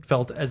 it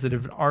felt as it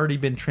had already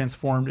been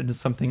transformed into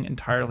something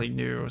entirely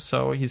new.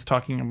 So he's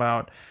talking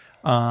about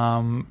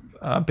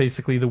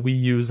basically the Wii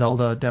U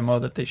Zelda demo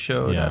that they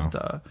showed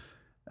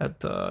at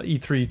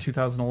E3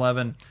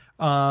 2011.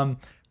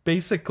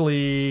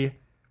 Basically,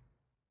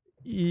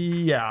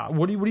 yeah.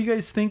 What do you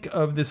guys think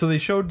of this? So they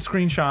showed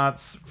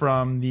screenshots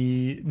from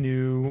the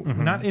new,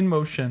 not in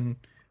motion,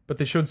 but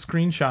they showed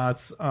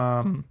screenshots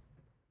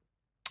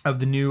of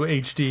the new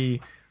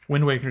HD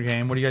Wind Waker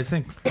game. What do you guys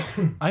think?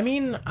 I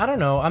mean, I don't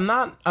know. I'm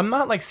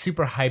not like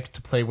super hyped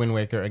to play Wind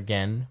Waker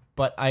again,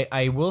 but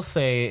I will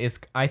say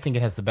I think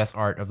it has the best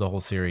art of the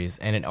whole series,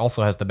 and it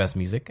also has the best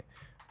music.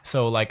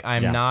 So like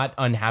I'm not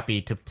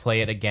unhappy to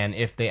play it again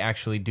if they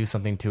actually do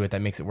something to it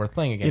that makes it worth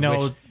playing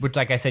again. Which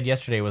like I said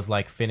yesterday was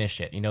like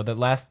finish it. The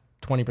last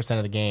 20%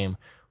 of the game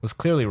was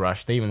clearly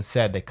rushed. They even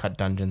said they cut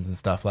dungeons and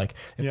stuff. Like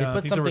if they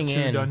put something there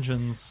were 2 in,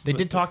 dungeons. they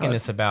did talk in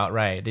this about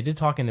They did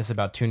talk in this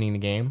about tuning the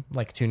game,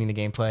 like tuning the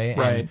gameplay.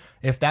 Right. And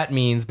if that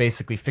means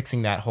basically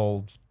fixing that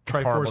whole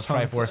horrible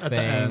Triforce at the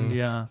thing, end,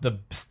 yeah. the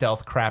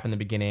stealth crap in the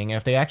beginning, and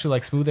if they actually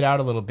like smooth it out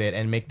a little bit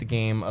and make the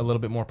game a little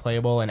bit more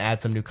playable and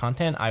add some new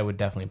content, I would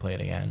definitely play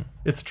it again.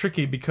 It's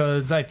tricky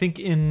because I think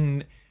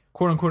in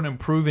quote unquote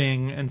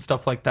improving and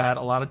stuff like that,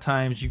 a lot of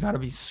times you got to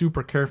be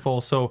super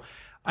careful. So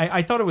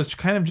I thought it was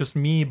kind of just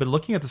me, but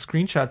looking at the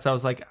screenshots, I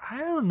was like, I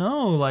don't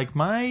know, like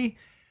my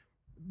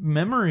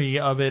memory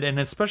of it, and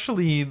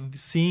especially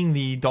seeing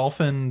the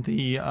Dolphin,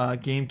 the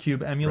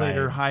GameCube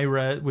emulator high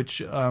res,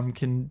 which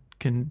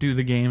can do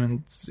the game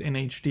in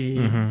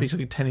HD,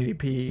 basically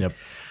 1080p. Yep.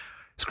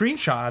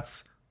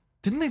 Screenshots,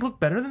 didn't they look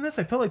better than this?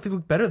 I felt like they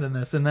looked better than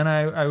this, and then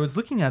I was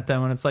looking at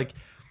them, and it's like,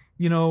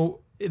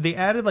 they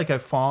added like a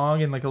fog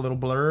and like a little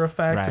blur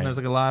effect, and there's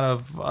like a lot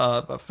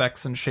of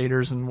effects and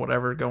shaders and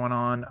whatever going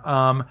on.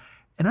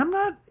 And I'm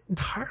not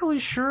entirely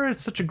sure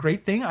it's such a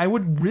great thing. I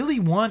would really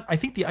I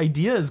think the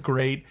idea is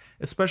great,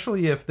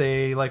 especially if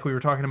they, like we were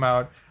talking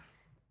about,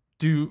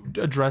 do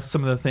address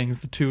some of the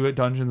things, the 2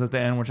 dungeons at the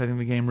end, which I think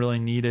the game really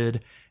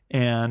needed,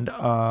 and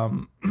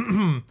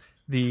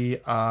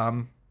the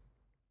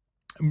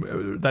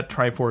that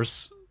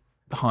Triforce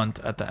hunt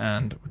at the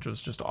end, which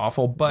was just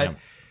awful. But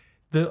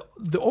the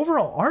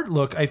overall art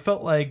look, I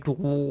felt like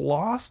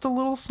lost a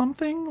little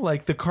something.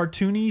 Like the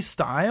cartoony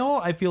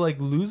style, I feel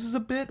like loses a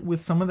bit with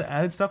some of the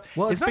added stuff.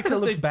 Well, it's not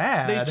because it looks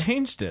bad. They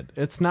changed it.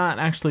 It's not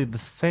actually the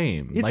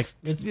same. It's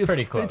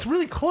pretty close. It's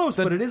really close,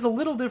 but it is a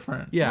little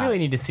different. You really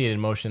need to see it in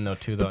motion though,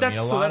 too. Though But that's-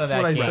 a so lot that's of that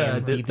what I game,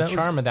 said. The That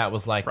charm was- of that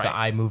was like the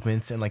eye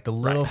movements and like the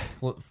little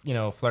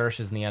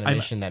flourishes in the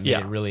animation that made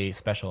it really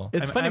special.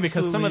 It's I'm funny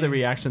because some of the absolutely-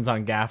 reactions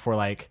on GAF were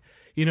like,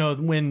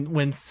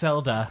 when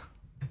Zelda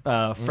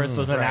first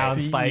was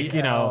announced, like,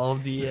 you know,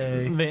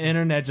 CLDA. the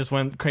internet just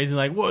went crazy,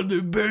 like, what,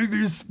 the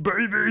babies?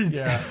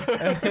 Yeah.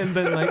 And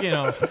then, like,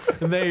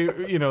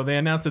 they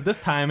announced it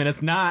this time, and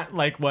it's not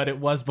like what it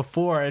was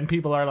before, and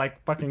people are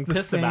like fucking The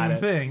pissed same about it.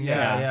 thing.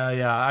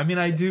 Yeah. I mean,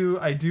 I do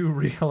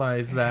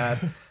realize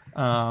that.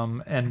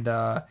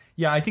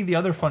 I think the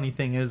other funny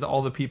thing is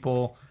all the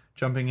people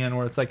jumping in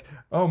where it's like,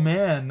 oh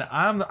man,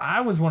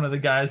 I was one of the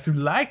guys who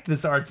liked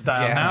this art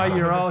style. Yeah. Now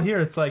you're all here.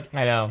 It's like,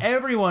 I know.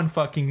 everyone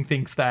fucking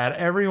thinks that.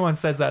 Everyone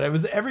says that. It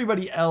was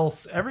everybody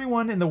else.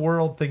 Everyone in the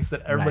world thinks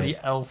that everybody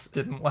else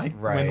didn't like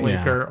Wind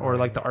Waker or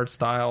like the art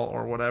style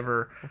or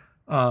whatever.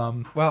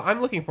 Well,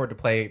 I'm looking forward to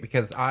play it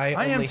because I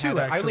only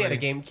had a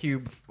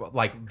GameCube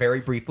like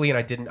very briefly,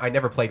 and I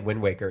never played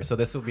Wind Waker, so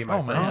this will be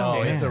my first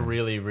Oh, chance. it's a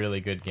really,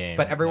 really good game.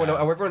 But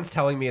everyone's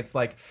telling me it's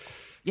like,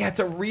 yeah, it's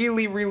a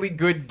really, really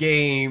good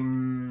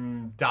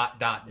game. ...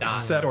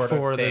 Except sort of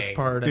for thing. this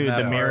part. Dude, and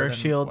the that Mirror part and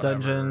Shield whatever,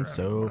 dungeon,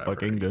 so whatever.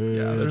 fucking good.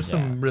 Yeah, there's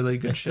some really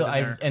good It's shit still, in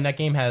there. and that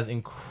game has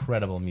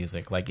incredible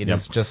music. Like, it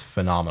is just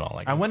phenomenal.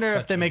 Like, I it's wonder if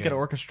such they a make it good-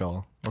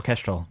 orchestral.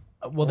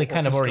 Well, they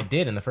kind of already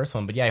did in the first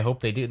one, but yeah, I hope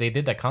they do. They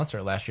did that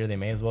concert last year. They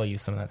may as well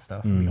use some of that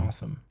stuff. It'd be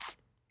awesome.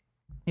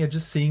 Yeah,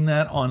 just seeing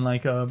that on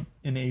like in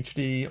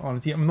HD on a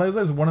TV. I mean, that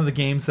was one of the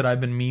games that I've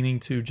been meaning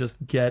to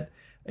just get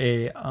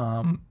a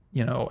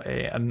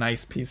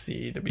nice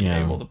PC to be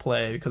able to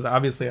play, because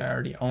obviously I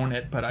already own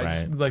it, but I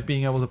just like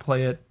being able to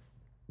play it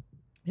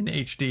in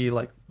HD,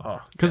 like,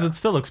 Because it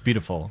still looks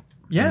beautiful.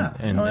 Yeah,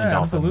 and awesome.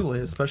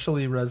 absolutely,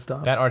 especially Resed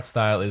Up. That art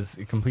style is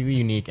completely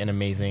unique and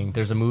amazing.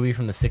 There's a movie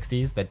from the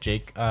 60s that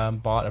Jake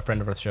bought, a friend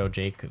of our show,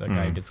 Jake, the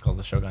guy who did Skulls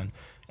of Shogun.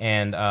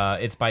 And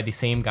it's by the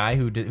same guy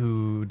who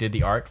did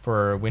the art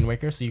for Wind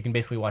Waker, so you can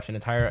basically watch an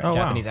entire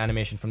Japanese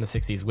animation from the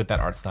 60s with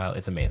that art style.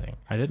 It's amazing.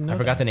 I didn't know I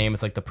forgot that. the name.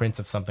 It's like the Prince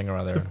of something or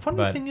other. The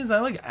funny thing is,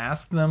 I like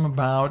asked them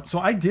about. So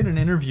I did an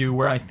interview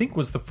where I think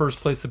was the first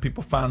place that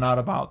people found out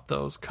about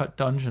those cut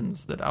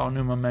dungeons that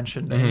Aonuma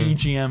mentioned. And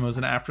EGM was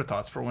an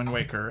afterthoughts for Wind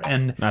Waker,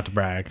 and Not to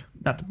brag.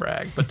 but to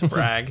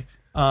brag.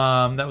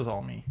 That was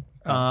all me.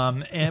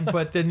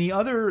 But then the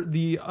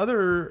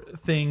other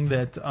thing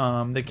that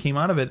that came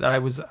out of it, that I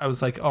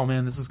was like, oh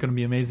man, this is going to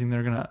be amazing.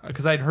 They're gonna,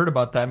 because I'd heard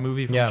about that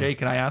movie from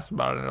Jake, and I asked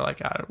about it, and they're like,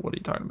 what are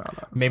you talking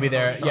about? Maybe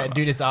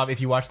dude, it's obvious.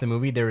 If you watch the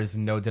movie, there is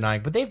no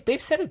denying. But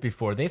they've said it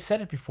before.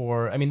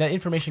 I mean, that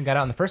information got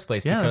out in the first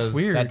place because that's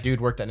weird. that dude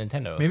worked at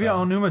Nintendo. Maybe so.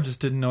 Aonuma just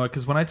didn't know it,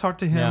 because when I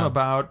talked to him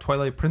about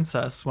Twilight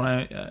Princess, when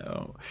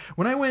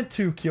I went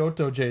to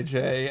Kyoto,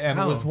 JJ, and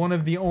it was one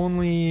of the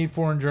only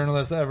foreign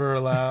journalists ever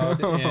allowed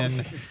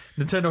in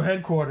Nintendo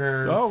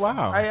headquarters. Oh,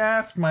 wow. I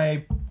asked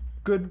my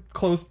good,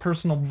 close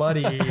personal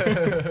buddy,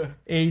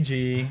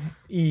 AG,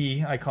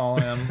 I call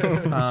him,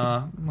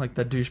 like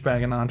the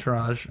douchebag in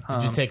Entourage.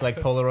 Did you take like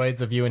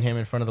Polaroids of you and him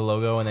in front of the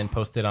logo and then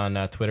post it on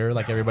Twitter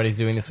like everybody's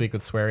doing this week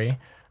with Swery?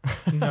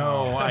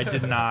 No, I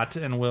did not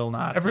and will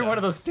not. Every one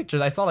of those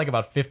pictures, I saw like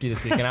about 50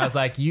 this week, and I was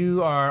like,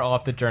 you are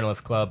off the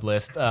journalist club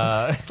list.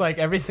 It's like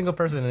every single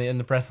person in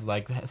the press is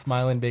like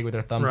smiling big with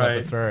their thumbs up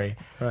at Swery.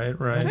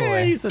 Right.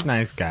 Hey, he's a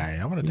nice guy.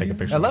 I want to take a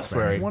picture I of love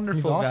Swery. Swery.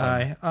 Wonderful He's awesome.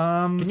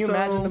 guy. Can you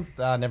imagine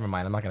them? Never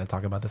mind. I'm not going to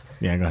talk about this.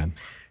 Yeah, go ahead.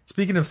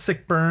 Speaking of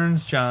sick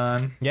burns,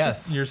 John.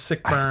 Yes. Your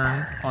sick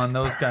burn on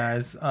those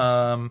guys.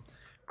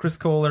 Chris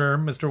Kohler,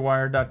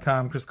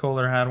 MrWired.com. Chris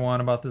Kohler had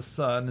one about this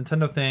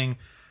Nintendo thing,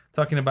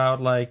 talking about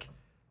like,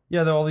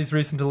 all these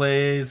recent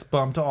delays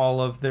bumped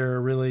all of their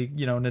really,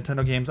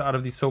 Nintendo games out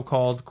of the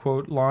so-called,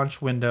 quote,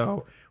 launch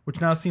window, which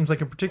now seems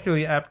like a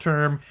particularly apt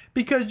term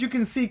because you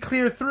can see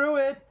clear through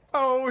it.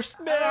 Oh,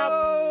 snap.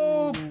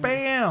 Oh,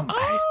 bam.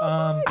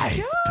 Iceberg.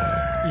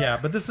 Yeah,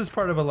 but this is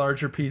part of a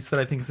larger piece that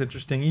I think is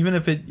interesting, even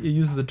if it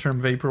uses the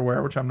term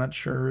vaporware, which I'm not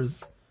sure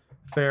is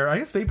fair. I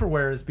guess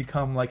vaporware has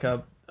become like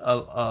a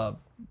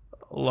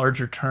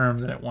larger term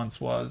than it once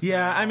was.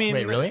 Yeah, I mean,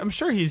 Wait, really? I'm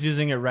sure he's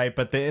using it right,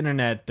 but the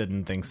internet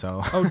didn't think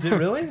so. Oh, did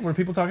really? Were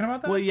people talking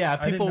about that? Well, yeah, I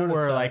didn't people notice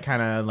were that. like,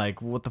 kind of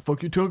like, "What the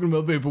fuck you talking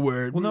about,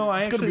 vaporware?" Well, no,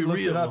 I It's actually gonna be looked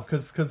real. it up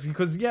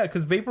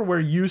because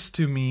vaporware used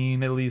to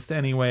mean, at least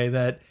anyway,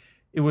 that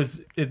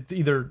it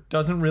either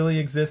doesn't really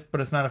exist,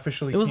 but it's not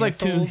officially. It was like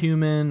Too canceled.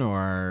 Human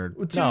or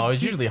No, it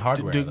was usually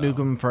hardware. Duke though.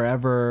 Nukem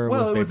Forever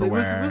Well, was it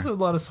vaporware. was a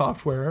lot of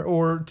software,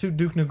 or to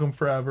Duke Nukem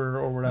Forever,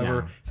 or whatever.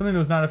 Yeah. Something that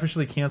was not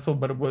officially canceled,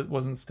 but it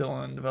wasn't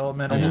still in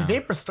development. I mean, Yeah.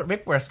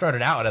 vaporware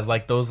started out as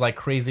like those like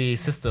crazy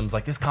systems,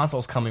 like this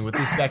console's coming with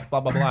these specs, blah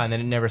blah blah, and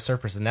then it never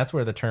surfaced, and that's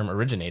where the term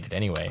originated.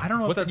 Anyway, I don't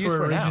know What's if that's used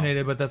where it for now?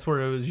 originated, but that's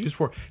where it was used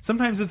for.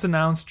 Sometimes it's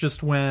announced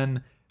just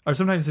when, or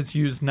sometimes it's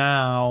used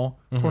now,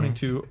 according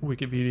to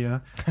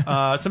Wikipedia.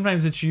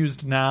 Sometimes it's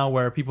used now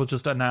where people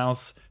just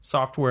announce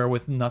software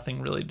with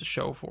nothing really to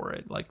show for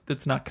it. Like,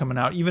 it's not coming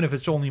out, even if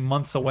it's only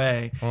months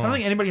away. I don't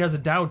think anybody has a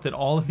doubt that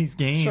all of these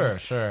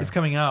games Sure. is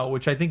coming out,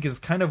 which I think is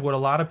kind of what a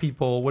lot of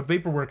people, what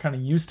vaporware kind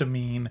of used to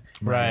mean.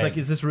 Right. It's like,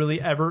 is this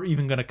really ever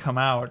even going to come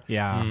out?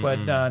 Yeah. But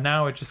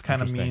now it just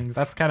kind of means...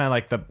 That's kind of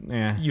like the.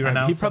 You he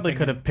announce probably something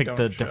could have and picked don't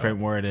a different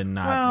show. word and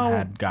not Well,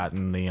 had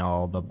gotten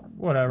all the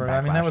whatever.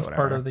 I mean, that backlash was or part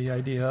whatever. of the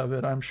idea of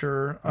it, I'm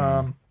sure.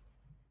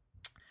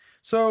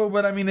 So,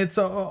 but I mean, it's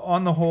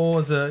on the whole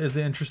is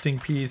an interesting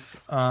piece,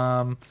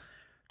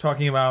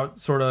 talking about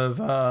sort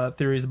of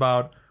theories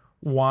about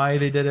why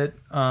they did it,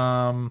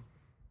 and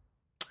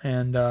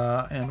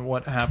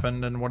what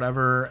happened and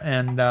whatever,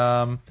 and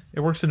it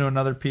works into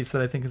another piece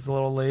that I think is a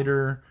little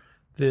later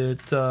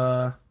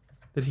that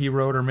he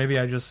wrote, or maybe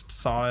I just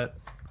saw it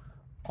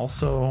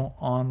also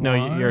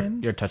online. No,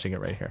 you're touching it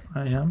right here.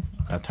 I am.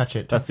 Touch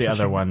it. That's the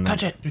other one.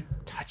 Touch it.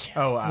 Touch it.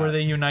 Oh, Where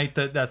they unite.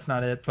 That's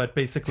not it, but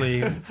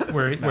basically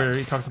where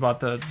he talks about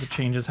the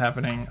changes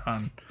happening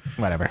on.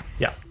 whatever.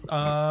 Yeah.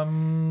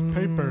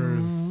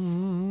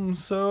 Papers.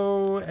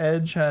 So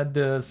Edge had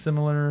a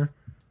similar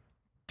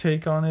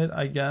take on it,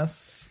 I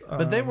guess.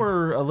 But they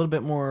were a little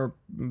bit more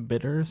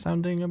bitter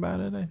sounding about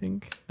it, I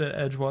think. That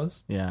Edge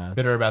was. Yeah.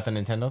 Bitter about the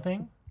Nintendo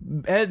thing?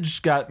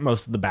 Edge got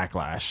most of the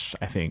backlash,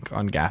 I think,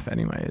 on GAF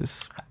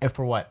anyways.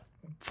 For what?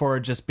 For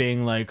just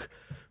being like,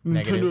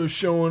 Negative. Nintendo's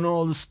showing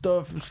all the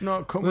stuff. It's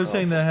not coming They're out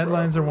saying for the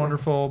headlines forever. are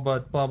wonderful,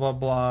 but blah, blah,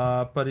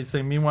 blah. But he's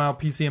saying, meanwhile,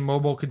 PC and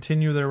mobile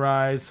continue their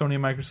rise. Sony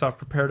and Microsoft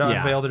prepare to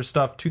unveil their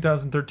stuff.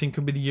 2013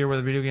 could be the year where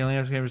the video game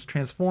landscape is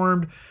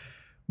transformed,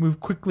 move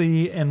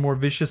quickly and more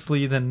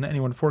viciously than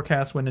anyone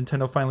forecast. When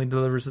Nintendo finally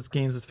delivers its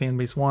games its fan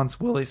base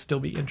wants, will they still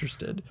be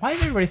interested? Why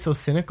is everybody so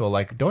cynical?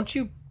 Like,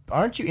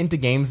 aren't you into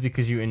games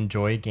because you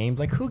enjoy games?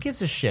 Like, who gives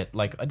a shit?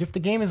 Like, if the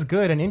game is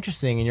good and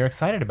interesting and you're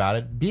excited about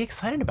it, be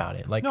excited about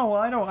it. Like, No,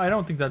 well, I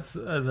don't think that's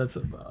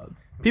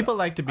People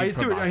like to be I hear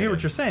what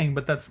provocative. you're saying,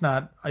 but that's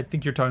not. I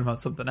think you're talking about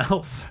something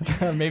else.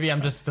 maybe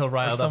I'm just still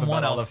riled up someone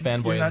about all the else. You're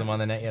fanboyism not- on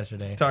the net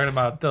yesterday. Talking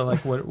about the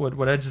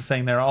what Edge is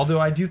saying there. Although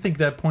I do think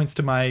that points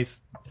to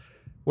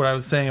what I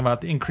was saying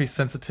about the increased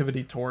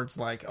sensitivity towards,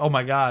 like, oh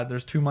my god,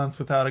 there's 2 months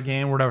without a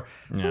game or whatever.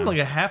 It was like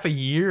a half a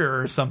year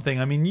or something.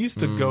 I mean, you used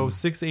to go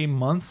 6-8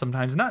 months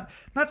sometimes. Not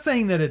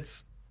saying that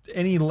it's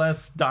any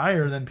less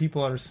dire than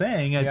people are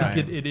saying. I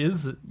think it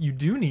is. You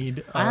do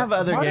need. I have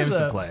other part of games the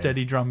to play.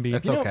 Steady drumbeat.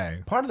 That's okay.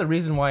 Part of the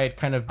reason why it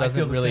kind of I doesn't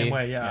feel the really same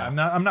way. Yeah, I'm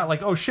not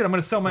like, oh shit, I'm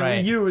going to sell my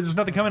Right. Wii U. There's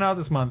nothing coming out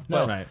this month.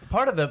 No, But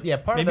part of the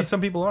maybe some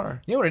people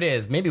are. You know what it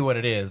is? Maybe what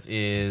it is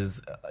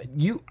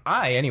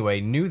I anyway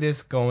knew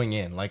this going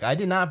in. Like, I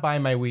did not buy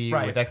my Wii U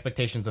Right. with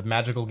expectations of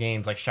magical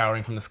games like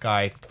showering from the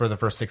sky for the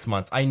first 6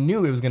 months. I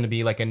knew it was going to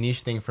be like a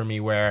niche thing for me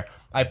where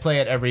I play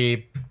it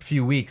every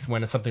few weeks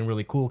when something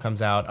really cool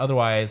comes out.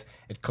 Otherwise,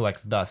 it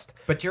collects dust.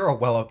 But you're a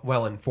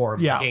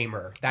well-informed Yeah.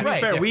 gamer. That's To be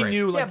fair, we different.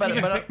 knew, like, Yeah, but-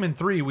 even but- Pikmin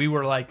 3, we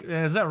were like,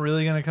 is that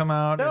really going to come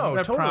out? No,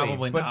 That totally.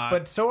 Probably but, not.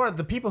 But so are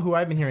the people who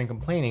I've been hearing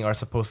complaining are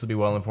supposed to be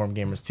well-informed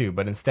gamers too.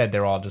 But instead,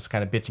 they're all just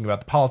kind of bitching about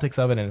the politics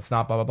of it, and it's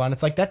not blah blah blah. And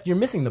it's like that. You're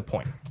missing the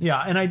point.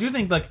 Yeah, and I do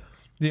think, like,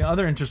 the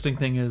other interesting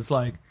thing is,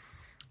 like,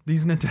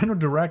 these Nintendo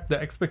Direct, the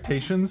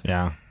expectations.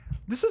 Yeah.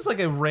 This is like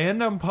a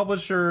random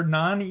publisher,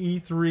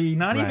 non-E3,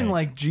 not even Right.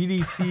 like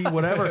GDC,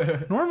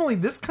 whatever. Normally,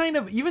 this kind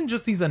of, even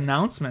just these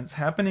announcements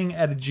happening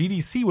at a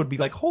GDC would be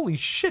like, holy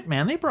shit,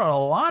 man, they brought a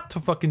lot to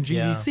fucking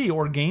GDC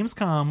or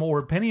Gamescom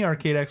or Penny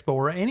Arcade Expo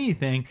or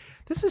anything.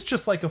 This is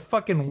just like a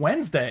fucking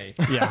Wednesday.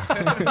 Yeah.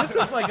 This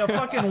is like a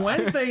fucking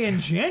Wednesday in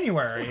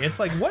January. It's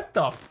like, what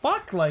the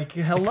fuck? Like,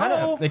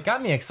 hello? It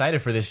got me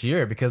excited for this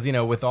year because, you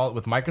know, with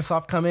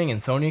Microsoft coming and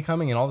Sony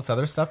coming and all this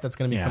other stuff that's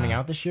going to be Yeah. coming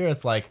out this year,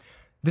 it's like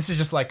this is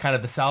just like kind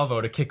of the salvo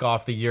to kick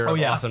off the year of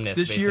awesomeness.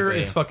 This year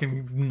basically. is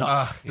fucking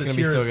nuts. It's This gonna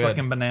be year so is good.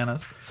 fucking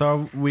bananas.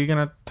 So are we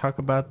going to talk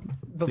about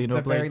the very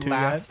Xenoblade 2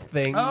 last yet?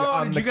 thing. Oh,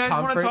 on did the you guys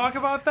want to conference. talk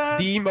about that?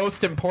 The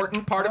most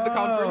important part of the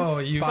conference. Oh,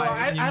 you- By- So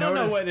I don't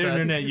know what noticed that.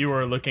 internet you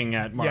were looking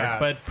at, Mark, Yes.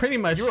 but pretty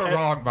much You were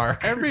wrong,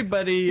 Mark.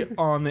 Everybody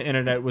on the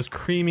internet was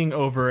creaming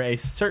over a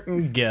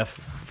certain GIF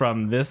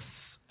from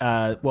this,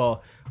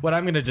 what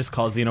I'm going to just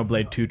call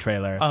Xenoblade 2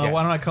 trailer. Why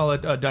don't I call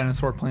it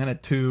Dinosaur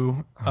Planet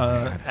 2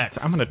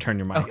 X? I'm going to turn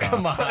your mic off.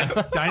 Come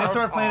on.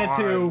 Dinosaur Planet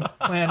 2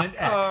 Planet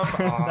X.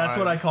 That's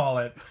what I call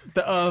it.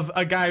 Of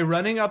a guy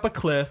running up a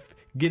cliff,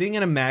 getting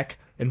in a mech,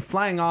 and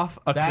flying off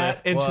a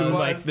That cliff into was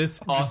like this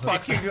awesome.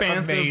 just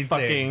expansive Amazing.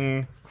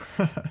 fucking.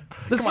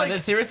 This Come on,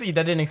 seriously,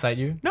 that didn't excite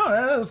you? No,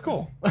 that was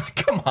cool.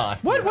 Come on.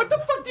 What the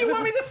fuck do you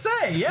want me to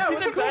say? Yeah, it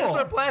It's was a cool.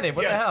 dinosaur planet.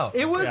 What the hell?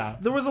 It was. Yeah.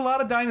 There was a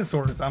lot of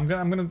dinosaurs. I'm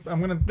gonna.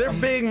 They're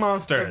big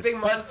monsters. big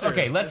mon- But,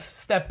 okay, let's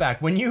step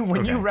back. When you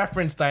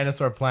reference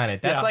Dinosaur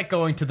Planet, that's Yeah. like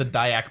going to the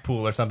Dayak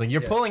pool or something.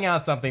 You're pulling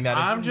out something that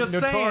is I'm just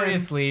saying.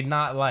 notoriously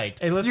not liked.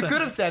 Hey, listen. You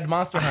could have said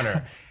Monster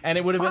Hunter, and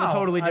it would have been a Wow,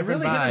 totally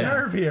different I really vibe. hit a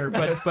nerve here,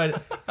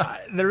 but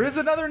there is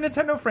another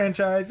Nintendo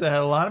franchise that had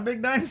a lot of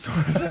big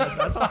dinosaurs in it.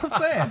 That's all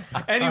I'm saying.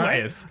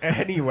 Anyways.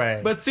 Anyway,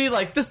 But see,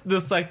 like this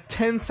like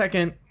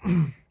 10-second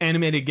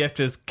animated GIF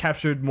just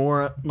captured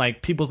more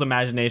like people's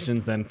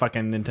imaginations than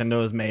fucking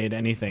Nintendo has made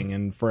anything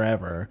in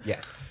forever.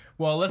 yes.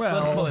 Well, let's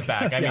pull it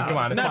back. I mean, come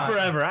on. It's Not fine.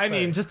 forever. I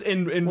mean, just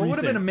in What would have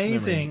recent been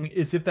amazing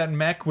is if that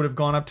mech would have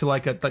gone up to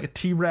like a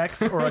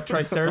T-Rex or a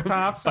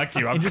Triceratops. Fuck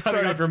you, I'm and just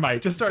cutting started off your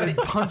mic. Just started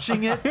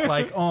punching it.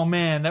 Like, oh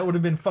man, that would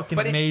have been fucking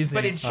amazing.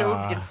 But it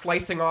showed it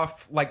slicing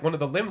off like one of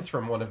the limbs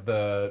from one of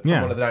the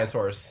Yeah.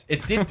 dinosaurs.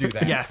 It did do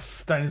that.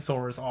 Yes,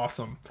 dinosaur is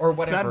awesome. Or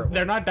whatever.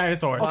 They're not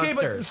dinosaurs. Okay,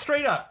 but Monsters.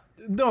 straight up,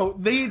 no,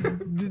 they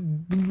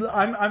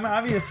I'm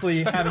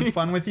obviously having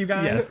fun with you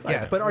guys.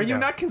 Yes, but are we you know.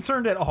 not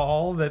concerned at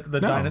all that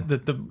that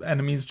the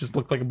enemies just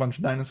look like a bunch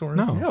of dinosaurs?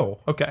 No.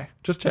 Okay,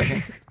 just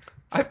checking.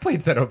 I've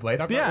played Xenoblade.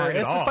 I'm not worried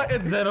at all.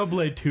 it's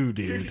Xenoblade 2,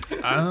 dude.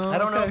 I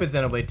don't know if it's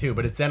Xenoblade 2,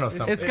 but it's Xeno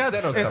something. It's got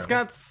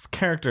Xenoblade.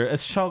 character.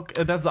 It's Shulk.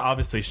 That's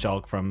obviously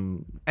Shulk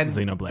from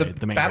Xenoblade.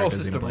 The main battle character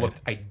system Xenoblade.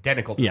 looked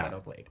identical to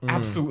Xenoblade.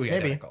 Absolutely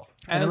identical.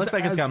 And it looks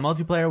like it's got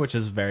multiplayer, which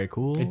is very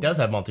cool. It does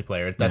have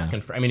multiplayer. That's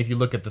confirmed. I mean, if you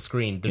look at the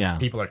screen, Yeah.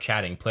 people are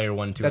chatting. Player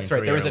 1, 2, That's and 3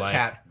 right. There was are a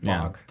chat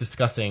log.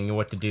 discussing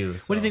what to do.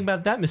 What do you think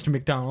about that, Mr.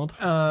 McDonald?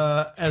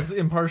 As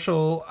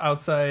impartial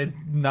outside,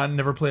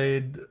 never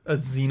played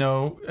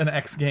an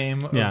X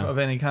game of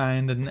any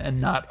kind,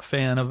 and not a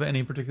fan of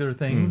any particular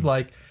things.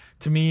 Like,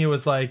 to me, it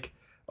was like,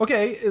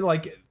 okay,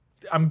 like,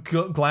 I'm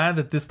glad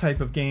that this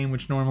type of game,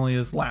 which normally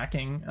is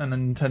lacking on a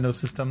Nintendo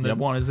system, that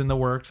one is in the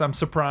works. I'm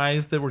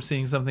surprised that we're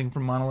seeing something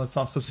from Monolith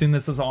Soft so soon.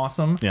 This is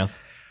awesome. Yes.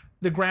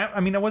 I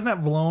mean, I was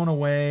not blown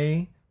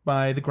away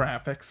by the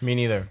graphics. Me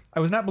neither.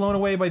 I was not blown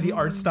away by the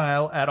art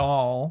style at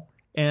all.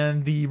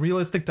 And the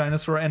realistic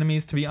dinosaur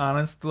enemies, to be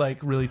honest, like,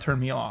 really turned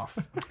me off.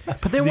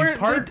 But they weren't.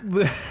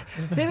 They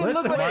didn't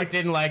look like. Mark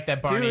didn't like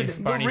that Barney's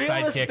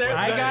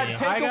sidekick.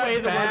 Take away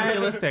the word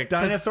realistic.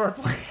 Dinosaur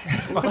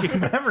fucking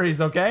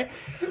memories, okay?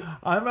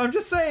 I'm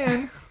just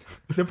saying,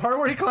 the part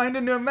where he climbed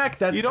into a mech,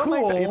 that's You don't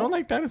cool. like. You don't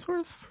like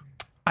dinosaurs.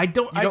 I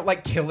don't. You don't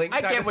like killing I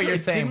get what you're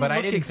dinosaurs? saying, but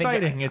I didn't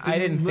exciting. think I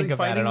didn't think of that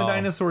fighting at the all.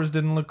 dinosaurs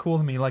didn't look cool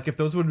to me. Like, if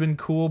those would have been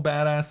cool,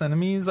 badass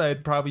enemies,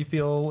 I'd probably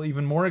feel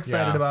even more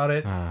excited Yeah. about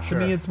it. To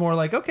me, it's more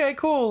like, okay,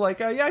 cool. Like,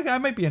 yeah, I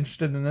might be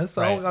interested in this.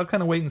 Right. I'll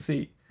kind of wait and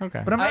see.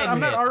 Okay. But I'm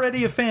not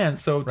already a fan,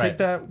 so Right.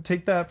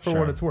 take that for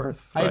what it's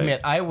worth. I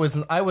admit, I was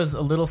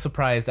a little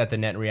surprised at the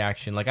net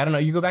reaction. Like, I don't know,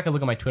 you go back and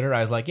look at my Twitter,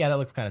 I was like, yeah, that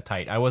looks kind of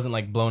tight. I wasn't,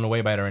 like, blown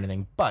away by it or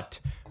anything. But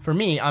for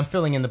me, I'm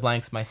filling in the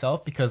blanks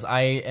myself because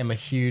I am a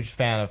huge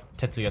fan of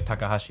Tetsuya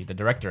Takahashi, the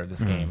director of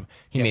this game.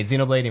 He made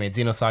Xenoblade, he made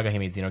Xenosaga, he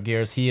made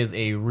Xenogears. He is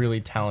a really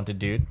talented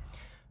dude.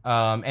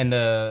 And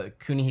the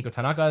Kunihiko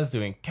Tanaka is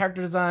doing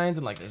character designs,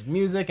 and, like, there's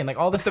music, and, like,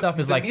 all this stuff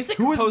is the like, music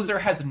composer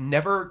has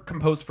never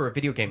composed for a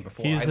video game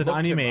before. He's I an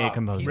looked him anime up.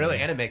 composer. He's Really?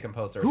 an anime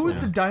composer. Who was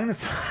so- the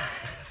dinosaur?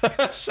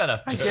 shut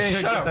up.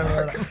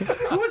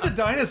 Who was the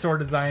dinosaur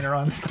designer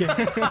on this game?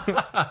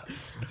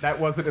 That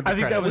wasn't in the I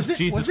think that credits. was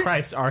Jesus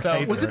Christ, our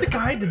Savior. Was it the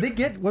guy? Did they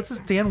get what's his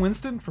Dan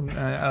Winston from?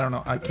 I don't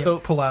know. I can't So-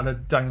 pull out a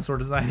dinosaur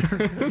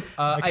designer.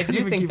 I couldn't do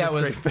even think keep a that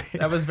was straight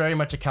face. that was very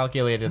much a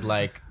calculated,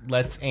 like,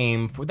 let's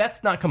aim for.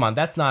 That's not. Come on,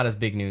 that's not as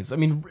big news. I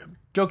mean,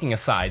 joking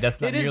aside, that's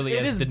not nearly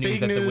as the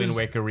news that the Wind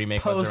Waker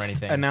remake was or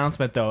anything.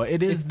 Announcement though,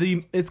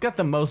 it's got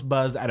the most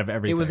buzz out of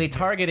everything. It was a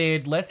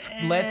targeted. Let's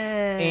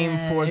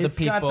aim for the It's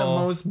people. got the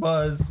most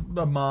buzz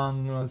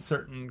among a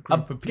certain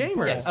group of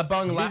people. gamers. Yes,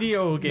 among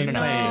video game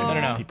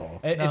playing No. people.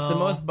 It's the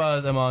most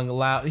buzz among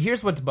loud.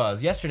 Here's what's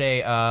buzz.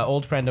 Yesterday,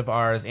 old friend of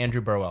ours,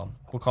 Andrew Burwell.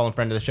 We'll call him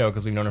friend of the show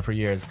because we've known him for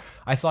years.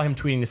 I saw him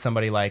tweeting to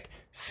somebody like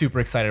super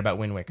excited about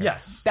Wind Waker.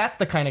 Yes. That's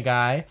the kind of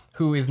guy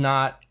who is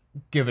not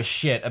give a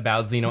shit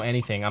about Xeno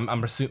anything. I'm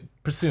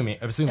presuming.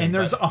 And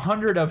there's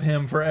 100 of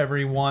him for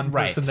every one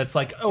Right. person that's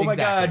like, oh my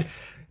Exactly. god,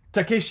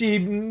 Takeshi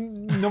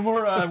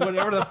Nomura,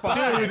 whatever the fuck.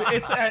 Dude,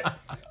 it's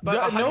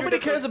nobody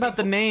cares about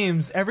the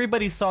names.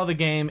 Everybody saw the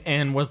game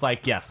and was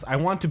like, "Yes, I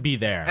want to be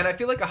there." And I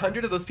feel like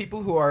 100 of those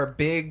people who are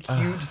big,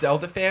 huge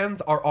Zelda fans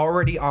are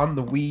already on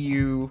the Wii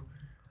U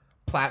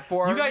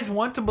platform. You guys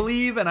want to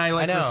believe, and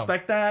I know.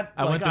 respect that.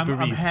 I want to I'm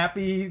believe.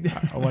 happy.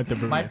 I want to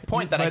my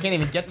point that I can't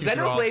even get to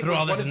through all Xenoblade was this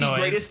one of the noise.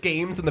 greatest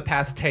games in the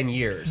past 10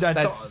 years.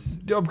 That's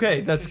okay.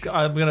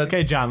 I'm gonna.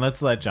 Okay, John,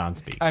 let's let John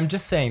speak. I'm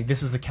just saying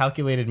this was a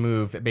calculated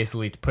move,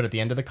 basically, to put at the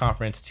end of the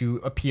conference to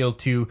appeal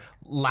to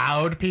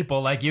loud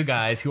people like you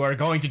guys who are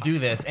going to do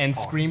this and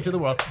scream to the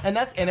world. And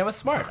it was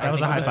smart. I was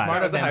think a it was high five. smart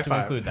That of was a them high to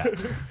five. include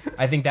that.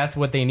 I think that's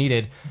what they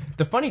needed.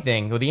 The funny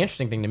thing, or the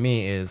interesting thing to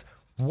me is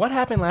what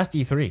happened last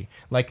E3?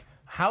 Like,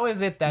 how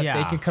is it that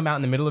they can come out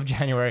in the middle of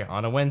January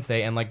on a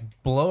Wednesday and, like,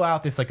 blow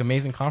out this, like,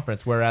 amazing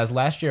conference, whereas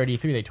last year at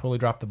E3 they totally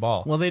dropped the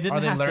ball? Well, they didn't Are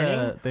they have to-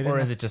 learning, they didn't or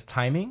is have- it just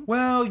timing?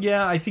 Well,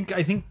 yeah, I think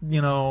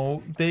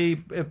they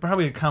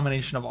probably a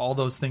combination of all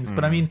those things.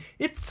 But I mean,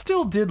 it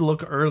still did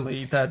look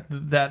early that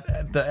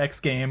the X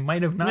game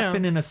might have not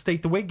been in a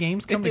state. The way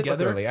games come did look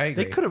together, early, I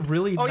agree. they could have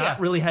really yeah.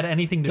 really had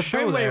anything to The show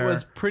frame rate there.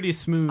 was pretty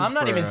smooth. I'm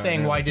not for even an saying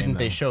early why game, didn't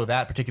they though. show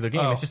that particular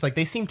game. Oh. It's just like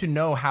they seem to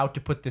know how to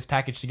put this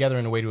package together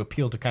in a way to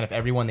appeal to kind of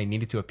everyone they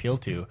needed to appeal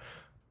to.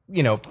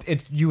 You know,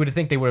 you would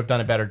think they would have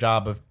done a better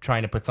job of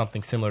trying to put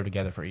something similar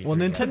together for E3. Well,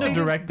 Nintendo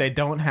Direct, they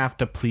don't have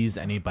to please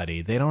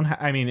anybody. They don't.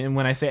 I mean, and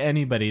when I say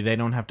anybody, they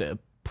don't have to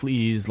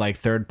please like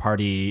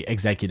third-party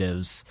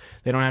executives.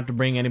 They don't have to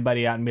bring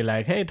anybody out and be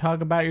like, "Hey,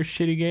 talk about your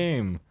shitty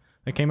game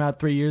that came out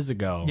 3 years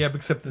ago." yeah,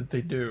 except that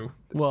they do.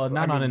 Well,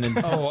 not on a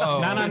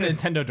Nintendo. Not on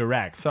Nintendo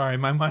Direct. Sorry,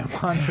 my mind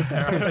wandered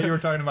there. I thought you were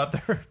talking about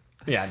their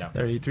Yeah, no.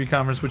 33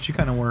 Commerce, which you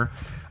kind of were.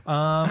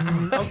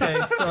 Okay,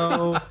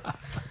 so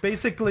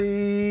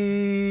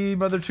basically,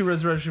 Mother 2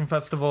 Resurrection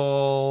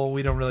Festival,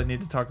 we don't really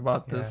need to talk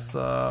about this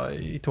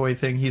toy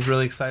thing. He's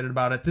really excited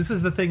about it. This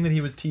is the thing that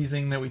he was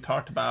teasing that we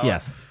talked about.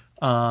 Yes.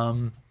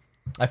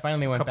 I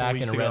finally went back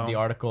and read the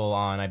article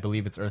on, I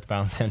believe it's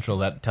Earthbound Central,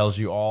 that tells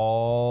you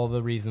all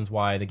the reasons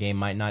why the game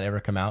might not ever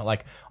come out,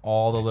 like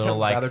all the little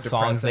like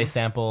songs they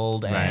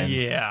sampled and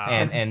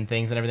and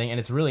things and everything, and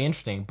it's really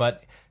interesting.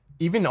 But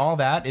even all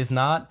that is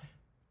not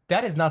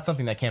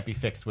something that can't be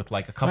fixed with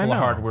like a couple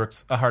of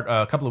weeks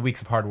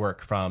of hard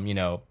work from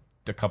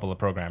a couple of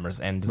programmers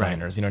and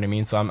designers. You know what I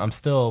mean?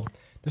 So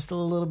there's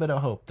still a little bit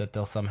of hope that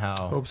they'll somehow...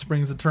 Hope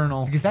springs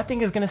eternal. Because that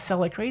thing is going to sell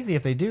like crazy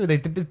if they do. They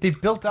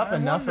built up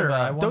enough of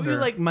a... Don't you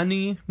like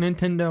money,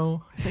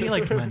 Nintendo? I think you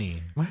like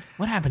money.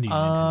 What happened to you,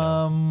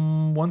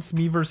 Nintendo? Once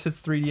Miiverse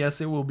hits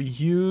 3DS, it will be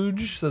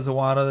huge, says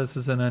Iwata. This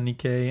is in a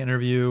Nikkei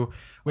interview.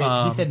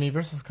 Wait, he said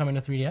Miiverse is coming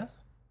to 3DS?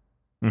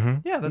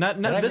 Mm-hmm. Yeah,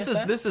 this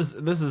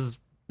is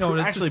no,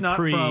 this actually is not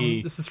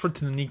from... This is to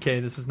the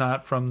Nikkei. This is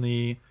not from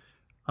the...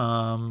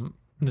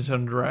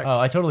 Nintendo Direct. Oh,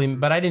 I totally.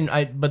 But I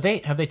didn't. But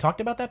have they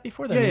talked about that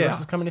before? That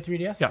Miiverse is coming to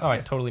 3DS. Yes. Oh, I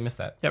totally missed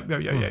that. Yep.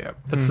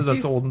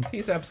 That's old.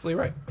 He's absolutely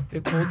right.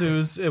 Old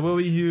news. It will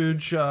be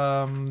huge. There's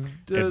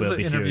an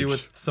interview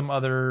with some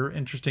other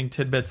interesting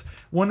tidbits.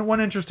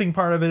 One interesting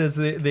part of it is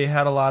they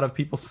had a lot of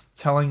people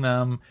telling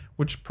them,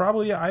 which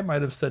probably I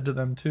might have said to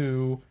them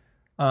too.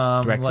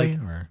 Directly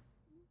or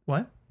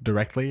what?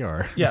 Directly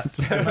or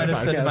yes, I might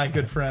have said to my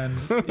good friend,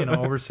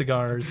 over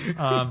cigars,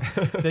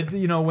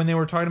 that when they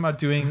were talking about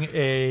doing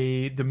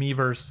the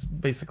Miiverse,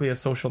 basically a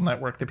social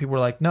network, that people were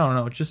like,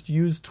 no, just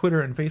use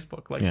Twitter and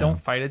Facebook. Like, don't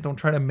fight it. Don't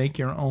try to make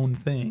your own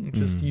thing.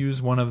 Just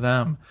use one of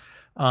them.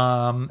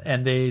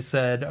 And they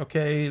said,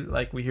 okay,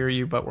 like we hear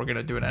you, but we're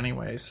gonna do it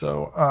anyway.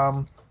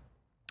 So,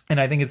 and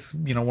I think it's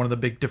one of the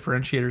big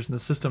differentiators in the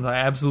system. I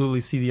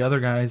absolutely see the other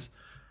guys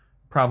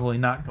probably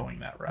not going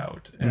that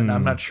route, and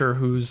I'm not sure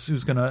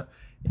who's gonna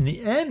in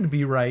the end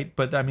be right,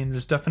 but I mean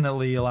there's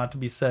definitely a lot to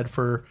be said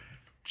for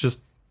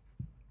just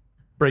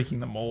breaking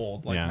the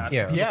mold, like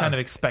people kind of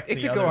expect it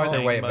the could other go either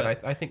thing, way,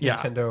 but I think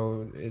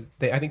Nintendo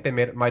I think they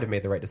might have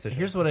made the right decision.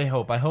 Here's what I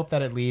hope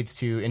that it leads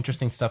to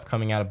interesting stuff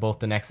coming out of both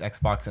the next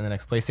Xbox and the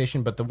next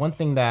PlayStation. But the one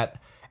thing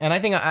that, and I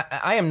think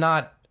I am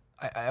not,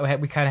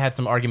 we kind of had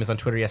some arguments on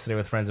Twitter yesterday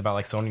with friends about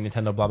like Sony,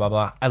 Nintendo, blah blah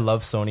blah. I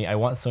love Sony. I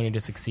want Sony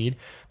to succeed.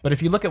 But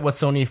if you look at what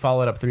Sony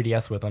followed up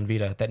 3DS with on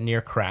Vita, that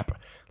near crap,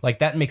 like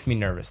that makes me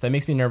nervous. That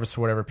makes me nervous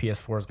for whatever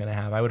PS4 is going to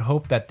have. I would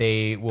hope that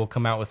they will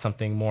come out with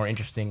something more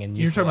interesting and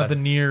useful. You're talking about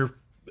the Near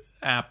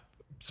app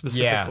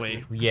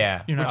specifically.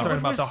 Yeah. You're not talking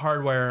about the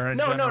hardware.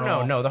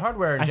 No. The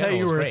hardware in I general thought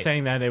you were great.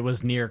 saying that it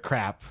was near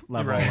crap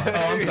level. Right. Oh,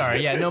 I'm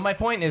sorry. Yeah, no, my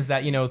point is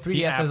that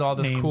 3DS has all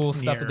this cool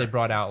stuff that they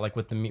brought out, like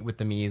with the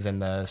Miis and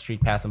the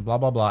Street Pass and blah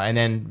blah blah, and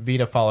then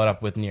Vita followed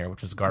up with Nier,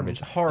 which is garbage,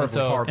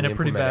 horrible, and a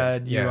pretty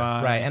bad UI.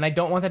 Right, and I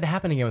don't want that to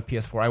happen again with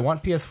PS4. I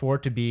want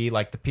PS4 to be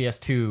like the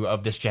PS2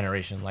 of this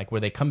generation, like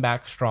where they come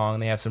back strong,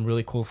 they have some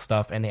really cool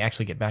stuff, and they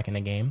actually get back in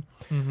the game.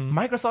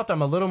 Microsoft,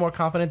 I'm a little more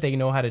confident they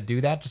know how to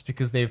do that, just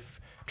because they've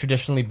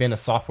traditionally been a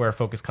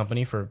software-focused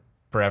company for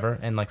forever,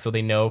 and like so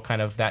they know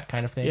kind of that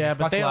kind of thing. Yeah, Xbox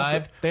but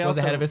they was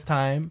also ahead of its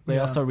time. They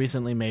also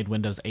recently made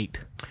Windows 8.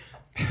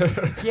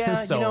 Yeah,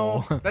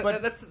 so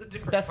that's a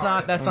different. That's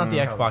not the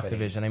Xbox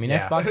division. I mean,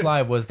 Xbox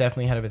Live was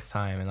definitely ahead of its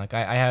time, and like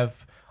I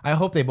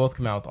hope they both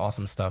come out with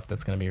awesome stuff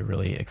that's going to be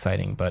really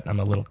exciting. But I'm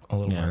a little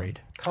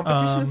worried.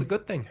 Competition is a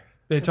good thing.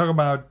 They talk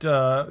about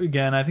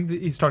again. I think that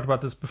he's talked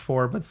about this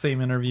before, but same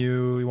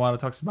interview. Iwata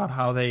talks about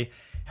how they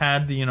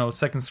had the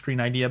second screen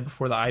idea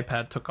before the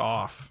iPad took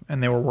off,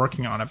 and they were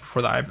working on it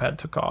before the iPad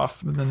took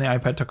off. And then the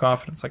iPad took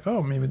off, and it's like,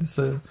 oh, maybe this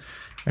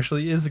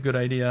actually is a good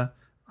idea.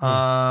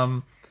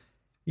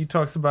 He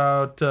talks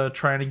about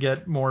trying to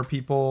get more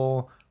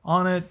people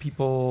on it,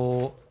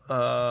 people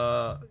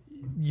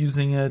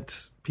using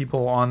it,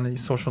 people on the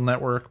social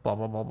network, blah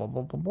blah blah blah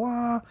blah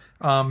blah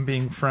blah.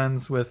 Being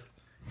friends with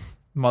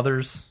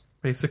mothers,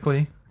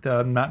 basically,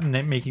 not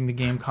making the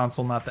game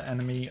console not the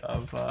enemy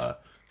of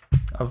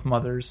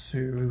mothers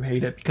who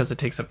hate it because it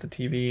takes up the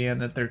TV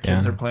and that their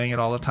kids are playing it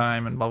all the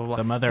time and blah blah blah.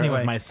 The mother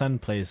of my son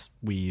plays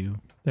Wii U.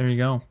 There you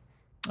go.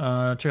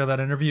 Check out that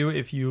interview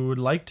if you would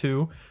like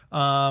to.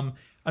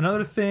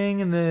 Another thing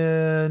in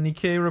the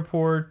Nikkei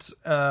report,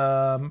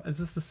 is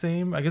this the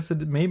same? I guess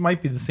it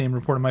might be the same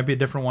report. It might be a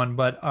different one,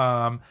 but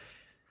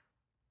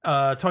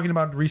talking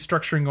about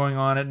restructuring going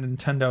on at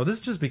Nintendo. This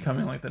is just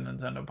becoming like the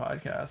Nintendo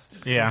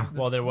podcast. Yeah.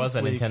 Well, there was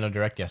a Nintendo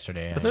Direct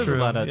yesterday. But there's a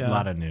lot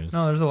of news.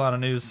 No, there's a lot of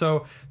news.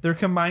 So they're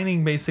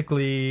combining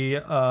basically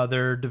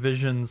their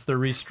divisions, they're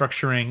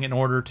restructuring in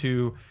order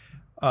to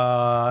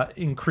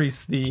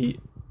increase the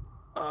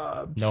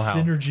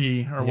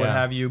synergy or what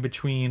have you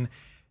between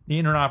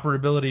the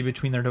interoperability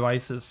between their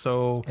devices.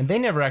 So, and they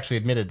never actually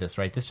admitted this,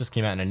 right? This just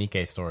came out in a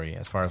Nikkei story,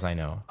 as far as I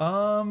know.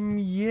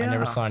 Yeah. I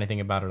never saw anything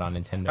about it on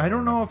Nintendo. I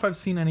don't know if I've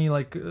seen any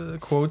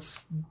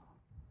quotes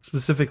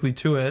specifically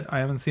to it. I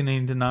haven't seen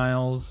any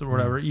denials or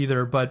whatever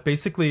either. But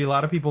basically, a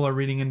lot of people are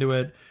reading into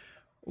it.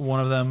 One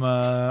of them,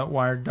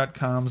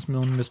 Wired.com's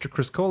Mr.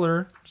 Chris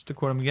Kohler, just to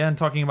quote him again,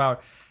 talking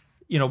about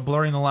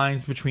blurring the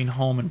lines between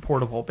home and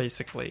portable,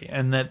 basically,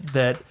 and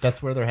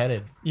that's where they're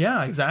headed.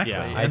 Yeah, exactly.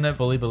 Yeah. And I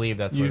fully believe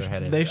that's where they're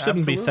headed. They shouldn't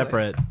Absolutely. be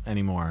separate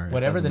anymore.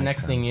 Whatever the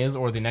next thing is,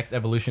 or the next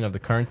evolution of the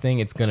current thing,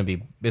 it's gonna be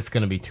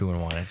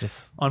 2-in-1. It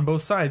just on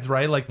both sides,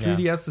 right? Like Yeah.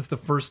 3DS is the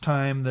first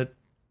time that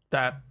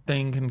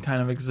thing can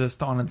kind of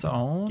exist on its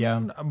own. Yeah.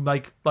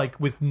 Like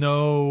with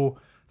no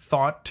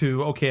thought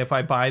to, okay, if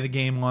I buy the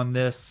game on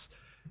this,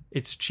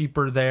 it's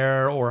cheaper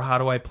there, or how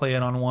do I play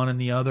it on one and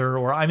the other?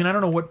 Or I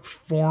don't know what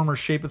form or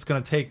shape it's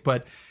going to take,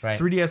 but Right.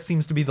 3DS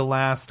seems to be the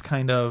last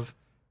kind of.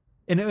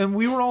 And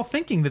we were all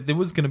thinking that it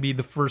was going to be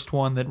the first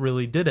one that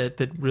really did it,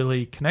 that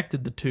really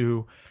connected the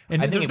two.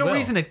 And I think there's it no will.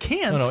 reason it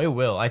can't. no, it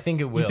will. I think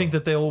it will. You think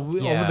that they'll, over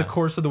Yeah. the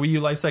course of the Wii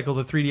U life cycle,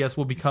 the 3DS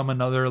will become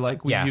another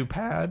like Wii Yeah. U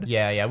pad?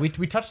 Yeah. We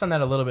touched on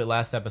that a little bit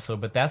last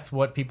episode, but that's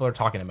what people are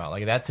talking about.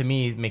 Like that to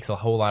me makes a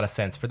whole lot of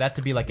sense. For that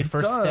to be like a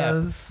first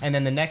does. step, and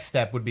then the next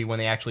step would be when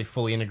they actually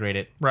fully integrate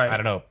it. Right. I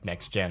don't know,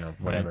 next gen or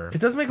whatever. It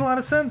does make a lot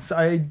of sense.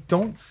 I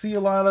don't see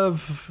a lot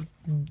of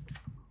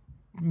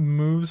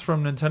moves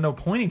from Nintendo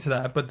pointing to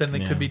that, but then they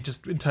could be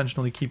just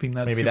intentionally keeping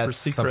that Maybe super that's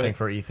secret. something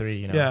for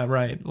E3. Yeah,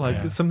 right. Like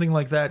Yeah. something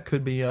like that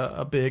could be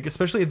a big,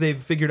 especially if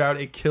they've figured out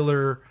a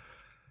killer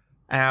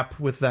app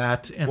with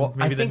that and Well,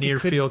 maybe the near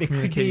field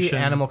communication. It could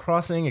be Animal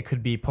Crossing. It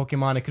could be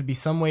Pokemon. It could be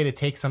some way to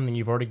take something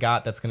you've already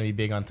got that's going to be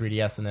big on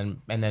 3DS,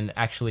 and then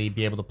actually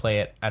be able to play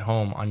it at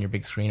home on your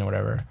big screen or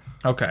whatever.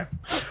 Okay.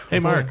 Hey,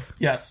 Mark,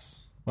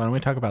 Yes. why don't we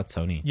talk about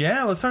Sony?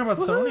 Yeah, let's talk about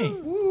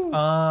Sony.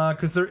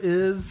 Because there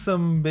is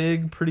some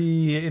big,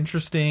 pretty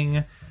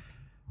interesting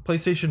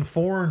PlayStation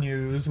 4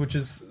 news, which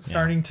is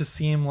starting to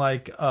seem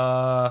like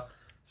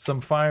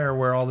some fire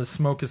where all this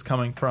smoke is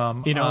coming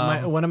from.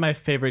 One of my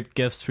favorite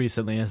gifs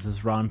recently is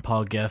this Ron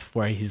Paul gif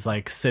where he's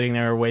like sitting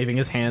there waving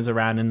his hands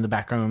around, and in the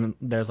background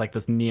there's like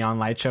this neon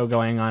light show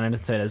going on, and it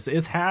says,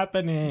 "It's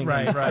happening."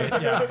 Right,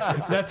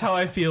 yeah. That's how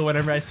I feel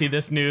whenever I see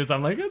this news.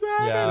 I'm like, it's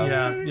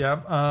happening.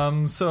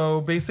 Yeah.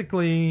 So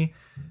basically,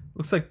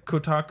 looks like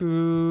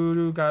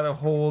Kotaku got a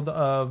hold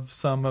of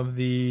some of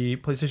the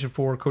PlayStation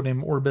 4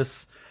 codename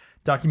Orbis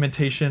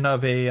documentation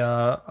of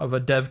a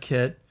dev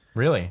kit.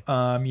 Really?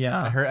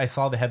 Yeah. I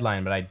saw the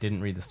headline, but I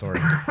didn't read the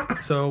story.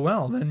 So,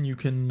 well, then you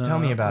can Tell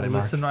me about it,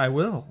 Mark. listen. I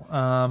will.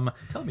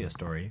 Tell me a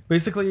story.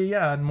 Basically,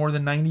 yeah, more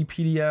than 90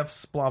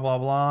 PDFs, blah, blah,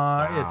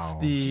 blah. Wow. It's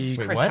the...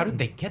 Christ, what? how did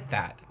they get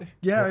that?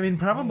 Yeah, I mean,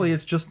 probably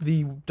it's just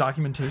the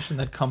documentation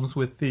that comes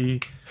with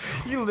the...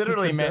 You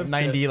literally meant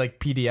 90 like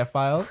PDF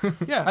files?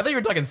 Yeah. I thought you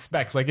were talking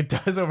specs. Like it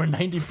does over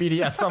 90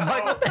 PDFs. I'm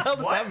like, what the hell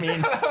does that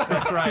mean?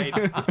 That's right.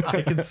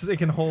 It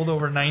can hold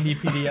over 90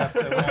 PDFs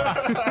at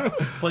once.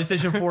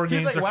 PlayStation 4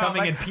 games He's like, are wow,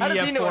 coming like, in how does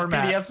he PDF know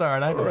format. what PDFs are?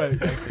 And I Right.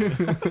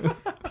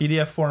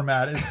 PDF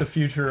format is the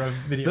future of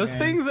video Those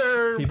games. things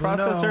are People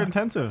processor know.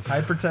 intensive.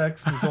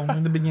 Hypertext is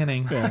only the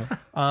beginning.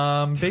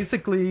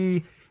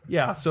 Basically,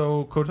 yeah.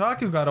 So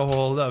Kotaku got a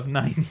hold of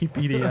 90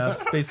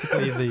 PDFs.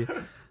 Basically,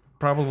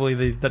 probably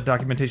the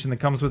documentation that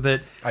comes with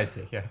it. I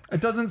see, yeah.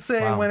 It doesn't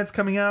say Wow. when it's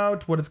coming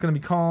out, what it's going to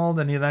be called,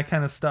 any of that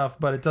kind of stuff.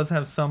 But it does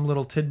have some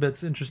little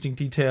tidbits, interesting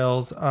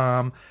details.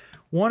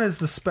 One is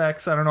the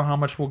specs. I don't know how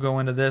much we'll go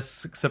into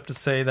this, except to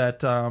say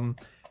that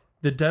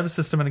the dev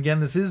system, and again,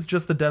 this is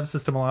just the dev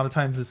system. A lot of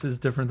times this is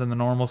different than the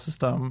normal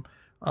system.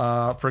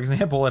 For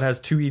example, it has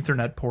 2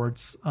 Ethernet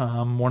ports.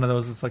 One of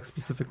those is like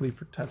specifically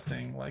for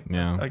testing, like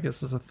I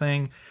guess is a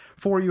thing.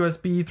 4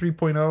 USB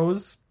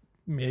 3.0s,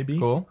 maybe.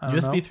 Cool. I don't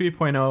know. USB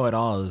 3.0 at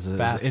all is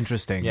Fast.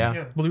 interesting.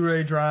 Yeah.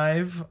 Blu-ray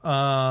drive.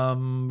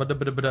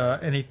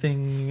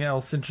 Anything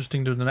else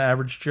interesting to an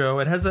average Joe?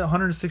 It has a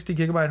 160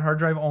 gigabyte hard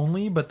drive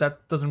only, but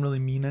that doesn't really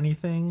mean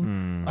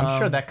anything. I'm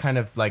sure that kind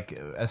of like,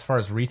 as far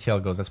as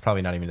retail goes, that's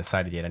probably not even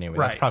decided yet anyway.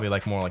 That's Right. probably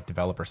like more like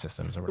developer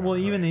systems or whatever. Well,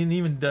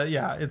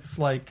 it's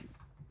like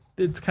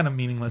it's kind of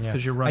meaningless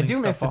because you're I running. do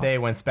miss the stuff day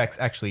off. when specs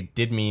actually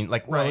did mean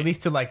like, well, Right. at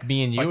least to like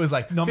me and you, it was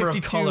like number of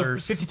 52,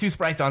 colors. 52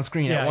 sprites on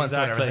screen Yeah, at once.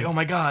 exactly. Whatever. It's like, oh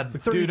my god,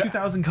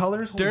 32,000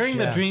 colors Holy During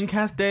shit. the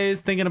Dreamcast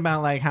days, thinking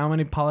about like how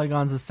many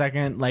polygons a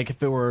second, like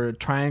if it were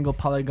triangle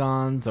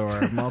polygons or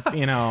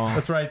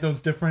That's right.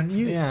 Those different.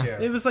 Yeah.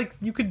 It was like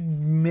you could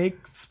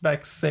make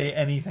specs say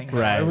anything.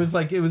 Right.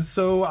 It was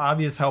so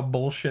obvious how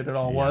bullshit it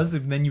all was,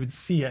 and then you would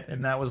see it,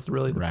 and that was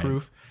really the Right.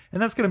 proof.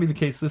 And that's going to be the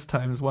case this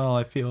time as well,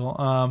 I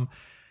feel.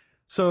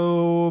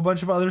 So a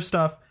bunch of other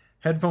stuff.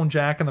 Headphone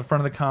jack in the front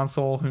of the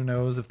console. Who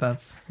knows if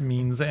that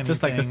means anything?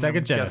 Just like the Sega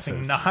I'm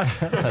guessing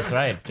Genesis. not. That's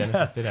right.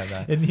 Genesis did have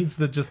that. It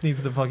just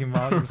needs the fucking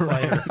volume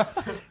slider.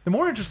 The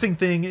more interesting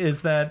thing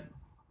is that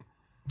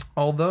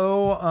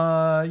although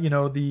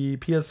the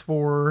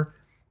PS4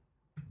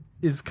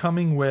 is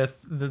coming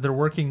with the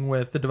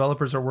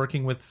developers are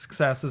working with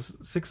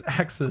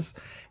 6-axis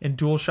and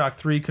DualShock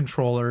 3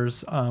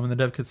 controllers, and the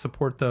dev kit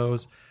support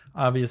those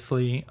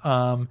obviously.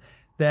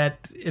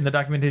 That in the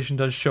documentation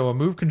does show a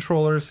Move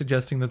controller,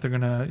 suggesting that they're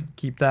going to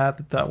keep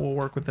that will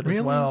work with it as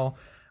well.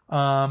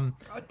 God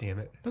damn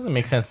it. Doesn't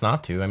make sense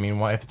not to. I mean,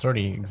 why if it's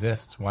already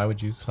exists, why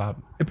would you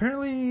stop?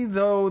 Apparently,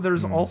 though,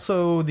 there's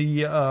also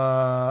the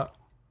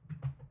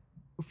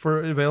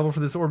available for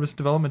this Orbis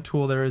development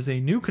tool. There is a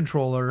new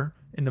controller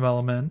in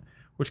development,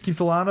 which keeps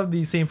a lot of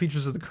the same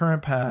features of the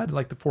current pad,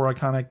 like the 4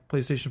 iconic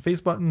PlayStation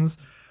face buttons,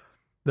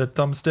 the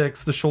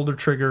thumbsticks, the shoulder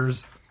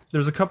triggers.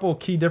 There's a couple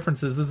key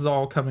differences. This is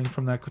all coming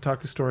from that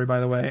Kotaku story,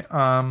 by the way.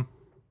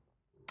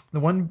 The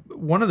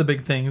one of the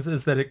big things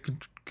is that it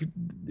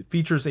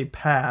features a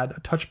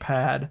touch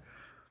pad,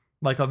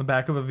 like on the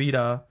back of a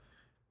Vita,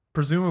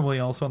 presumably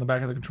also on the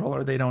back of the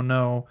controller. They don't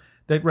know.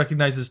 That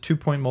recognizes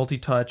 2-point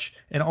multi-touch,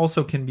 and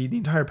also the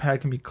entire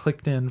pad can be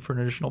clicked in for an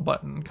additional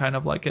button, kind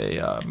of like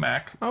a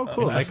Mac. Oh,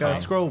 cool! Like a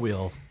scroll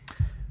wheel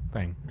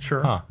thing.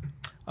 Sure. Huh.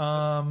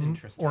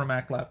 Or a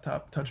Mac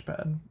laptop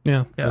touchpad.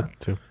 Yeah. That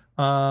too.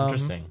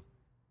 Interesting.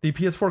 The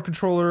PS4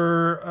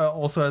 controller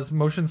also has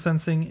motion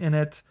sensing in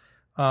it,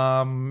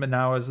 and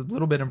now is a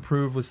little bit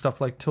improved with stuff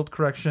like tilt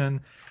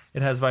correction.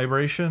 It has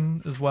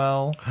vibration as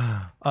well.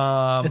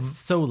 It's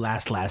so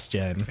last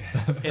gen.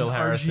 Phil an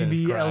Harrison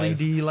RGB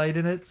cries. LED light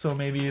in it, so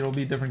maybe it'll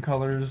be different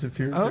colors if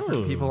you're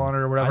different people on it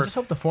or whatever. I just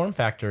hope the form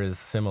factor is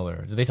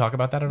similar. Did they talk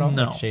about that at all?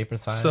 No. Like shape or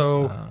size?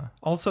 So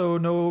also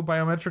no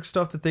biometric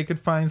stuff that they could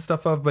find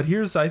stuff of. But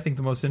here's, I think,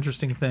 the most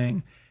interesting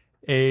thing: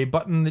 a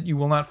button that you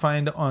will not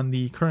find on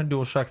the current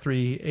DualShock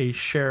 3, a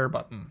share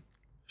button.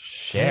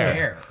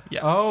 Share.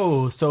 Yes.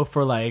 Oh, so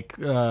for like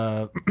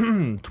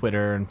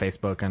Twitter and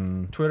Facebook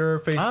and Twitter,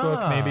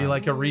 Facebook, maybe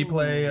like a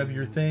replay of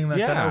your thing. That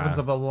Yeah. opens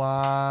up a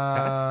lot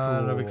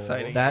That's cool. of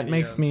exciting. that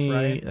makes ideas, me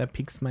right? that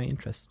piques my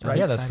interest. Right.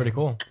 Yeah, that's pretty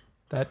cool.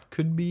 That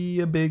could be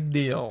a big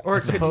deal. Or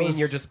it could suppose- mean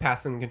you're just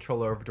passing the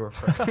controller over to a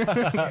friend.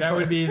 That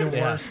would be the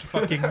worst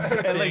fucking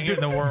thing in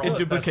the world. It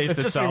duplicates It's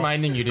just itself.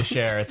 reminding you to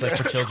share. It's like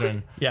for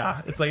children.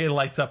 Yeah, it's like it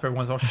lights up every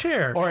once in a while.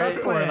 Share. or stop it,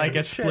 or playing, like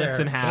it splits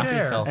share, in half,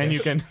 share. and you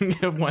can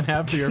give one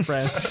half to your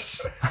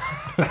friends.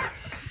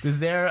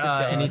 Is there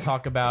any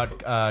talk about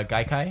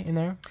Gaikai in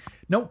there?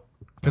 Nope.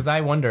 Because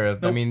I wonder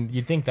if, I mean,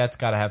 you'd think that's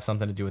got to have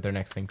something to do with their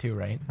next thing too,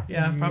 right?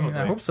 Yeah,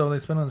 I hope so. They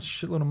spent a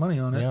shitload of money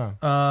on it.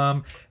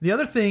 Yeah. The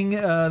other thing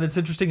that's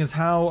interesting is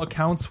how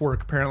accounts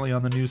work apparently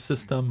on the new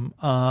system.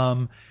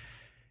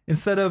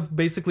 Instead of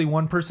basically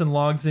one person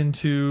logs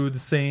into the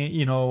same,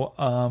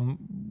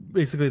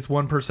 basically it's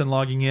one person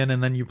logging in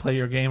and then you play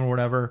your game or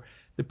whatever.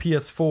 The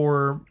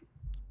PS4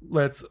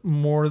 lets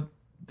more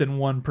than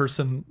one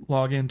person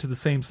log into the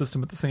same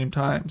system at the same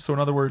time. So in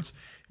other words,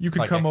 you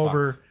could Like come Xbox.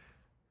 over.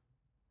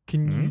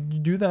 Can you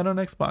do that on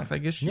Xbox? I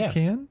guess you Yeah.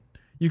 can.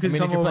 You I can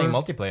mean, come if you're over, playing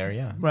multiplayer,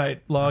 yeah.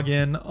 right? Log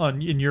in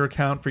in your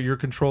account for your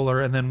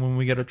controller, and then when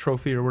we get a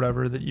trophy or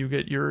whatever, that you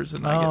get yours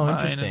and I get mine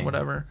interesting. and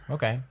whatever.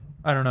 Okay.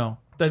 I don't know.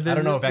 I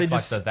don't know if They Xbox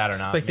just does that or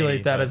not, Speculate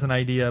maybe, that but- as an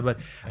idea, but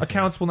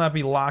accounts will not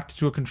be locked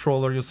to a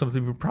controller. You'll simply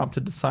be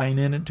prompted to sign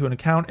in to an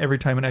account every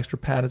time an extra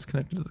pad is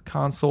connected to the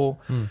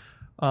console.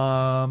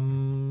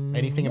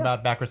 Anything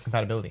about backwards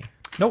compatibility?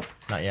 Nope.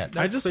 Not yet.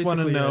 I just basically want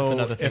to it. That's know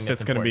another thing if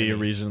that's it's going to be important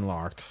to me. region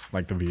locked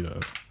like the Vita.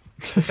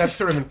 That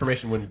sort of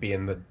information wouldn't be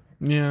in the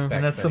Yeah. specs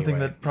And that's something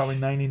anyway. that probably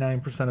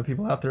 99% of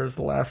people out there is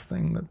the last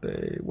thing that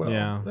they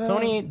Yeah.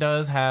 Sony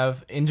does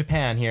have, in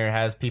Japan here,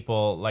 has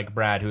people like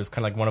Brad, who's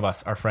kind of like one of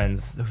us, our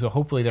friends. So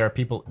hopefully there are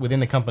people within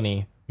the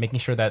company making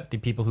sure that the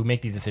people who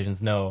make these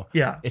decisions know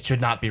Yeah. it should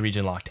not be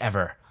region locked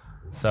ever.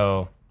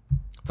 So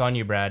it's on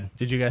you, Brad.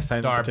 Did you guys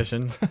sign the Darb.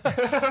 petition?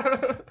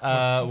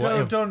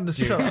 Don't just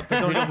shut up.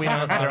 Don't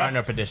there are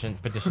no petitions.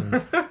 edit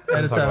talk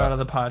that about out of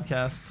the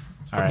podcast.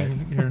 All right.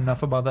 Hear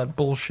enough about that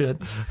bullshit.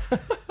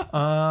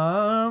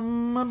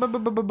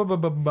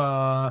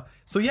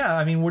 So yeah,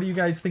 I mean, what do you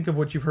guys think of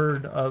what you've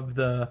heard of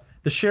the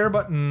share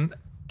button?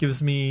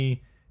 Gives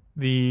me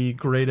the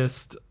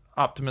greatest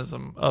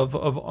optimism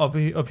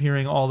of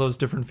hearing all those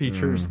different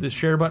features. The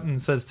share button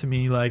says to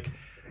me like,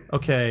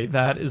 okay,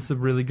 that is a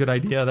really good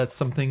idea. That's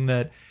something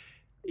that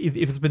if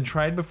it's been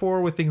tried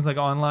before with things like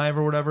OnLive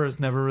or whatever, it's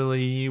never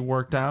really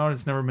worked out.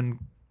 It's never been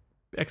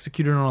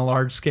executed on a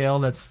large scale.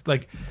 That's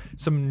like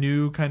some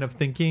new kind of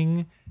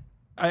thinking.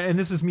 And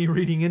this is me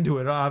reading into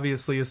it,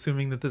 obviously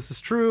assuming that this is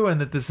true and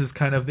that this is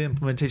kind of the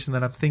implementation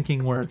that I'm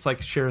thinking, where it's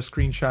like share a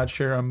screenshot,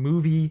 share a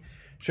movie,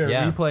 share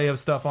Yeah. a replay of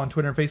stuff on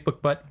Twitter and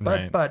Facebook. But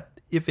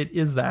if it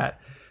is that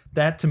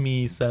to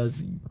me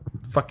says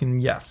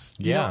fucking yes.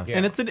 Yeah.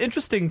 And it's an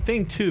interesting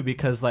thing too,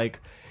 because like,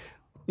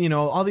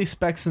 all these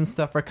specs and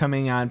stuff are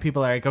coming on.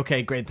 People are like,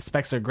 okay, great, the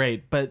specs are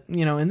great. But,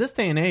 in this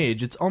day and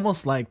age, it's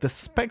almost like the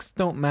specs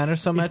don't matter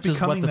so much as what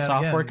becoming the that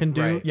software again. can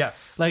do. Right.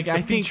 Yes. Like, the I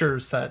think- feature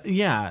set.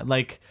 Yeah,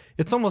 like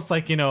it's almost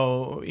like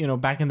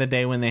back in the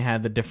day when they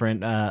had the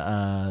different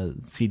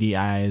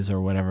CDIs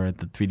or whatever,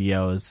 the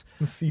 3DOs.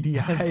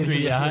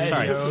 CDIs.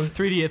 Sorry,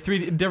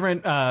 3D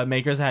different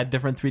makers had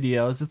different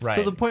 3DOs. It's to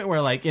Right. the point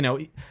where like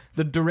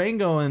the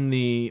Durango and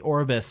the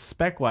Orbis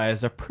spec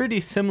wise are pretty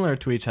similar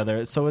to each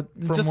other. So it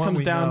From just what comes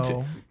we down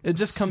know,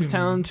 comes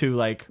down to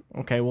like,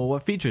 okay, well,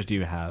 what features do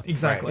you have?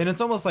 Exactly. And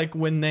it's almost like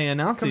when they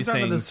announce Comes these down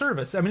things. to the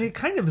service. I mean, it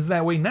kind of is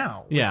that way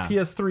now. With Yeah.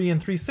 PS3 and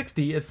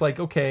 360, it's like,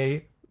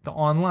 okay, the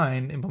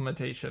online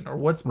implementation, or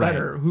what's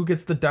better, who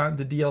gets the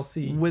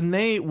DLC. When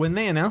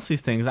they announce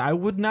these things, I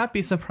would not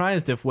be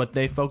surprised if what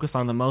they focus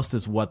on the most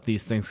is what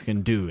these things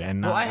can do, and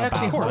not Well, I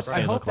actually about what hope, they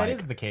I look hope that like.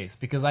 is the case,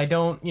 because I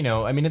don't,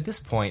 I mean, at this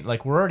point,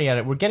 like, we're already at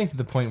it. We're getting to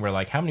the point where,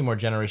 like, how many more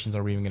generations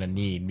are we even going to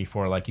need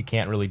before, like, you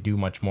can't really do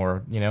much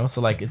more,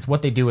 So, like, it's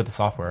what they do with the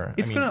software.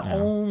 It's going to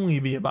only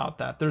be about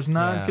that. There's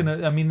not going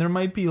to. I mean, there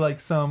might be like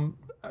some.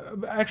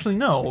 Actually,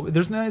 no.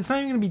 There's not. It's not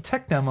even going to be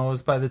tech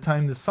demos by the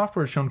time this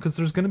software is shown, because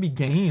there's going to be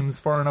games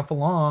far enough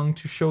along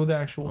to show the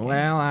actual.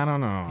 Well, I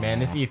don't know. Man,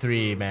 this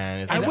E3, man,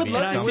 is I gonna would be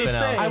love to something see.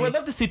 else. I would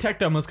love to see tech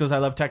demos because I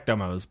love tech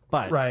demos.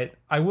 But Right.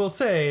 I will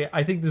say,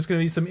 I think there's going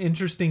to be some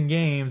interesting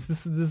games.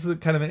 This is a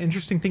kind of an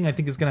interesting thing I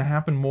think is going to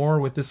happen more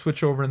with this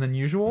switchover than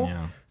usual.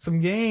 Yeah. Some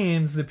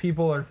games that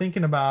people are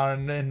thinking about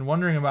and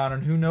wondering about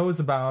and who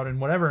knows about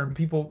and whatever,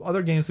 and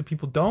other games that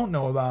people don't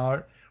know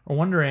about are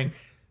wondering.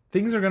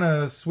 Things are going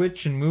to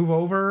switch and move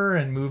over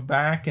and move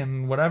back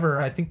and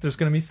whatever. I think there's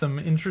going to be some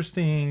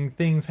interesting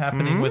things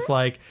happening with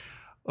like,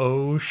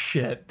 oh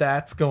shit,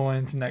 that's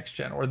going to next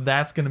gen, or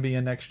that's going to be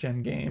a next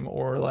gen game,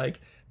 or like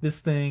this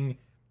thing,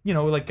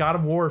 like God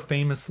of War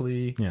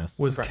famously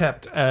was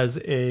kept as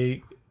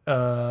a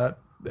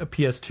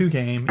PS2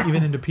 game,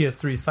 even into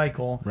PS3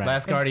 cycle. Right.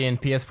 Last Guardian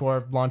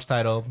PS4 launch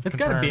title. It's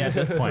got to be at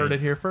this point. Heard it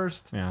here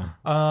first. Yeah.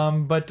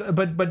 But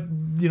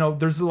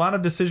there's a lot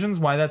of decisions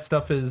why that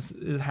stuff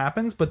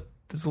happens, but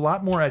there's a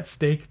lot more at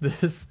stake.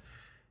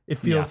 It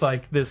feels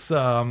like this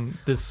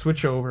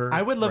switch over.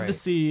 I would love to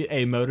see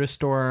a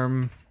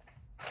MotorStorm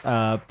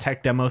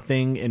tech demo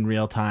thing in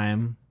real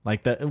time.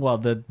 Like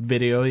the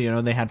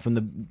video, they had from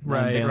the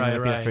unveiling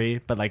of the PS3,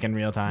 but like in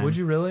real time. Would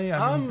you really?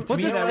 I mean, to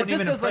me, that wouldn't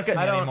even impress me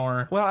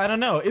anymore. Well, I don't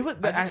know. It would.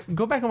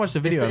 Go back and watch the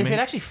video. If it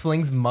actually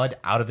flings mud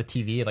out of the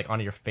TV, like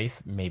onto your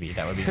face, maybe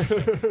that would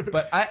be.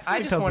 But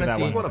I just want to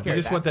see. You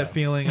just want that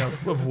feeling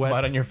of wet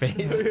mud on your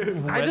face.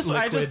 I just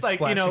like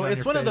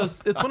it's one of those.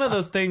 It's one of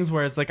those things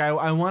where it's like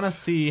I want to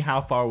see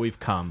how far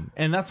we've come,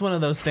 and that's one of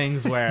those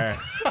things where.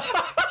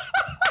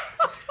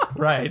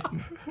 Right.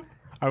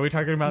 Are we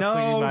talking about?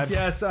 No.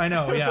 Yes, I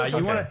know. Yeah,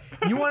 you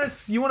want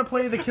to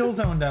play the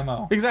Killzone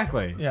demo.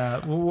 Exactly.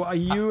 Yeah. Well,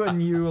 you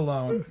and you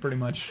alone, pretty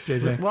much,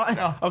 JJ.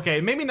 Well, okay,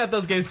 maybe not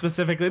those games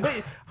specifically, but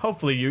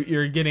hopefully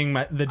you're getting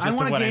the gist of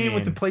what I mean. I want a game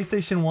with the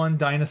PlayStation 1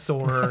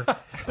 dinosaur,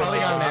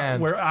 Polygon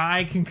Man, where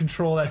I can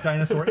control that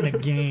dinosaur in a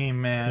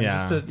game, man.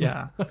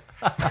 Yeah.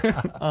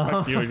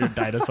 Fuck you and your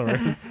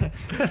dinosaurs.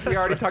 We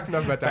already talked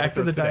enough about dinosaurs. Back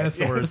to the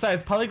dinosaurs.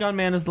 Besides, Polygon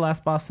Man is the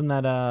last boss in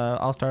that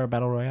All-Star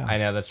Battle Royale. I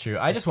know, that's true.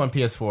 I just want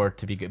PS4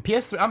 to be good.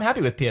 PS3, I'm happy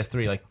with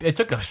PS3. Like, it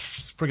took a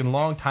freaking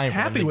long time for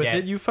them to happy with get.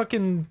 it. You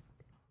fucking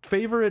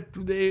favor it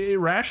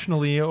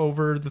irrationally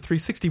over the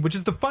 360, which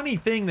is the funny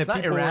thing that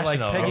people are like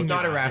pegging. It's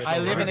not irrational. I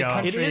live in a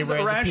country where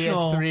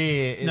irrational. the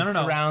PS3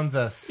 surrounds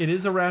us. It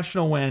is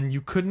irrational when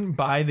you couldn't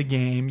buy the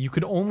game. You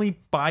could only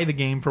buy the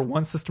game for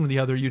one system or the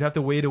other. You'd have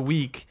to wait a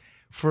week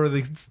for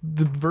the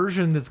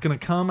version that's going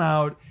to come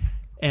out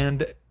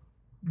and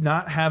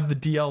not have the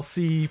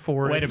DLC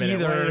for Wait it a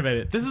minute. either. Wait a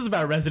minute. This is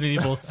about Resident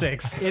Evil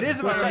 6. It is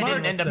about Which I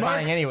didn't end up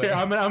buying anyway. Here,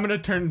 I'm going to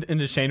turn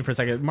into Shane for a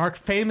second. Mark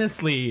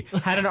famously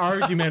had an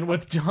argument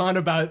with John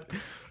about,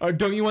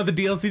 don't you want the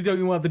DLC? Don't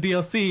you want the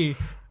DLC?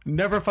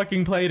 Never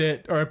fucking played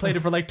it, or I played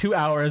it for like 2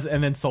 hours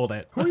and then sold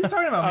it. Who are you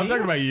talking about? I'm me?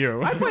 talking about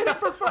you. I played it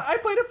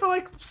for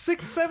like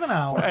 6-7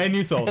 hours. And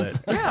you sold it.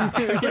 Yeah.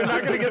 You're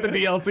not going to get the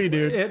DLC,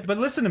 dude. But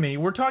listen to me.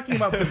 We're talking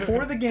about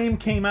before the game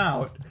came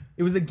out.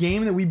 It was a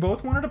game that we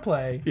both wanted to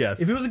play.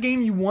 Yes. If it was a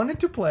game you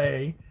wanted to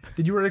play,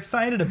 that you were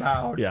excited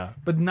about,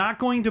 but not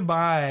going to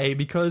buy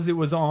because it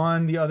was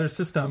on the other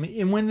system.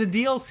 And when the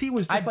DLC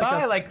was just the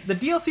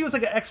DLC was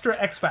like an extra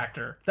X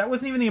factor. That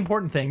wasn't even the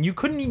important thing. You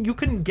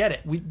couldn't get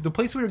it. The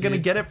place we were going to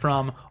get it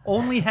from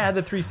only had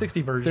the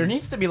 360 version. There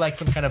needs to be like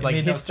some kind of like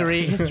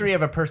history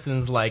of a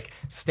person's like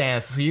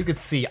stance, so you could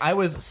see. I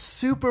was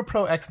super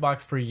pro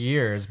Xbox for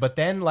years, but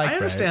then like I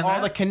understand all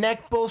that. the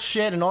Kinect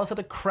bullshit and all this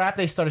other crap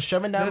they started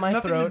shoving down That my has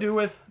nothing throat. to do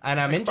with and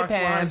I'm in Xbox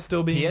Japan. Live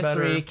still being PS3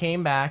 better.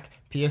 came back.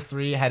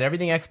 PS3 had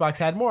everything Xbox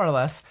had, more or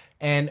less,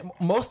 and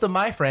most of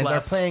my friends are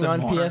Less playing than on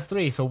more.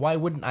 PS3. So why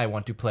wouldn't I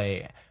want to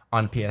play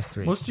on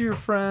PS3? Most of your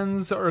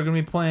friends are going to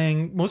be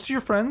playing. Most of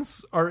your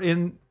friends are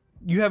in.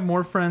 You have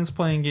more friends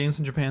playing games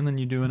in Japan than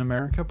you do in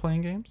America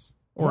playing games,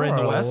 or in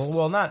the West.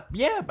 Well, not.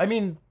 Yeah, I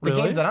mean the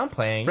Really? games that I'm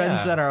playing.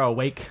 Friends that are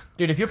awake.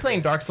 Dude, if you're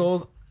playing Dark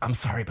Souls, I'm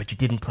sorry, but you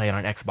didn't play it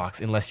on Xbox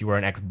unless you were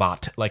an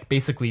Xbot. Like,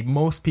 basically,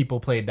 most people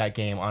played that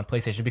game on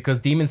PlayStation because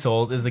Demon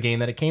Souls is the game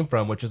that it came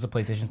from, which is a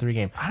PlayStation 3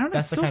 game. I don't know.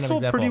 That's It the still kind of sold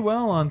example. pretty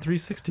well on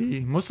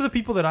 360. Most of the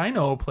people that I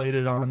know played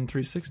it on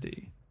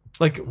 360.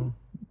 Like,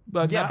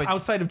 but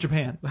outside of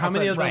Japan. How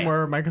many of them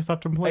were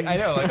Microsoft employees? I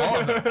know, like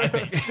all of them, I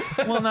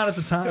think. Well, not at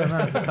the time.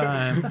 Not at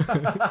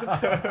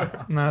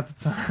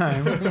the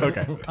time.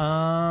 Okay.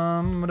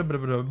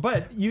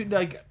 But you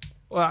like.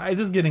 This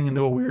is getting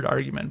into a weird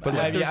argument, but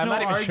like, there's I'm no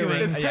not even sure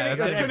argument it's that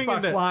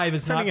Xbox Live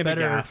is not better.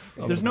 gaff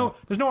a There's no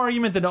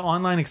argument that the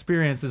online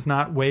experience is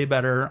not way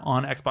better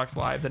on Xbox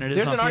Live than it is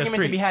There's on an PS3.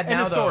 argument to be had End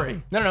now, of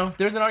story. though. No.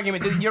 There's an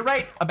argument. You're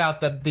right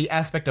about the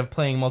aspect of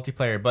playing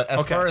multiplayer, but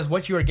as far as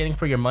what you are getting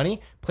for your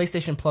money,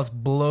 PlayStation Plus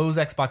blows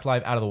Xbox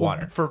Live out of the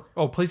water. For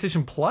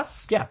PlayStation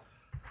Plus? Yeah.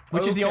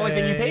 Which is the only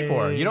thing you pay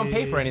for. You don't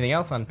pay for anything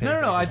else on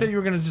PlayStation. No. I thought you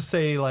were going to just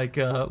say no,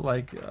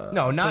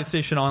 not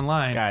PlayStation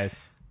Online.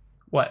 Guys,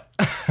 What?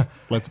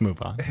 let's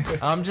move on.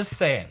 I'm just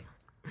saying.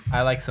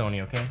 I like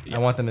Sony, okay? I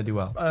want them to do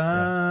well.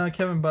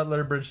 Kevin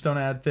Butler, Bridgestone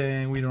ad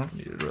thing. We don't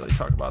need to really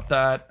talk about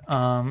that.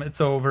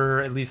 It's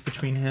over, at least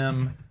between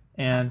him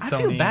and Sony.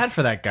 I feel bad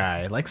for that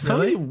guy. Like,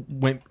 Really? Sony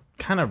went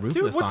kind of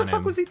ruthless Dude, what on the fuck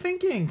him. was he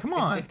thinking? Come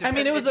on. I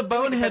mean, it was a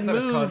bonehead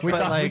move, We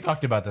but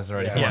talked about this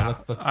already. Yeah. Come on,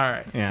 let's All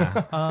right.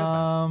 yeah.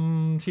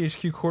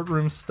 THQ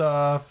courtroom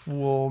stuff.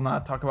 We'll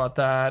not talk about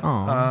that.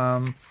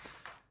 Oh.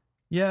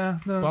 Yeah.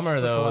 no, Bummer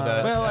just though. a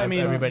lot. Well, I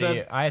mean,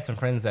 everybody. I had some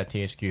friends at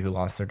THQ who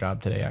lost their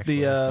job today.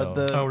 Actually,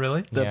 Oh,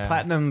 really? The Yeah.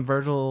 platinum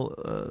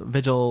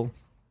vigil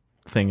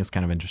thing is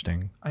kind of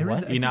interesting. I read- I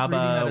keep reading that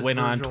Inaba as went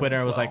on Virgil Twitter as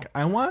and was well. like,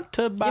 "I want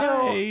to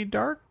buy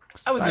Dark."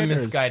 I was a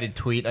Siders." misguided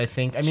tweet. I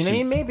think. I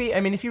mean, maybe. I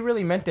mean, if you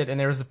really meant it and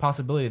there was a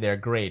possibility there,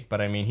 great. But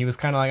I mean, he was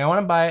kind of like, "I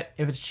want to buy it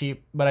if it's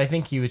cheap." But I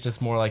think he was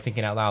just more like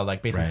thinking out loud,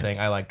 like basically Right. saying,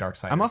 "I like Dark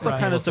Side." I'm also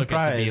kind of To be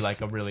surprised.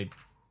 like a really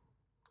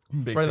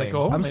big Right, thing. like,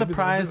 oh, I'm maybe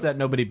surprised they'll that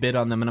nobody bid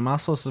on them, and I'm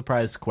also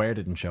surprised Square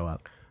didn't show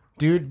up.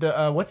 Dude,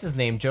 the what's his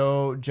name?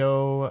 Joe.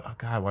 Oh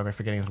God, why am I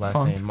forgetting his last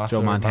Funk. name?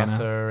 Joe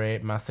Montana.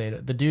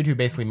 Masada. The dude who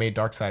basically made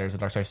Darksiders, and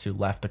Darksiders 2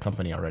 left the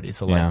company already.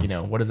 So Yeah.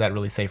 like, what does that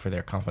really say for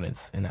their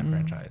confidence in that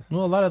franchise?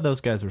 Well, a lot of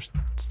those guys were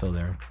still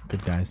there.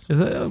 Good guys. Is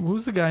that,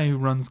 who's the guy who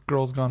runs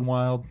Girls Gone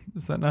Wild?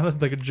 Is that not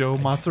like a Joe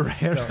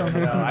Mazzarella or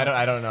something? I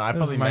don't know. I That was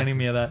probably reminding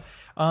me of that.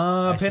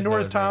 Pandora's know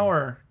his name.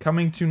 Tower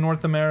coming to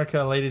North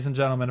America, ladies and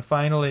gentlemen.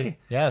 Finally,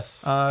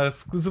 Yes.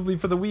 exclusively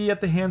for the Wii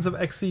at the hands of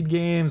Xseed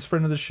Games,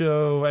 friend of the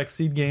show,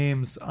 Xseed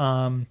Games.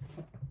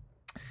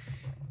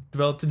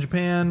 Developed in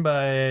Japan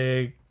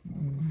by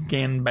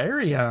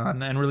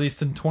Ganbarion and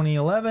released in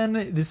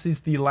 2011. This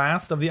is the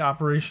last of the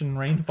Operation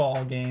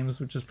Rainfall games,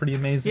 which is pretty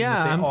amazing.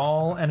 Yeah, that they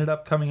all ended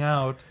up coming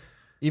out.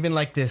 Even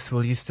like this,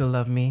 will you still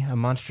love me? A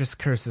monstrous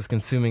curse is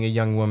consuming a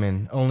young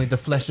woman. Only the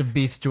flesh of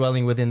beasts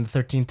dwelling within the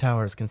 13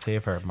 towers can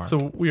save her, Mark.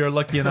 So we are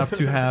lucky enough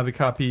to have a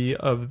copy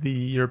of the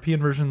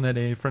European version that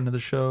a friend of the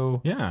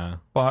show Yeah,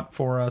 bought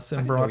for us and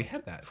didn't know brought we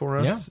had that. for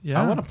us.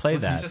 Yeah, I want to play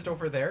Was he that. just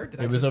over there?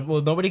 Did I it was just-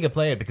 well, nobody could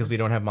play it because we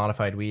don't have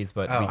modified Wii's,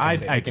 but Oh, we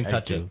I can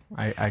touch it.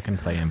 I can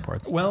play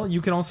imports. Well, you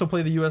can also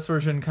play the US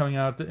version coming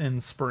out in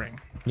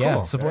spring. Yeah,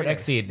 Cool. support Very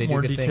nice. Xseed. They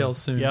More do good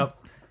details things. soon. Yep.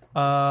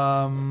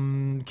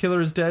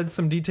 Killer is Dead.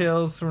 Some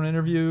details from an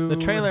interview. The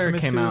trailer Famitsu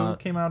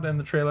came out. and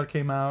the trailer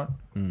came out.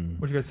 What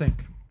do you guys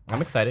think?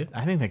 I'm excited.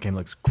 I think that game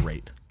looks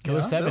great. Killer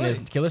Yeah, 7 really? is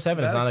Killer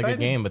 7 is That not a exciting?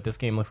 good game, but this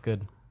game looks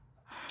good.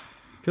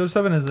 Killer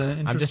 7 is an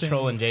interesting. I'm just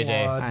trolling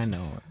JJ. I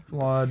know.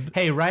 Flawed.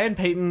 Hey, Ryan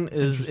Payton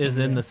is in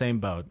game. the same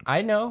boat.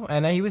 I know,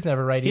 and he was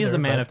never right either. He's a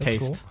man but of that's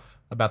taste. cool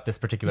about this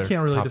particular You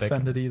can't really topic.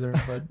 defend it either,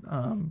 but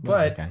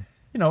Okay.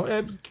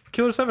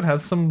 Killer 7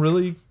 has some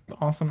really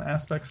awesome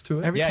aspects to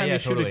it. Every Yeah, time yeah, you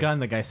shoot totally. a gun,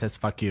 the guy says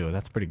 "fuck you."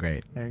 That's pretty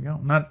great. There you go.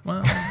 Not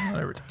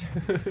every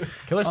time.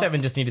 Killer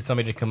 7 just needed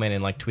somebody to come in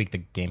and like tweak the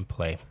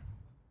gameplay.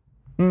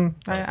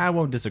 I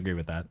won't disagree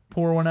with that.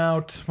 Pour one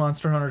out.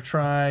 Monster Hunter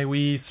Tri.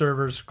 Wii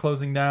servers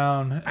closing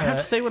down. I have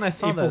to say, when I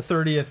saw April this,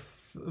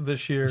 30th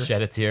this year.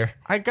 Shed its ear.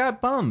 I got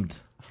bummed.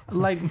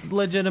 Like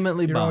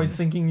legitimately You're bummed. always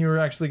thinking you were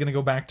actually going to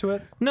go back to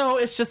it. No,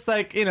 it's just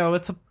like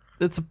it's a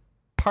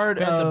part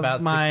Spent of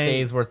about my 6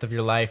 days worth of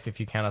your life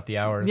if you count out the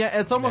hours. Yeah,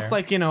 it's almost there.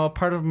 like a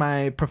part of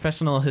my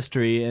professional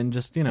history, and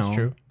just That's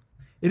true.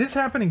 It is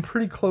happening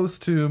pretty close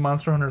to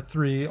Monster Hunter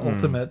 3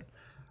 Ultimate.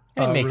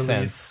 And it makes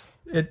release. sense.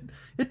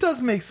 It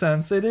does make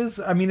sense. It is.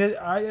 I mean,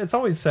 it's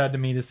always sad to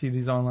me to see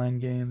these online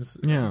games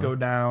go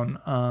down.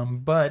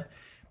 But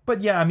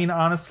yeah, I mean,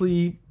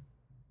 honestly,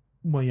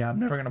 well, yeah, I'm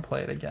never gonna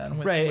play it again.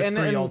 With, right, with and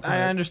 3 Ultimate.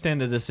 I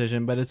understand the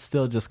decision, but it's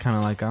still just kind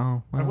of like,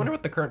 oh, I well, wonder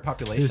what the current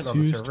population this on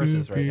the used servers to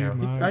is right be now.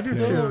 my I do sin.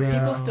 too. Yeah.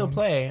 People still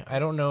play. I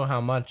don't know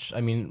how much. I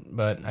mean,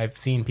 but I've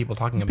seen people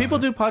talking about People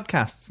it. do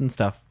podcasts and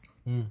stuff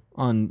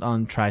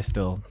on Try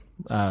Still.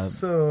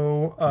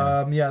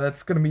 Yeah,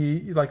 that's going to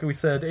be, like we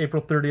said,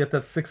 April 30th.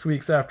 That's 6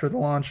 weeks after the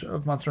launch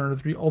of Monster Hunter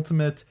 3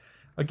 Ultimate.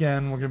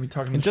 Again, we're going to be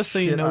talking And just so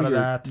you shit know, out of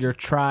that. your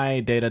Try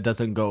data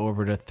doesn't go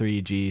over to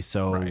 3G,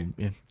 so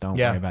don't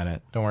Yeah. worry about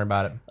it. Don't worry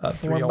about it.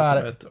 3 worry about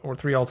Ultimate or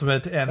 3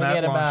 Ultimate, and that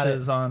Forget about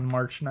launches on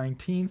March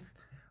 19th.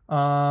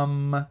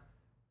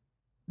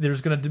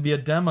 There's going to be a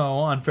demo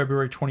on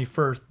February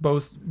 21st,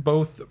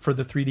 both for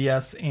the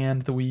 3DS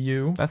and the Wii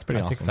U. That's pretty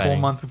That's awesome. exciting.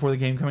 Full month before the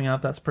game coming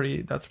out. That's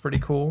pretty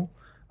cool.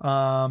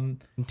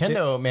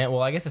 Nintendo, man.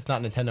 Well, I guess it's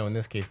not Nintendo in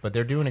this case, but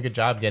they're doing a good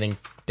job getting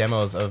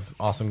demos of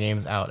awesome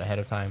games out ahead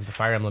of time. The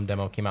Fire Emblem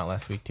demo came out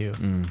last week too.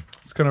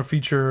 It's going to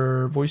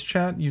feature voice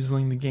chat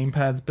using the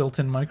gamepad's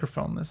built-in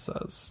microphone. This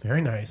says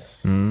Very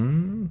nice.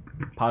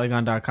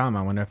 Polygon.com.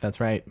 I wonder if that's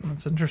right.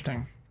 that's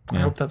interesting. I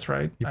hope that's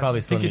right. You probably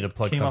I still think need it to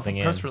plug came off something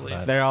a press in, release.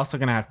 but- They're also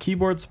going to have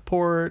keyboard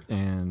support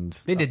and...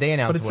 They did. They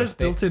announced But it says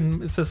they-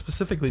 built-in. It says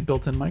specifically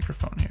built-in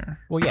microphone here.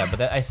 Well, yeah,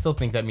 but I still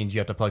think that means you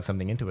have to plug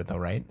something into it, though,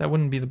 right? That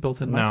wouldn't be the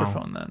built-in No.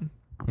 microphone then.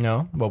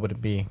 No? What would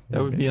it be?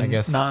 That would be I a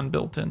guess.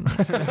 non-built-in.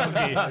 That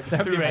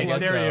would be I guess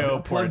stereo so.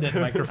 Plugged-in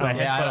port. microphone.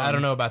 Yeah, I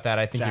don't know about that.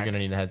 I think Jack. you're going to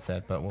need a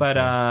headset, but we'll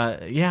But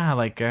see. yeah,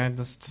 like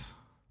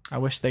I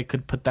wish they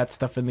could put that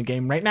stuff in the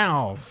game right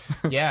now.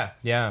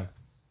 Yeah.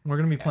 We're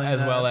gonna be playing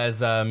As that. well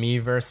as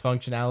Miiverse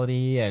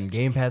functionality and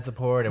gamepad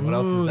support and what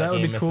else Ooh, is that that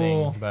would game be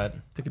cool. missing? But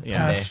They could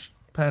Yeah.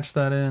 patch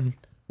that in.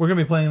 We're gonna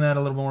be playing that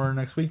a little more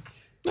next week.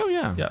 Oh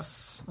yeah.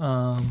 Yes.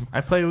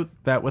 I play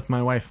that with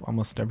my wife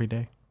almost every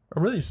day.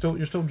 Oh, really?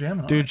 You're still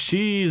jamming on Dude, it?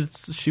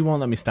 she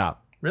won't let me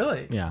stop.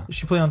 Really? Yeah. Does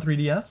she play on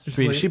 3DS?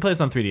 Does She plays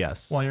on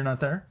 3DS. while you're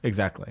not there.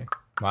 Exactly.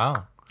 wow.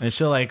 And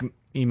she'll like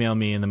email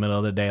me in the middle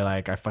of the day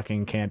like I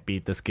fucking can't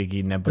beat this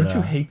Gigi Nebula. Don't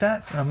you hate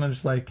that? I'm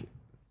just like,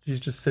 she's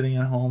just sitting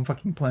at home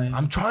fucking playing.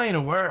 I'm trying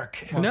to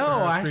work. No,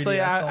 Monster actually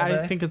 3DS all I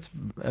day? think it's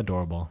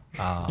adorable.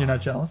 You're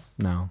not jealous?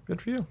 No.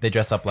 Good for you. They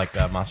dress up like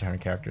Monster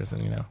Hunter characters,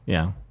 and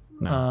Yeah.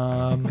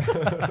 No.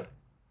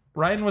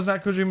 Raiden was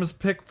not Kojima's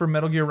pick for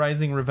Metal Gear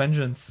Rising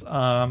Revengeance.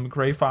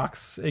 Gray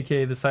Fox,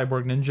 aka the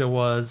Cyborg Ninja,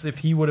 was. If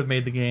he would have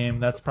made the game,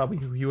 that's probably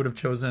who he would have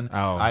chosen.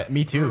 Oh.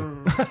 me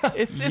too.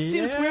 it seems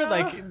Yeah. weird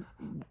like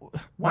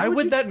why would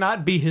would you- that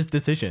not be his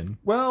decision?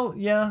 Well,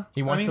 yeah.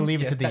 He wants to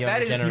leave it to the that younger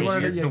is the generation.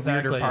 weirder, Yeah, the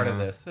exactly. weirder part of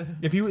this.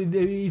 If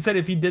he said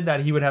if he did that,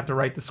 he would have to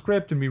write the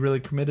script and be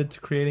really committed to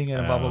creating it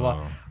and blah blah blah.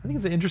 I think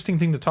it's an interesting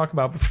thing to talk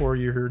about before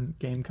your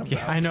game comes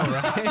out. I know,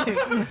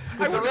 right?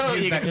 I would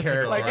really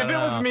egotistical. Like if it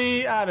was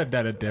me, I'd have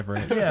done it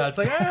different. Yeah, it's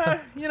like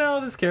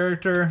this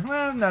character,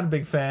 I'm not a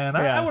big fan.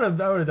 I Yeah. would have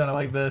done it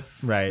like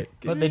this. Right.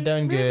 But they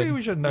done Maybe good.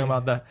 we shouldn't talk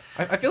about that.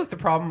 I feel like the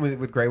problem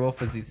with Grey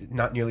Wolf is he's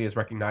not nearly as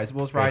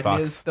recognizable as Gray Raiden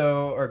Fox. is, though.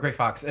 Or Grey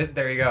Fox.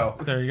 There you go.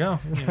 There you go.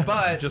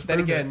 But Just then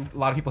proved it. again, a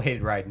lot of people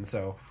hated Raiden,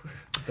 so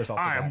there's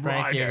also that.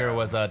 Frank Yeager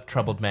was a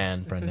troubled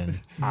man, Brendan.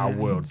 I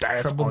will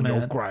dance Trouble on your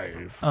man.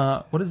 grave.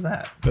 What is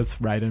that? That's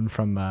Raiden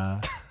from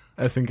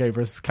SNK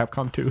versus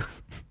Capcom 2.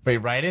 Wait,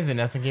 Raiden's in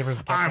SNK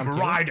vs. Capcom 2?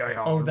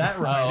 Raiden. Oh, that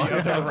right. What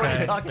are you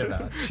Okay. talking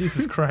about?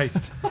 Jesus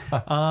Christ.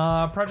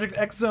 Project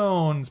X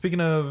Zone. Speaking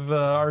of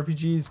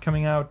RPGs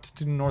coming out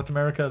to North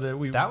America that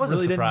we That was a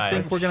really didn't surprise.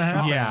 think were going to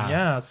happen. Yeah.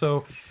 Yeah.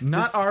 So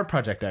Not this- our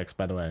Project X,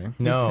 by the way.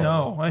 No.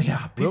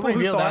 Yeah. People who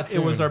reveal thought that it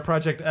was soon. our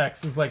Project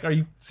X is like, are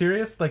you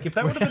serious? Like, if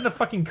that would have been the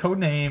fucking code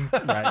name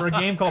for a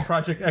game called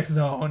Project X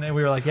Zone, and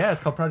we were like, yeah,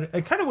 it's called Project,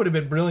 it kind of would have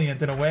been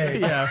brilliant in a way.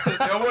 Yeah.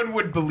 No one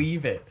would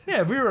believe it.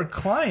 Yeah, if we were a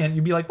client,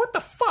 you'd be like, what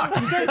the fuck?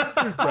 You guys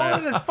are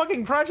calling it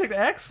fucking Project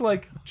X?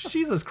 Like,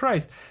 Jesus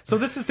Christ. So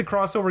this is the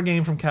crossover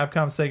game from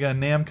Capcom, Sega,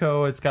 and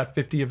Namco. It's got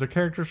 50 of their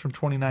characters from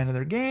 29 of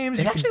their games.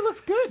 It You can actually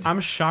looks good. I'm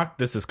shocked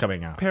this is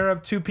coming out. pair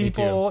up two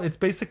people. It's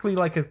basically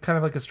like a kind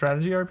of like a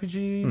strategy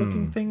RPG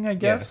looking thing, I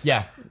guess.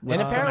 Yeah.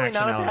 And some apparently action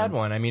not a bad elements.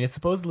 one. I mean, it's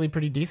supposedly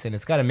pretty decent.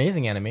 It's got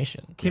amazing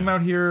animation. Came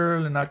out here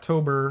in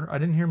October. I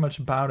didn't hear much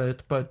about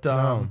it, but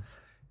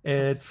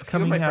it's Some of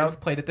coming my friends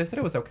out played it. They said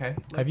it was okay.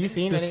 Have you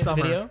seen this any of the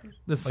summer. video?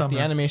 This Like, the summer.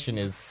 animation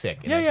is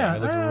sick. in Yeah, that yeah. game.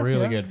 It looks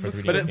really Yeah. good for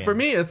 3D. But for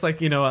me, it's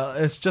like,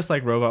 it's just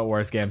like Robot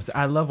Wars games.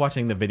 I love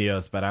watching the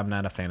videos, but I'm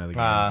not a fan of the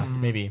games.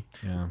 maybe.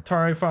 Yeah.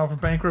 Atari filed for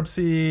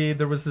bankruptcy.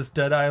 There was this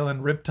Dead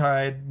Island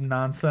Riptide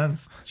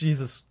nonsense.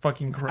 Jesus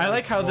fucking Christ. I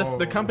like how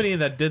the company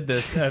that did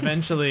this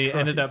eventually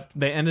ended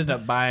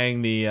up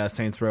buying the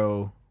Saints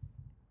Row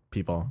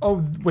people.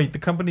 Oh wait, the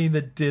company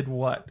that did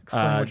what?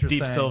 Explain what you're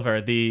Deep saying.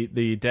 Silver,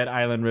 the Dead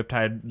Island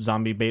Riptide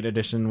Zombie Bait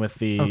Edition with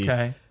the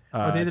Okay.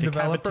 Are they the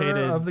developer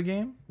decapitated- of the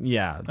game?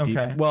 Yeah.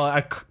 Okay.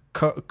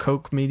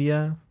 Coke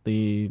Media,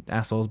 the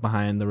assholes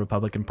behind the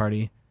Republican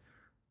Party.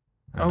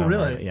 I Oh, don't know.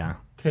 really? Yeah.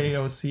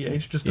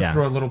 KOCH, just to Yeah.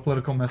 throw a little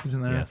political message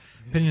in there. Yes.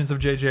 Opinions of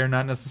JJ are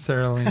not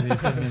necessarily the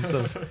opinions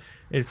of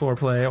 84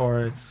 Play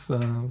or its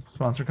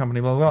sponsor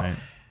company, blah, blah, blah. Right.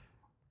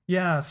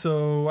 Yeah,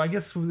 so I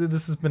guess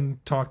this has been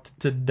talked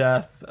to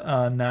death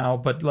now,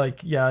 but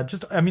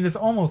it's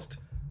almost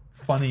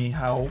funny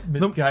how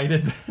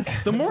misguided.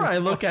 The more I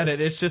look at it,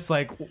 it's just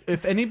like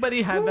if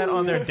anybody had that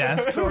on their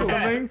desks or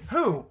something.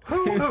 Who?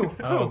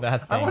 Oh,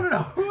 that I thing. want to know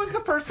who was the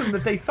person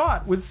that they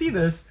thought would see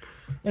this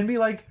and be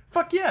like,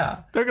 fuck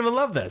yeah. They're gonna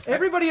love this.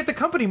 Everybody at the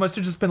company must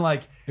have just been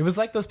like, It was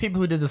like those people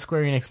who did the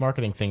Square Enix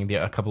marketing thing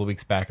a couple of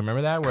weeks back.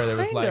 Remember that? Where there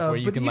was Kind like, of, where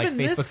you but can like even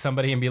Facebook this-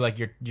 somebody and be like,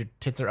 your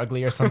tits are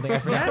ugly or something. I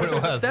forgot what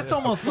it was. that's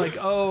almost like,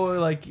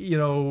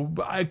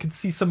 I could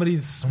see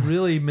somebody's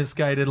really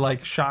misguided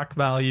like shock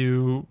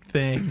value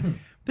thing.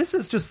 This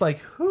is just like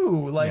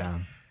who? Like, Yeah.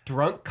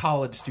 Drunk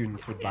college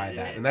students would buy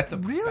that, and that's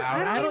really?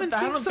 about I don't even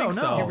think so.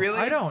 No, You really?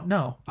 I don't.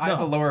 No, I have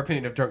a lower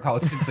opinion of drunk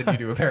college students than you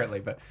do, apparently.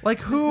 But like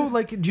who?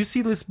 Like, do you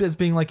see this as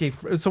being like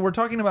a? So we're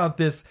talking about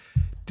this.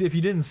 If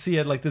you didn't see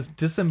it, like this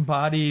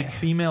disembodied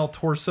female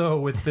torso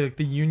with the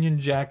Union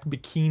Jack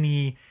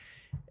bikini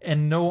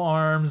and no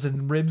arms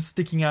and ribs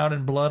sticking out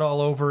and blood all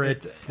over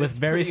it. With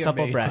very pretty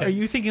supple amazing. breasts. Are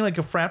you thinking like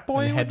a frat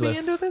boy And would be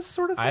headless. into this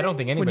sort of thing? I don't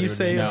think when anybody you would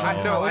say be. a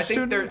No. college I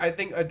student?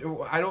 think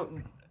I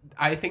don't.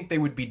 I think they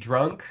would be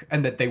drunk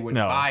and that they would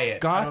buy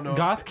it. I don't know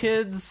Goth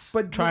kids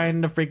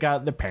trying to freak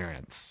out their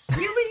parents.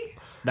 Really?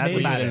 That's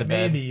maybe, about it. in the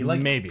bed.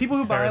 Maybe people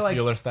who buy Ferris like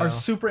Bueller style. are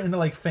super into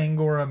like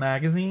Fangora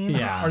magazine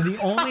are the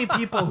only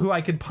people who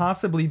I could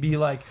possibly be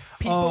like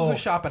People who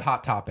shop at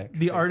Hot Topic.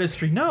 the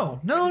artistry. No.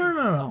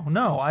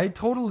 I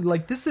totally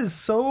like this is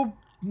so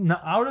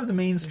out of the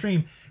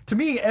mainstream. To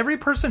me, every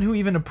person who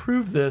even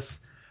approved this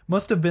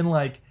must have been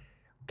like,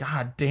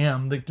 God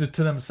damn,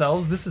 to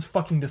themselves, this is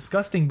fucking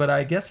disgusting. But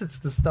I guess it's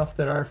the stuff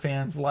that our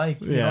fans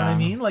like. You know what I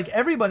mean? Like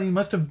everybody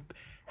must have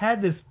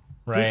had this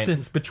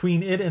distance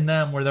between it and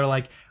them where they're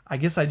like, I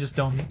guess I just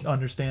don't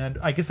understand.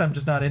 I guess I'm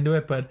just not into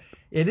it, but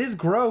it is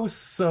gross.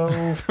 So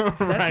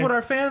that's what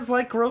our fans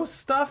like, gross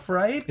stuff,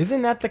 right?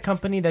 Isn't that the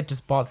company that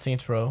just bought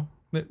Saints Row?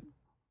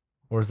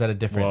 Or is that a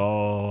different?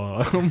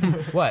 Whoa.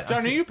 What?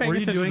 John, are you paying Were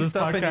you attention doing to this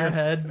stuff in your podcast?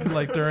 head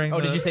like during? Oh,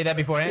 did you say that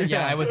beforehand?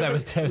 Yeah, I was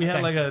We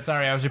had like a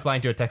sorry, I was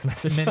replying to a text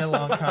message.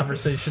 minute-long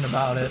conversation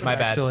about it. My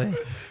bad. Actually.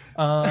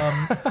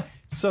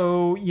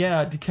 So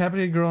yeah,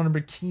 decapitated girl in a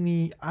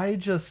bikini. I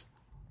just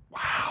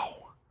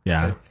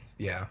Yeah.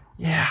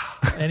 yeah.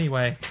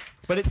 Anyway,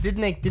 But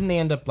didn't they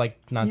end up like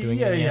not doing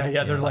it?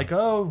 yeah. They're like,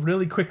 oh,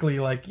 really quickly,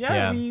 like,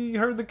 Yeah. we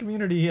heard the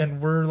community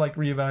and we're like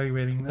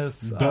reevaluating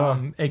this.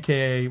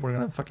 AKA, we're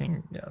gonna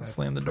fucking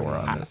slam the door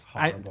on this.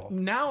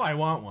 Now I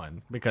want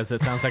one because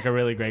it sounds like a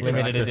really great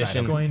Limited collector's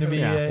edition. It's going to be.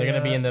 They're going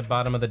to be in the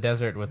bottom of the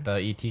desert with the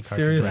ET cartridge.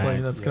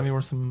 Seriously, that's gonna be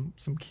worth some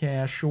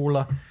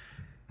cashola.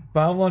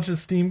 Valve launches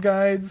Steam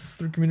guides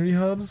through community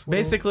hubs. Well,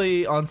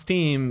 Basically, on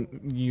Steam,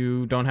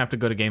 you don't have to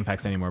go to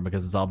GameFAQs anymore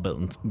because it's all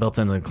built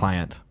into the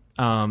client.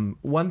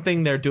 One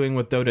thing they're doing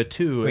with Dota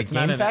 2, Wait, it's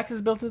not GameFAQs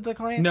is built into the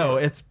client? No,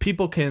 it's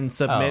people can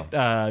submit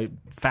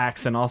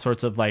facts and all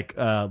sorts of like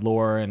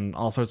lore and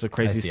all sorts of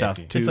crazy I stuff.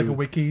 see. To, it's like a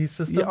wiki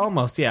system. Yeah,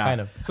 almost, yeah.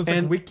 Kind of. So it's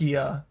like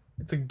Wikia.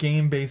 It's a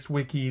game-based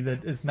wiki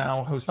that is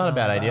now hosted. Not a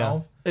bad on idea.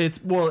 Valve.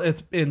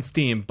 It's in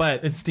Steam,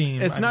 but It's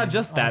Steam. It's I not mean,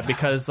 just on that Valve.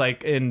 because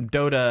like in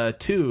Dota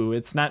 2,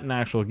 it's not an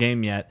actual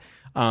game yet.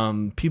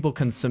 People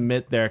can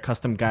submit their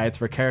custom guides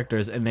for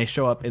characters, and they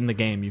show up in the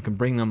game. You can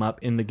bring them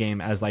up in the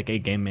game as like a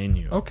game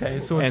menu. Okay,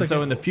 so it's and like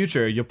so in the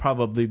future, you'll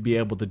probably be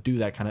able to do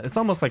that kind of. It's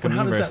almost like a But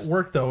how does universe. that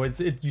work though?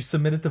 You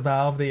submit it to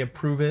Valve, they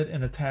approve it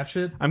and attach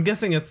it. I'm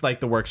guessing it's like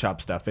the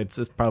workshop stuff. It's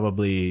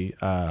probably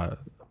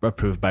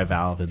approved by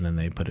Valve, and then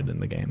they put it in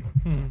the game.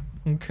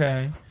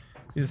 Okay.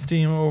 The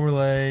Steam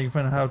overlay, you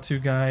find a how-to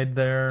guide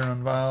there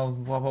on Valve's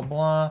blah blah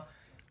blah.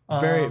 It's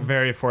very,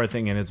 very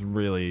forthing, and it's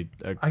really.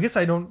 I guess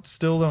I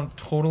still don't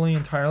totally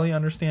entirely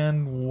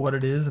understand what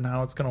it is and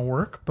how it's going to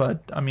work,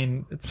 but I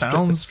mean, it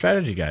sounds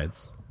strategy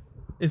guides.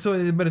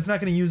 but it's not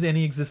going to use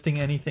any existing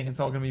anything. It's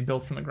all going to be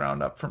built from the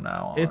ground up from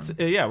now on. It's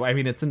I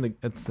mean, it's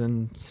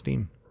in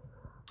Steam.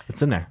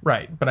 It's in there.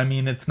 Right, but I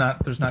mean, it's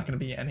not. There's not going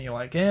to be any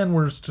like, and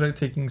we're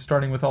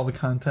starting with all the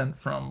content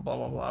from blah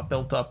blah blah,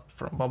 built up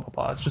from blah blah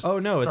blah. It's just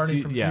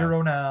starting from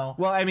zero now.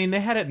 Well, I mean, they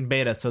had it in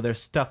beta, so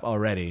there's stuff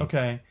already.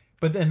 Okay,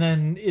 but and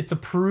then it's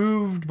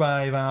approved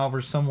by Valve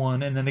or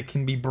someone, and then it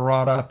can be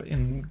brought up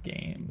in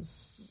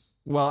games.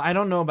 Well, I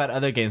don't know about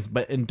other games,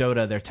 but in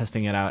Dota, they're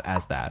testing it out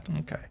as that.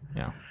 Okay,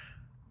 Yeah.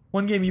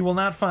 one game you will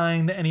not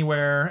find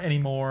anywhere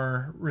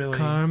anymore. Really,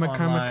 Karma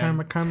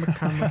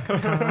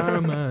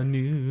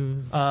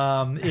news.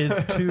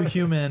 Is Too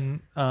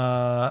Human.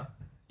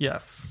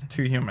 Yes,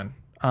 Too Human.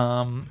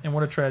 And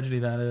what a tragedy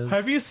that is.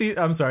 Have you seen?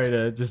 I'm sorry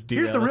to just do.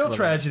 Here's the real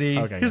tragedy.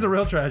 Okay, Here's the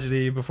real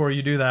tragedy. Before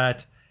you do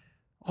that,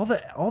 all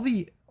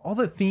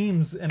the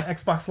themes and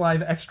Xbox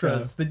Live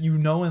extras that you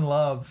know and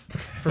love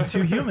from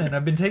Too Human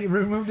have been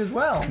removed as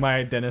well.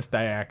 My Dennis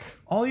Dyack.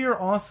 All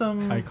your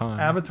awesome Icon.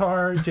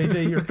 avatar,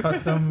 JJ, your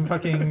custom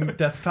fucking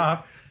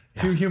desktop,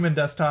 Too Human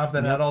desktop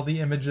that had all the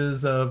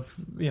images of,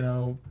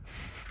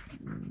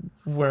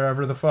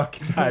 wherever the fuck.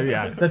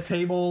 The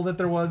table that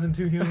there was in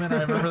Too Human.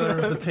 I remember there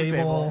was a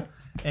table.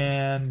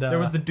 And There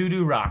was the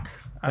doo-doo rock.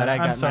 That I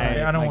got I'm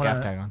sorry. I don't my gaff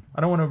want tag on.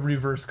 I don't want to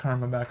reverse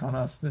karma back on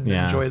us and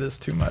Yeah. enjoy this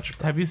too much.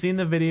 But Have you seen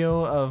the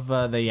video of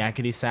the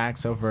yakety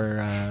sax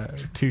over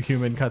Too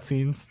Human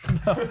cutscenes?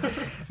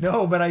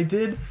 no, but I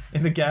did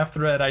in the gaff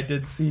thread. I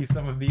did see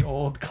some of the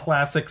old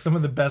classics, some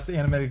of the best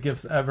animated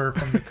gifs ever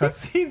from the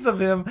cutscenes of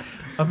him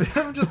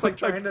just like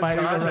trying to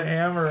fighting dodge a around.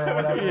 hammer or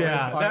whatever.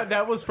 Yeah,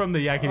 that was from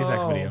the yakety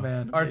sax video.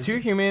 Man. Are Too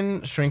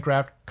Human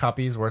shrink-wrapped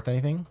copies worth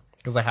anything?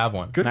 Because I have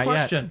one. Good Not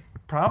question.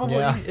 Probably.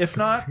 Yeah. If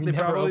not, We they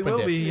never probably opened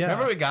will it. be. Yeah.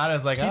 Remember we got it? I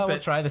was like, Keep we'll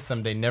it. try this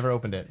someday. Never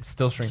opened it.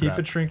 Still shrink-wrapped.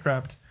 Keep it shrink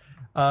wrapped.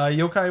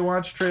 Yokai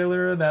Watch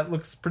trailer, that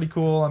looks pretty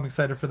cool. I'm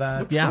excited for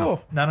that. Yeah.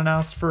 Cool. Not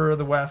announced for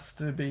the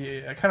West. I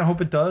kind of hope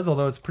it does,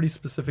 although it's pretty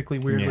specifically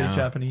weirdly Yeah.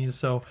 Japanese.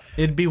 So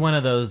It'd be one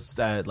of those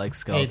like Hey,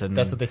 skeleton.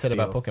 that's what they said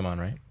about deals. Pokemon,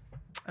 right?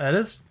 that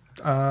is.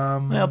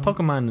 Well,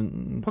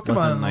 Pokemon a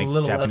wasn't like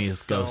little Japanese less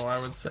so, ghosts.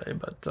 I would say,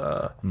 but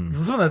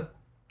some of that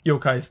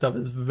yokai stuff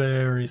is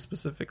very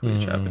specifically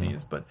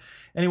Japanese. But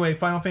anyway,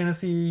 Final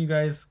Fantasy, you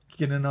guys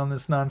get in on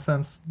this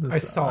nonsense? This I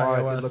saw it.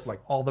 It iOS, looked like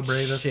all the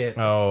bravest shit.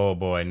 Oh,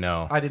 boy,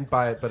 no. I didn't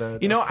buy it, but I a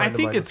friend think of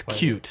mine it's was playing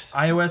cute.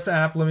 iOS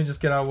app. Let me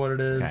just get out what it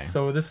is. Okay.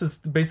 So this is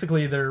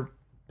basically their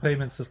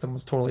payment system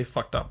was totally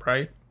fucked up,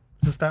 right?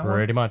 Is this that one?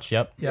 Pretty much,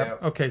 yep.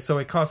 Yep. Okay, so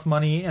it costs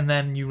money, and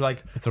then you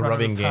it's a run out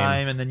rubbing of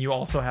time, and then you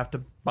also have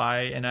to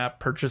buy in-app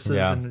purchases,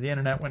 and the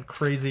internet went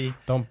crazy.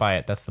 Don't buy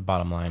it. That's the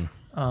bottom line.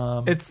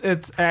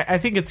 It's I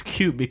think it's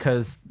cute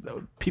because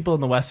people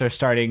in the West are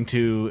starting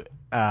to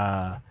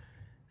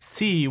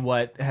see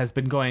what has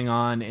been going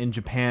on in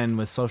Japan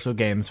with social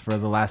games for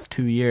the last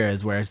 2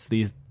 years, where it's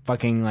these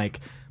fucking like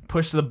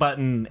push the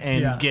button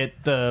and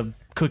get the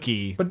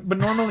cookie. But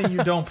normally you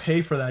don't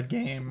pay for that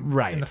game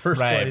Right. in the first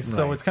Right. place,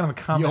 so Right. it's kind of a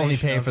You combination only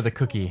pay of for the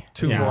cookie.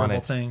 two You want horrible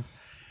it. things.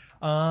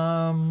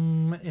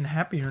 In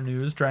happier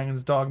news,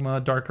 Dragon's Dogma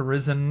Dark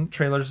Arisen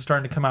trailers are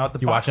starting to come out. The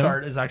You box watch 'em?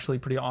 art is actually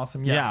pretty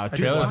awesome. Yeah, I did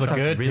Trailers watch look them.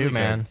 good really too, good.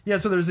 man. Yeah,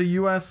 so there's a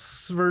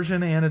US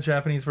version and a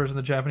Japanese version.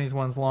 The Japanese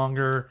one's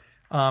longer.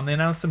 They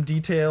announced some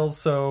details.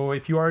 So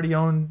if you already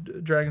owned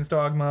Dragon's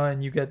Dogma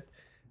and you get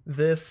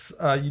this,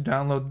 you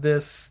download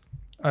this.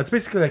 It's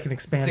basically like an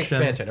expansion. It's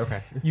an expansion,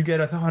 okay. You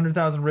get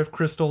 100,000 Rift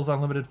Crystals,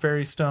 unlimited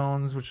Fairy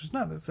Stones, which is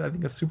not, I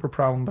think, a super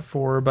problem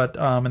before. But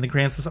and it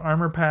grants this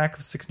armor pack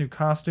of 6 new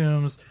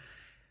costumes.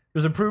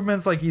 There's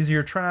improvements like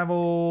easier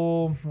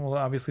travel. Well,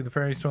 obviously the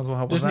Fairy Stones will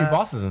help There's with new that.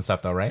 bosses and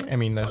stuff, though, right? I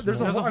mean,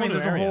 There's a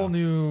whole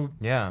new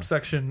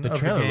section The of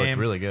trailer the game. looked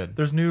really good.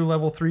 There's new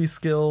level 3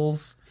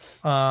 skills.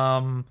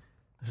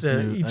 Each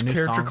a new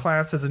character song.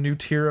 class has a new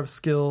tier of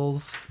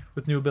skills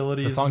with new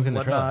abilities. The song's in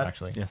and the trailer, whatnot.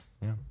 actually. Yes.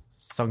 Yeah.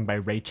 Sung by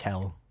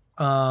Rachel.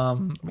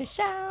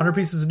 100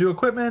 pieces of new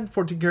equipment,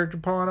 14 character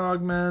pawn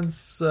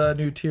augments,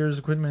 new tiers,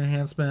 equipment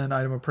enhancement,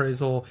 item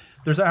appraisal.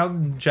 There's out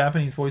in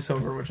Japanese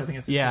voiceover, which I think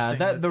is Yeah,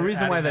 interesting. the they're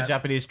reason why adding the that,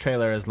 Japanese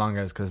trailer is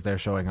longer is because they're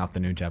showing off the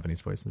new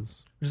Japanese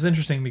voices. which is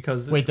interesting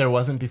because Wait, there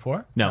wasn't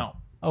before? No.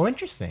 Oh,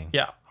 interesting.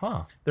 yeah,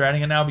 Huh. they're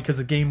adding it now because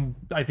the game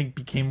I think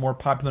became more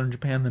popular in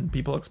Japan than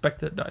people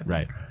expected. I think.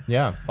 Right.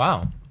 Yeah.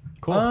 Wow.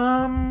 Cool.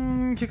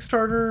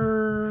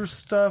 Kickstarter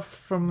stuff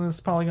from this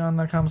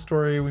Polygon.com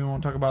story. We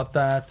won't talk about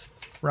that.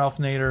 Ralph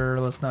Nader,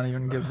 let's not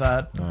even give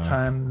that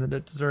time that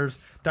it deserves.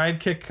 Dive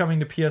Kick coming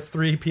to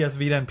PS3, PS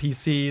Vita, and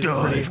PC. It's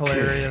pretty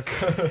hilarious.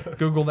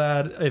 Google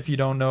that if you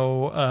don't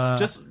know.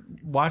 Just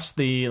watch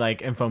the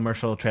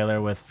infomercial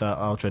trailer with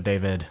Ultra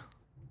David.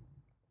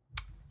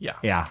 Yeah.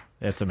 Yeah,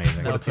 it's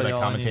amazing. No. What is he That's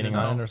like all I need to commentating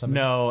on know. it or something?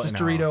 No, Just no.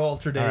 Dorito,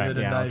 Ultra David, All right, and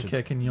yeah, Dive Ultra-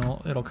 Kick, and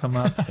it'll come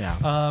up. Yeah.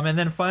 And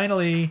then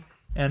finally,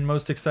 and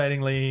most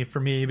excitingly for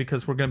me,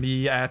 because we're going to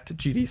be at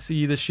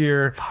GDC this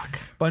year,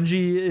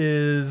 Bungie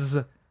is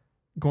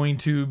going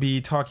to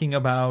be talking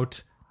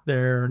about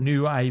their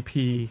new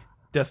IP,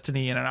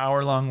 Destiny, in an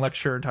hour-long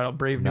lecture entitled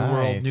Brave New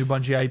World, Nice. New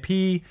Bungie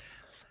IP.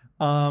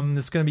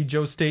 It's going to be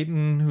Joe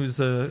Staten, who's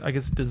I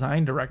guess,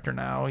 design director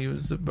now. He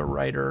was a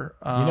writer.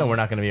 We're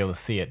not going to be able to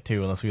see it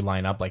too unless we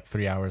line up like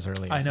 3 hours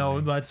early. or I know,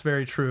 something. that's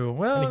very true.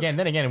 Well, And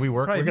then again, we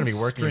work. We're probably going to be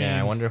working. Yeah, I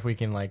streamed. wonder if we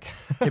can like.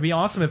 it'd be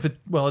awesome if it'd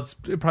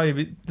probably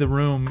be, the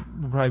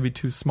room would probably be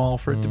too small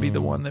for it to be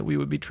the one that we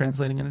would be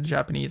translating into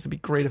Japanese. It'd be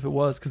great if it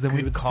was, because then we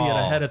Good would see it call.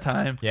 ahead of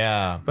time.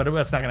 Yeah. But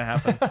that's not going to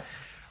happen.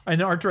 And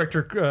art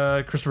director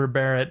Christopher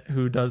Barrett,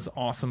 who does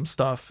awesome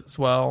stuff as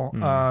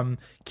well.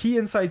 Key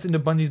insights into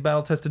Bungie's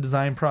battle-tested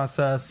design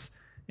process,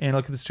 and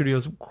look at the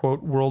studio's,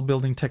 quote,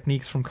 world-building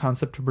techniques from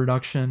concept to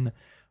production,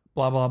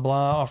 blah, blah,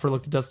 blah. Offer a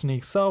look at Destiny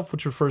itself,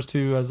 which refers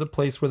to as a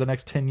place where the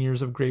next 10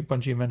 years of great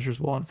Bungie adventures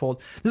will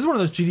unfold. This is one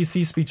of those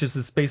GDC speeches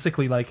that's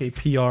basically like a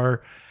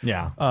PR,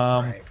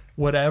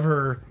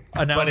 whatever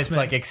announcement. But it's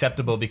like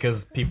acceptable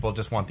because people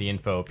just want the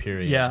info.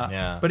 Period.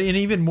 Yeah. But and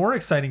even more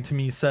exciting to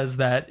me says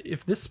that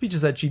if this speech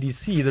is at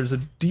GDC, there's a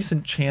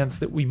decent chance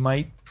that we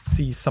might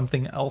see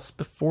something else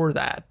before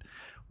that,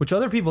 which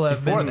other people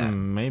have Before been. that?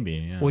 Maybe.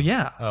 Yeah. Well,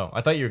 yeah. Oh,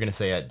 I thought you were going to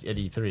say at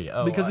E3.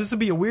 Oh, Because this would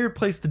be a weird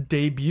place to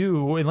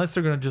debut unless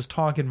they're going to just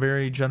talk in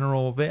very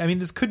general. I mean,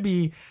 this could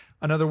be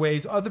another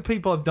way. Other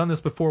people have done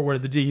this before where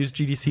they use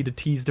GDC to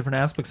tease different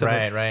aspects of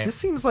it. Right. This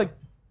seems like,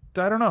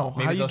 I don't know,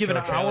 maybe how you they'll give show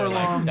an a trailer,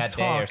 hour-long that talk.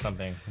 day or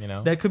something. You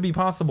know, That could be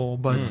possible,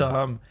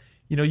 but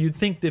you'd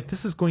think that if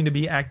this is going to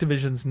be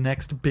Activision's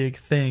next big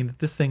thing, that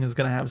this thing is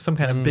going to have some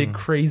kind of big,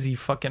 crazy,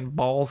 fucking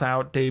balls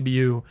out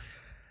debut.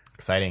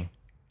 exciting.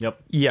 Yep.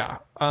 Yeah,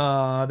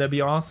 that'd be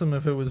awesome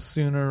if it was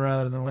sooner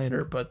rather than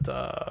later. But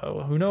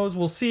who knows?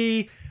 We'll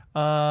see.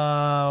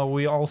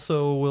 We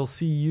also will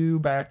see you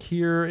back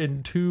here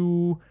in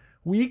 2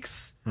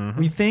 weeks.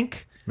 We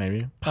think.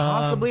 Maybe.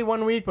 Possibly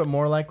 1 week, but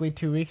more likely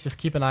 2 weeks. Just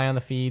keep an eye on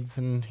the feeds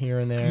and here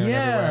and there. and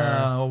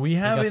Yeah, everywhere. we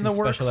have got in the some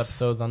works special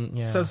episodes on.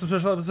 Yeah. So some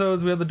special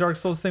episodes. We have the Dark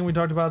Souls thing we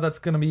talked about. That's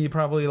going to be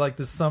probably like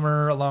this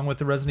summer, along with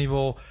the Resident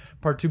Evil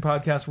Part 2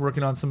 podcast. We're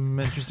working on some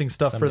interesting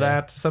stuff for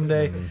that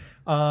someday.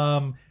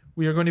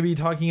 We are going to be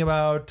talking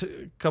about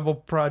a couple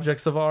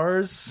projects of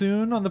ours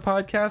soon on the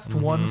podcast.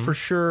 One for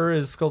sure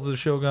is Skulls of the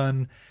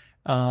Shogun.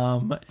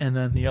 And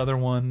then the other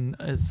one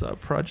is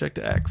Project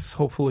X.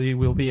 Hopefully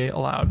we'll be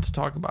allowed to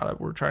talk about it.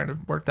 We're trying to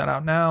work that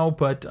out now.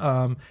 But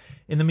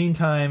in the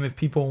meantime, if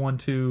people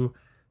want to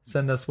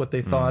send us what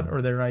they thought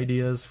or their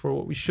ideas for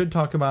what we should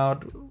talk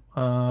about,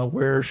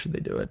 where should they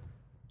do it?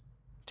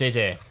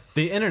 JJ.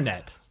 The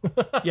internet.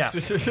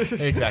 Yes.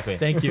 Exactly.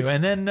 Thank you.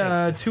 And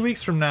then 2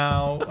 weeks from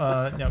now,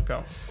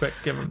 go quick.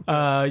 Give them.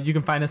 You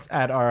can find us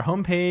at our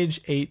homepage,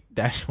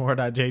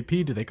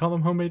 8-4.jp. Do they call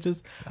them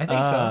homepages? I think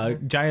so.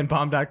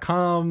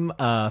 Giantbomb.com.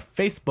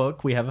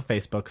 Facebook. We have a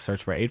Facebook.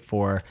 Search for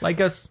 8-4. Like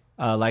us.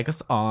 Like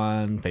us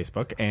on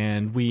Facebook,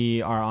 and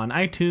we are on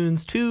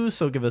iTunes too,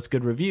 so give us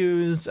good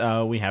reviews.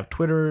 We have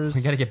Twitters. We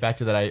got to get back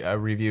to that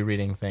review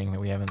reading thing that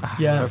we haven't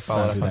Yes.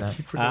 followed up on that.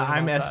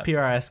 I'm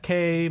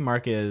SPRSK.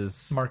 Mark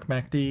is Mark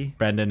MacD.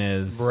 Brendan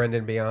is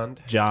Brendan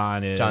Beyond.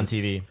 John is John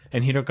TV.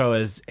 and Hidoko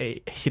is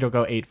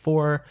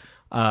Hidoko84.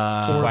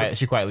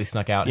 She quietly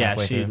snuck out. Yeah,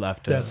 halfway she through.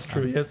 left. That's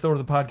true. Yes, or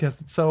the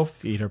podcast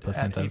itself. Eat her At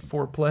placentas.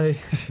 8-4 play.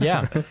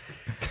 Yeah.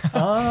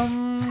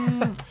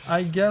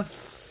 I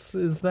guess,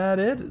 is that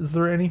it? Is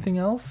there anything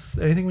else?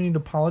 Anything we need to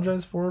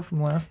apologize for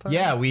from last time?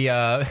 Yeah, we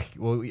I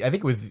think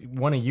it was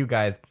one of you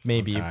guys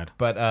maybe,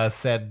 but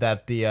said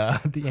that the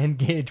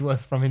N-Gage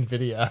was from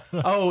NVIDIA.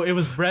 Oh, it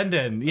was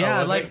Brendan.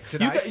 Yeah, was it?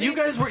 Did I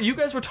say you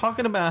guys were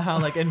talking about how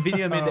like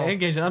NVIDIA made the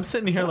N-Gage, and I'm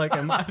sitting here like,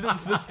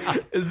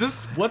 is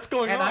this what's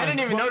going on? And I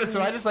didn't even notice,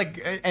 so I just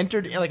like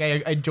entered, like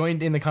I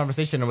joined in the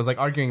conversation and was like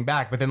arguing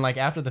back, but then like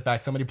after the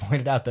fact, somebody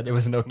pointed out that it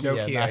was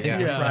Nokia.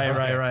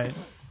 Nokia, Right.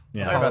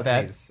 Yeah. Sorry about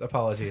that.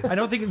 Apologies. I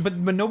don't think, but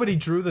nobody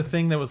drew the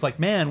thing that was like,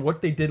 man,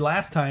 what they did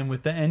last time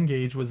with the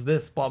N-Gage was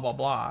this, blah, blah,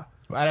 blah.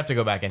 I'd have to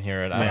go back and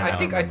hear it. I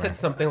think I said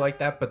something like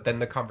that, but then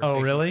the conversation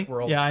Oh, really?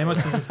 swirled. Yeah, I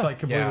must have just like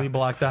completely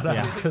blocked that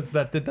out because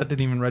that didn't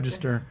even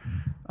register.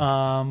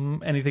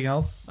 Anything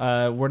else?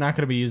 We're not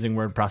going to be using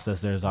word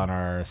processors on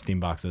our Steam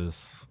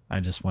boxes. I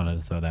just wanted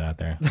to throw that out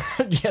there.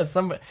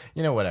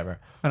 Yeah, whatever.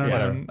 I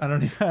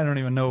don't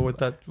even know what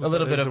that. A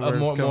little bit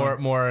of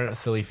more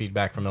silly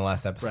feedback from the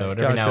last episode.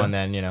 Right, Every gotcha. now and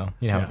then, you know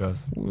how it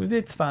goes.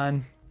 It's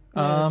fine.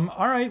 All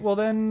right. Well,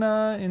 then.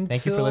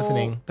 Thank you for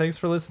listening. Thanks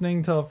for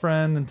listening. Tell a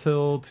friend.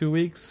 Until 2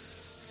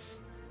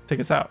 weeks. Take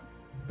us out.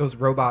 Those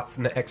robots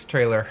in the X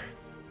trailer,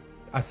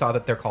 I saw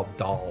that they're called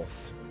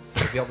dolls.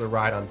 So you'll be able to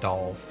ride on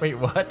dolls. Wait,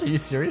 what? Are you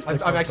serious?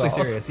 I'm actually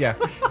serious. Yeah.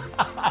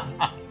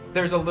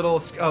 There's a little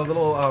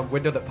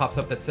window that pops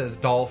up that says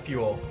doll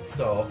fuel.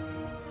 So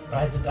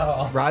Ride the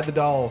doll. Ride the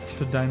dolls.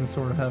 To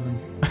dinosaur heaven.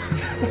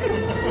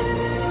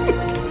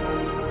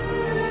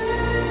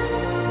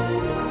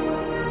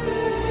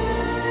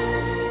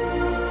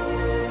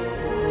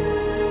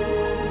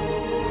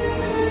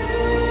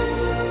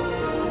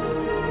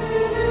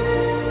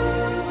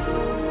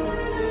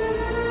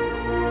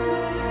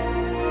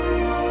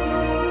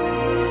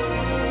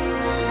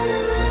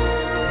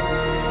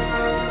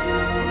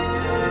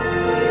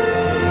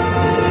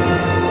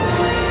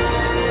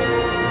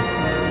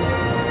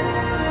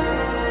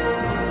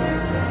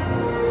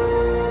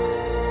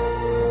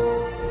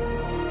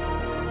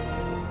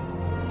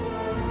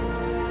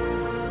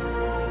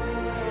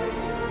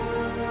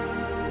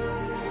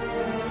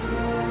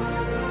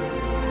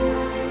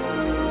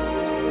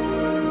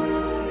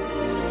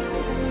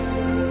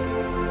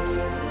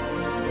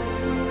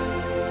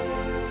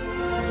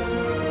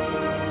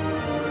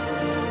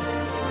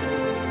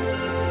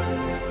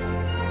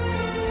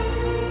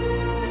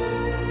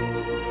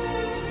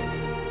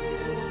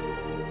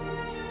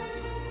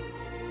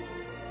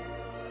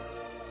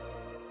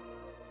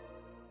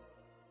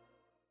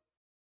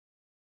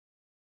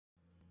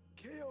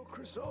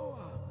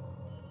 Krisoa,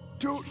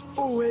 Doot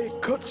Oe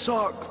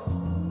Kutsak,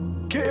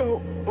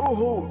 Keo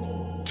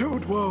Oho,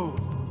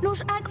 Doodwo,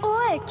 Nos ag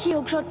oe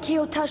kiel grot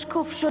kiel tash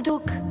kuf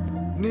shoduk.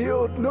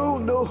 Neo no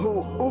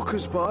noho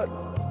Okasbot,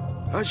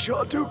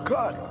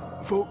 Ashadukat,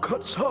 Vo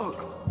Kutsak,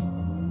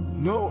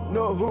 no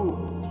noho,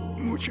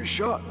 Mucha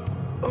shot,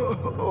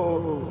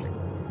 oh,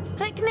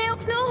 Rek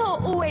neok noho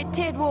oe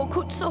tedwo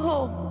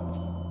kutsoho.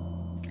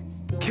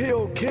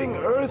 Keo King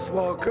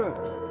Earthwalker,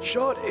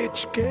 shot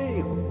its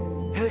game.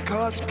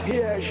 Helkas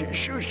Kiash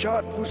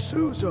Shushat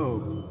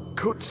Fusuzo,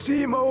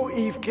 Kutsimo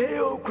Eve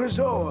Keo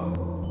Krisoa.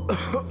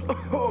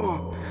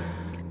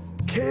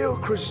 Keo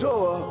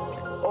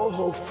Krisoa,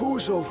 Oho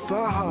Fuso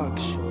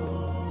Fahax,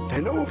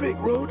 Fenovic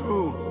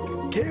Roadru,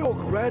 Keo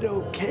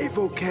Grado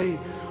Kevoke,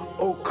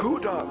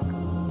 Okudak,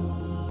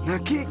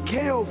 Naki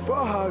Keo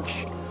Fahax,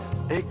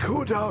 E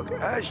Kudak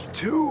Ash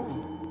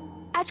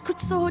 2. Ach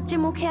kutsoho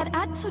jimoker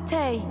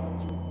atsute.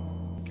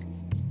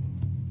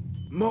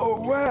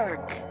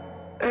 Moak.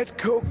 Et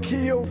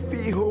kokio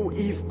fiho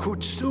if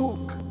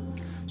kutsuk,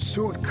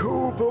 sud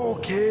kubo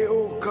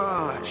keo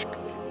kashk.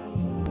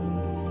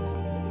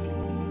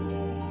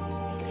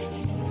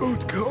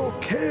 Ut ko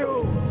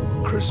keo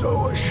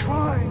Krisoa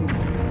shrine,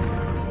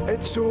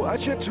 et so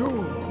achatu,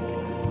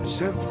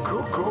 sem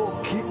kuko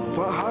kip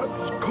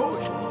vahaks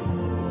kosh,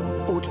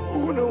 ut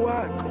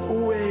unoak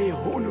ue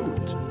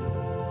hunut,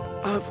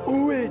 av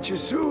ue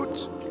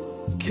jesut,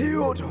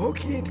 kiot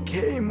hokit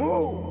kemo.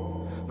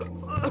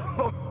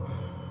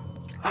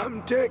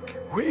 Am Deck,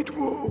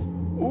 Weidwo,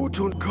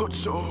 Utun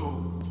Kotso.